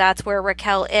painted that's where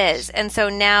Raquel is. And so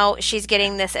now she's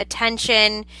getting this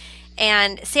attention,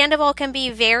 and Sandoval can be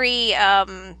very,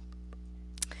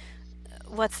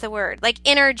 what's the word?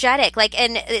 Energetic.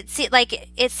 And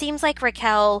it seems like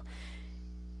Raquel,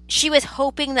 she was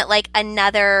hoping that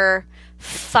another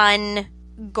fun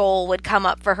goal would come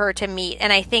up for her to meet.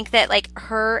 And I think that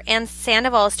her and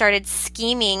Sandoval started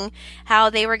scheming how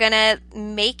they were going to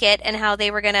make it and how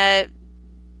they were going to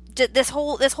this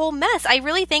whole mess. I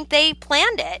really think they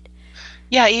planned it.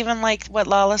 Yeah, even what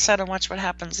Lala said on Watch What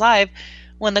Happens Live,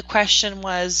 when the question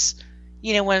was,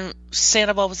 when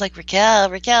Sandoval was like, Raquel,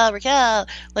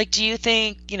 do you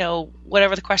think,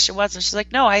 whatever the question was, and she's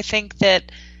like, no, I think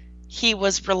that he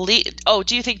was relieved. Oh,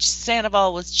 do you think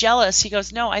Sandoval was jealous? He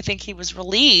goes, no, I think he was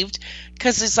relieved,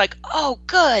 because it's like, oh,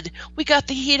 good, we got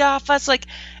the heat off us.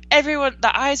 Everyone,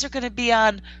 the eyes are going to be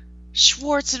on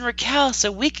Schwartz and Raquel,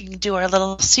 so we can do our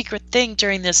little secret thing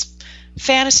during this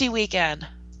fantasy weekend.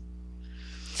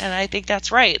 And I think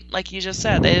that's right, like you just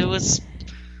said. It was.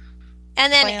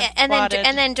 And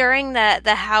then during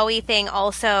the Howie thing,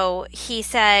 also he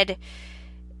said,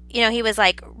 he was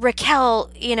like, Raquel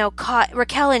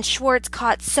and Schwartz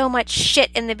caught so much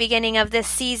shit in the beginning of this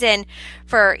season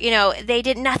for,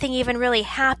 nothing even really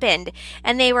happened.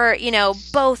 And they were,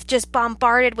 both just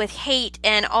bombarded with hate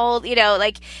and all,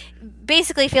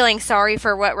 basically feeling sorry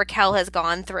for what Raquel has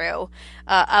gone through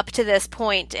up to this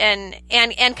point, and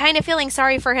kind of feeling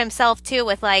sorry for himself too,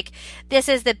 with this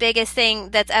is the biggest thing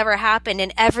that's ever happened,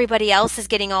 and everybody else is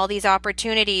getting all these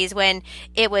opportunities when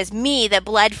it was me that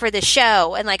bled for the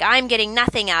show, and I'm getting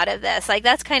nothing out of this.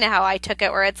 That's kind of how I took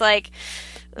it, where it's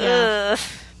ugh.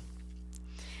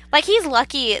 He's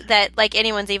lucky that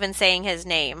anyone's even saying his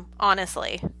name,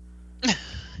 honestly.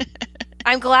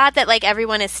 I'm glad that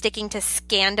everyone is sticking to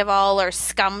Scandival or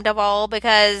Scumdival,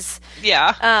 because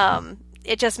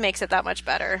it just makes it that much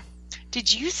better.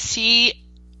 Did you see?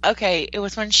 Okay, it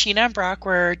was when Scheana and Brock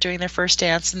were doing their first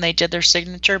dance and they did their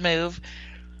signature move.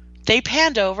 They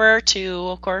panned over to,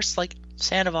 of course,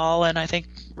 Sandoval, and I think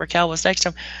Raquel was next to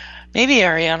him. Maybe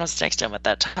Ariana was next to him at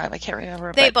that time. I can't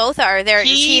remember. They both are.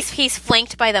 He's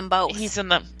flanked by them both. He's in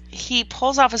them. He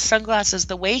pulls off his sunglasses.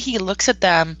 The way he looks at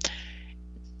them.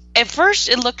 At first,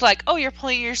 it looked like, oh, you're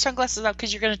pulling your sunglasses up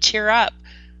because you're going to tear up.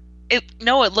 It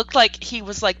looked like he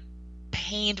was,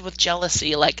 pained with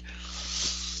jealousy.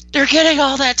 They're getting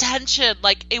all that attention.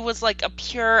 It was, a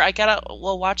pure,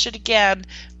 we'll watch it again,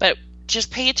 but just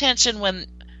pay attention when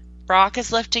Brock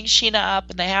is lifting Scheana up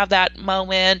and they have that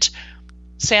moment.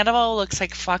 Sandoval looks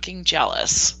fucking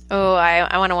jealous. Oh,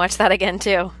 I want to watch that again,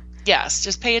 too. Yes,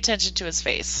 just pay attention to his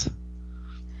face.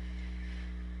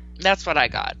 That's what I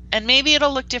got. And maybe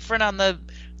it'll look different on the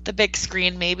big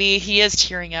screen. Maybe he is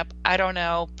tearing up. I don't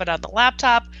know. But on the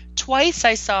laptop, twice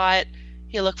I saw it,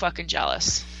 he looked fucking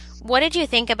jealous. What did you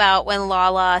think about when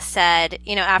Lala said,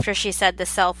 after she said the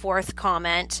self-worth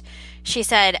comment, she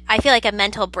said, I feel like a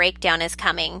mental breakdown is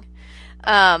coming.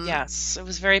 Yes, it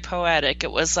was very poetic.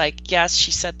 It was yes,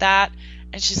 she said that.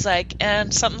 And she's like,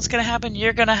 and something's going to happen.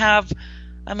 You're going to have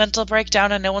a mental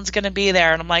breakdown and no one's going to be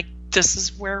there. And I'm like, this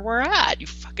is where we're at, you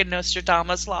fucking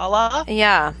Nostradamus, Lala.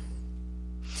 Yeah.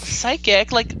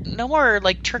 Psychic, no more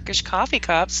Turkish coffee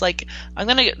cups.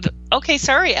 Okay,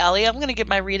 sorry, Allie, I'm gonna get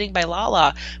my reading by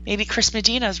Lala. Maybe Chris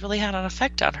Medina has really had an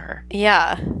effect on her.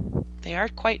 Yeah. They are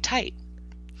quite tight.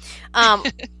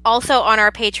 Also on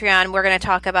our Patreon, we're gonna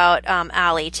talk about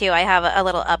Allie too. I have a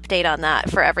little update on that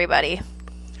for everybody.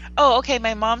 Oh, okay,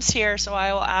 my mom's here, so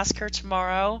I will ask her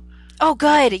tomorrow. Oh,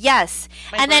 good. Yes.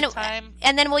 My birth time.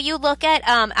 And then will you look at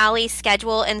Allie's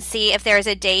schedule and see if there's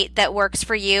a date that works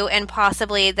for you and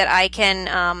possibly that I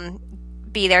can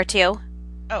be there too?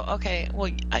 Oh, okay.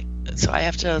 Well, so I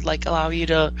have to like allow you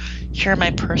to hear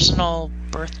my personal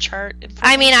birth chart information?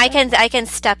 I mean, I can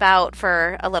step out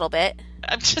for a little bit.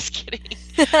 I'm just kidding.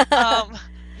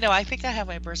 No, I think I have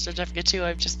my birth certificate too.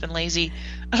 I've just been lazy.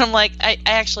 And I'm like, I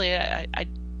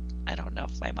don't know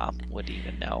if my mom would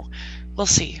even know. We'll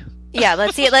see. Yeah,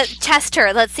 let's see. Let's test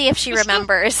her. Let's see if she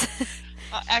remembers.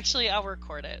 Actually, I'll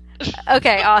record it.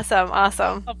 Okay, awesome.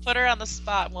 I'll put her on the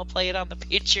spot and we'll play it on the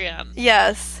Patreon.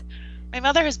 Yes. My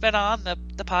mother has been on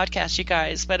the podcast, you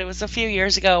guys, but it was a few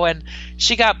years ago and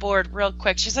she got bored real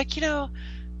quick. She's like,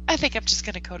 I think I'm just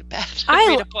going to go to bed and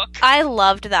read a book. I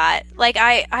loved that. Like,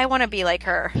 I want to be like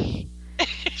her.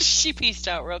 She pieced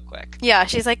out real quick. Yeah,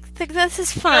 she's like, this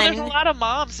is fun. There's a lot of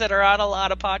moms that are on a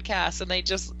lot of podcasts and they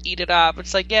just eat it up.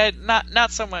 It's like, yeah,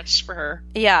 not so much for her.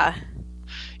 Yeah.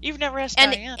 You've never asked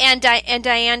Diane. And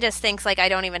Diane just thinks like I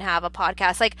don't even have a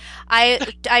podcast. Like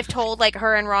I've told like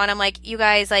her and Ron, I'm like, you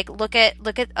guys like look at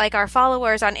like our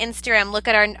followers on Instagram, look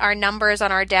at our numbers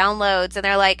on our downloads, and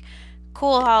they're like,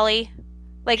 cool, Holly.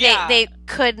 Like they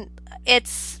couldn't.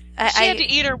 She had to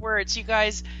eat her words, you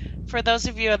guys. For those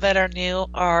of you that are new,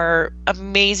 our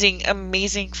amazing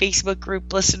Facebook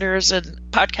group listeners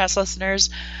and podcast listeners,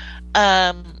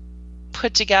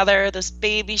 put together this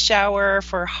baby shower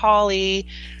for Holly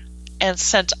and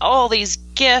sent all these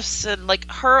gifts and like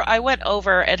I went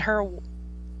over and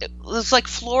it was like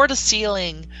floor to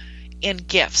ceiling in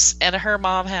gifts and her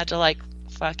mom had to like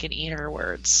fucking eat her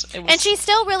words. And she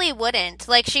still really wouldn't.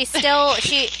 Like she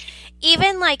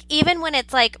even when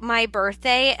it's like my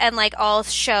birthday and like I'll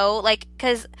show like,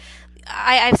 cause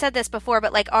I've said this before,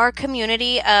 but like our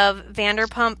community of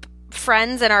Vanderpump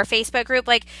friends in our Facebook group,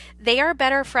 like they are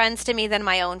better friends to me than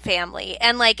my own family.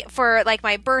 And like for like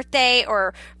my birthday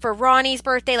or for Ronnie's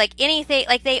birthday, like anything,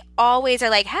 like they always are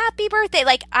like happy birthday.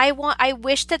 Like I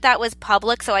wish that was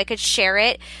public so I could share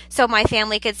it so my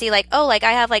family could see like, oh, like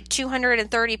I have like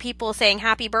 230 people saying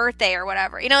happy birthday or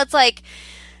whatever. It's like,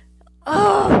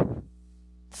 oh,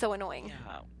 so annoying.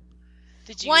 Yeah.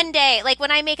 One day, like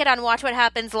when I make it on Watch What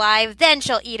Happens Live, then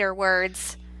she'll eat her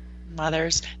words.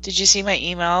 Mothers, did you see my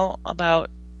email about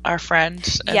our friend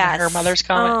and her mother's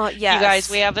comment? Oh, yes. You guys,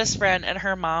 we have this friend and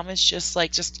her mom is just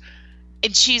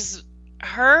and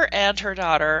her and her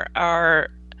daughter are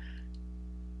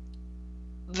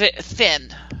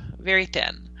thin, very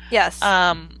thin. Yes.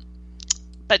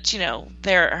 But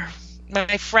they're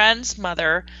my friend's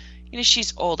mother.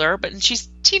 She's older, but she's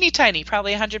teeny tiny,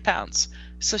 probably 100 pounds.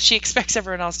 So she expects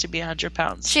everyone else to be 100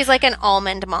 pounds. She's like an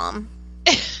almond mom.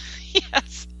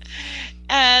 Yes.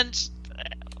 And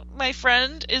my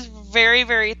friend is very,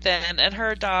 very thin, and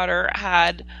her daughter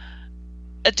had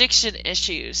addiction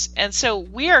issues. And so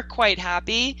we are quite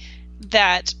happy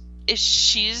that if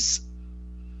she's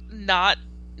not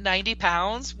 90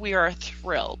 pounds, we are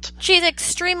thrilled. She's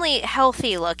extremely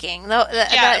healthy looking.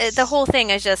 The whole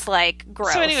thing is just like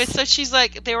gross. So anyway, she's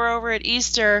like, they were over at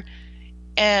Easter,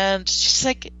 and she's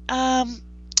like,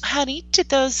 honey, did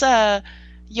those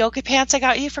yoga pants I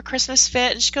got you for Christmas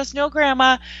fit? And she goes, no,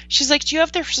 Grandma. She's like, do you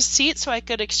have the receipt so I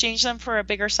could exchange them for a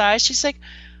bigger size? She's like,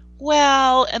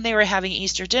 well, and they were having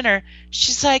Easter dinner.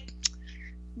 She's like,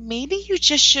 maybe you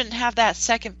just shouldn't have that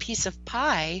second piece of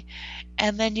pie,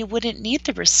 and then you wouldn't need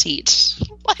the receipt.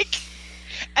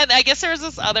 And I guess there was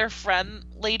this other friend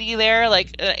lady there,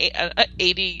 like an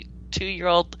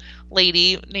 82-year-old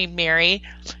lady named Mary,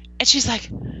 and she's like,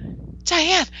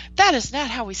 Diane, that is not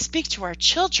how we speak to our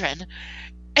children.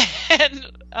 And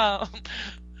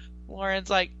Lauren's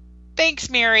like, thanks,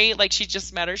 Mary. Like, she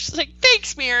just met her. She's like,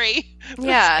 thanks, Mary.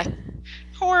 Yeah.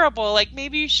 Horrible. Like,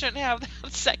 maybe you shouldn't have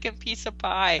that second piece of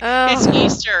pie. It's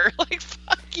Easter. Like,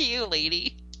 fuck you,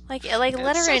 lady. Like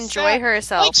let her enjoy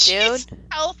herself, dude. She's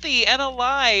healthy and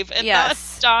alive and not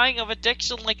dying of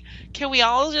addiction. Like, can we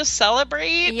all just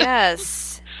celebrate?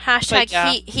 Yes.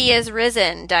 Hashtag he is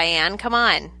risen, Diane. Come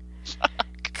on.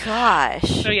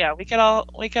 Gosh. So yeah, we could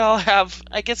all have,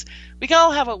 I guess we could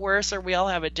all have it worse, or we all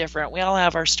have it different. We all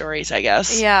have our stories, I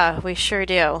guess. Yeah, we sure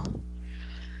do.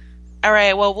 All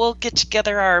right, well, we'll get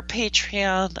together our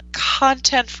Patreon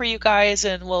content for you guys,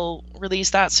 and we'll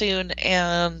release that soon.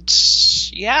 And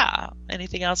yeah,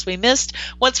 anything else we missed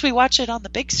once we watch it on the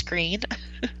big screen.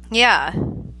 Yeah.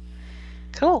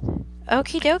 Cool.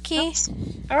 Okie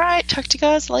dokie. All right, talk to you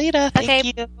guys later.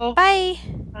 Thank you. Bye.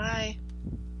 Bye.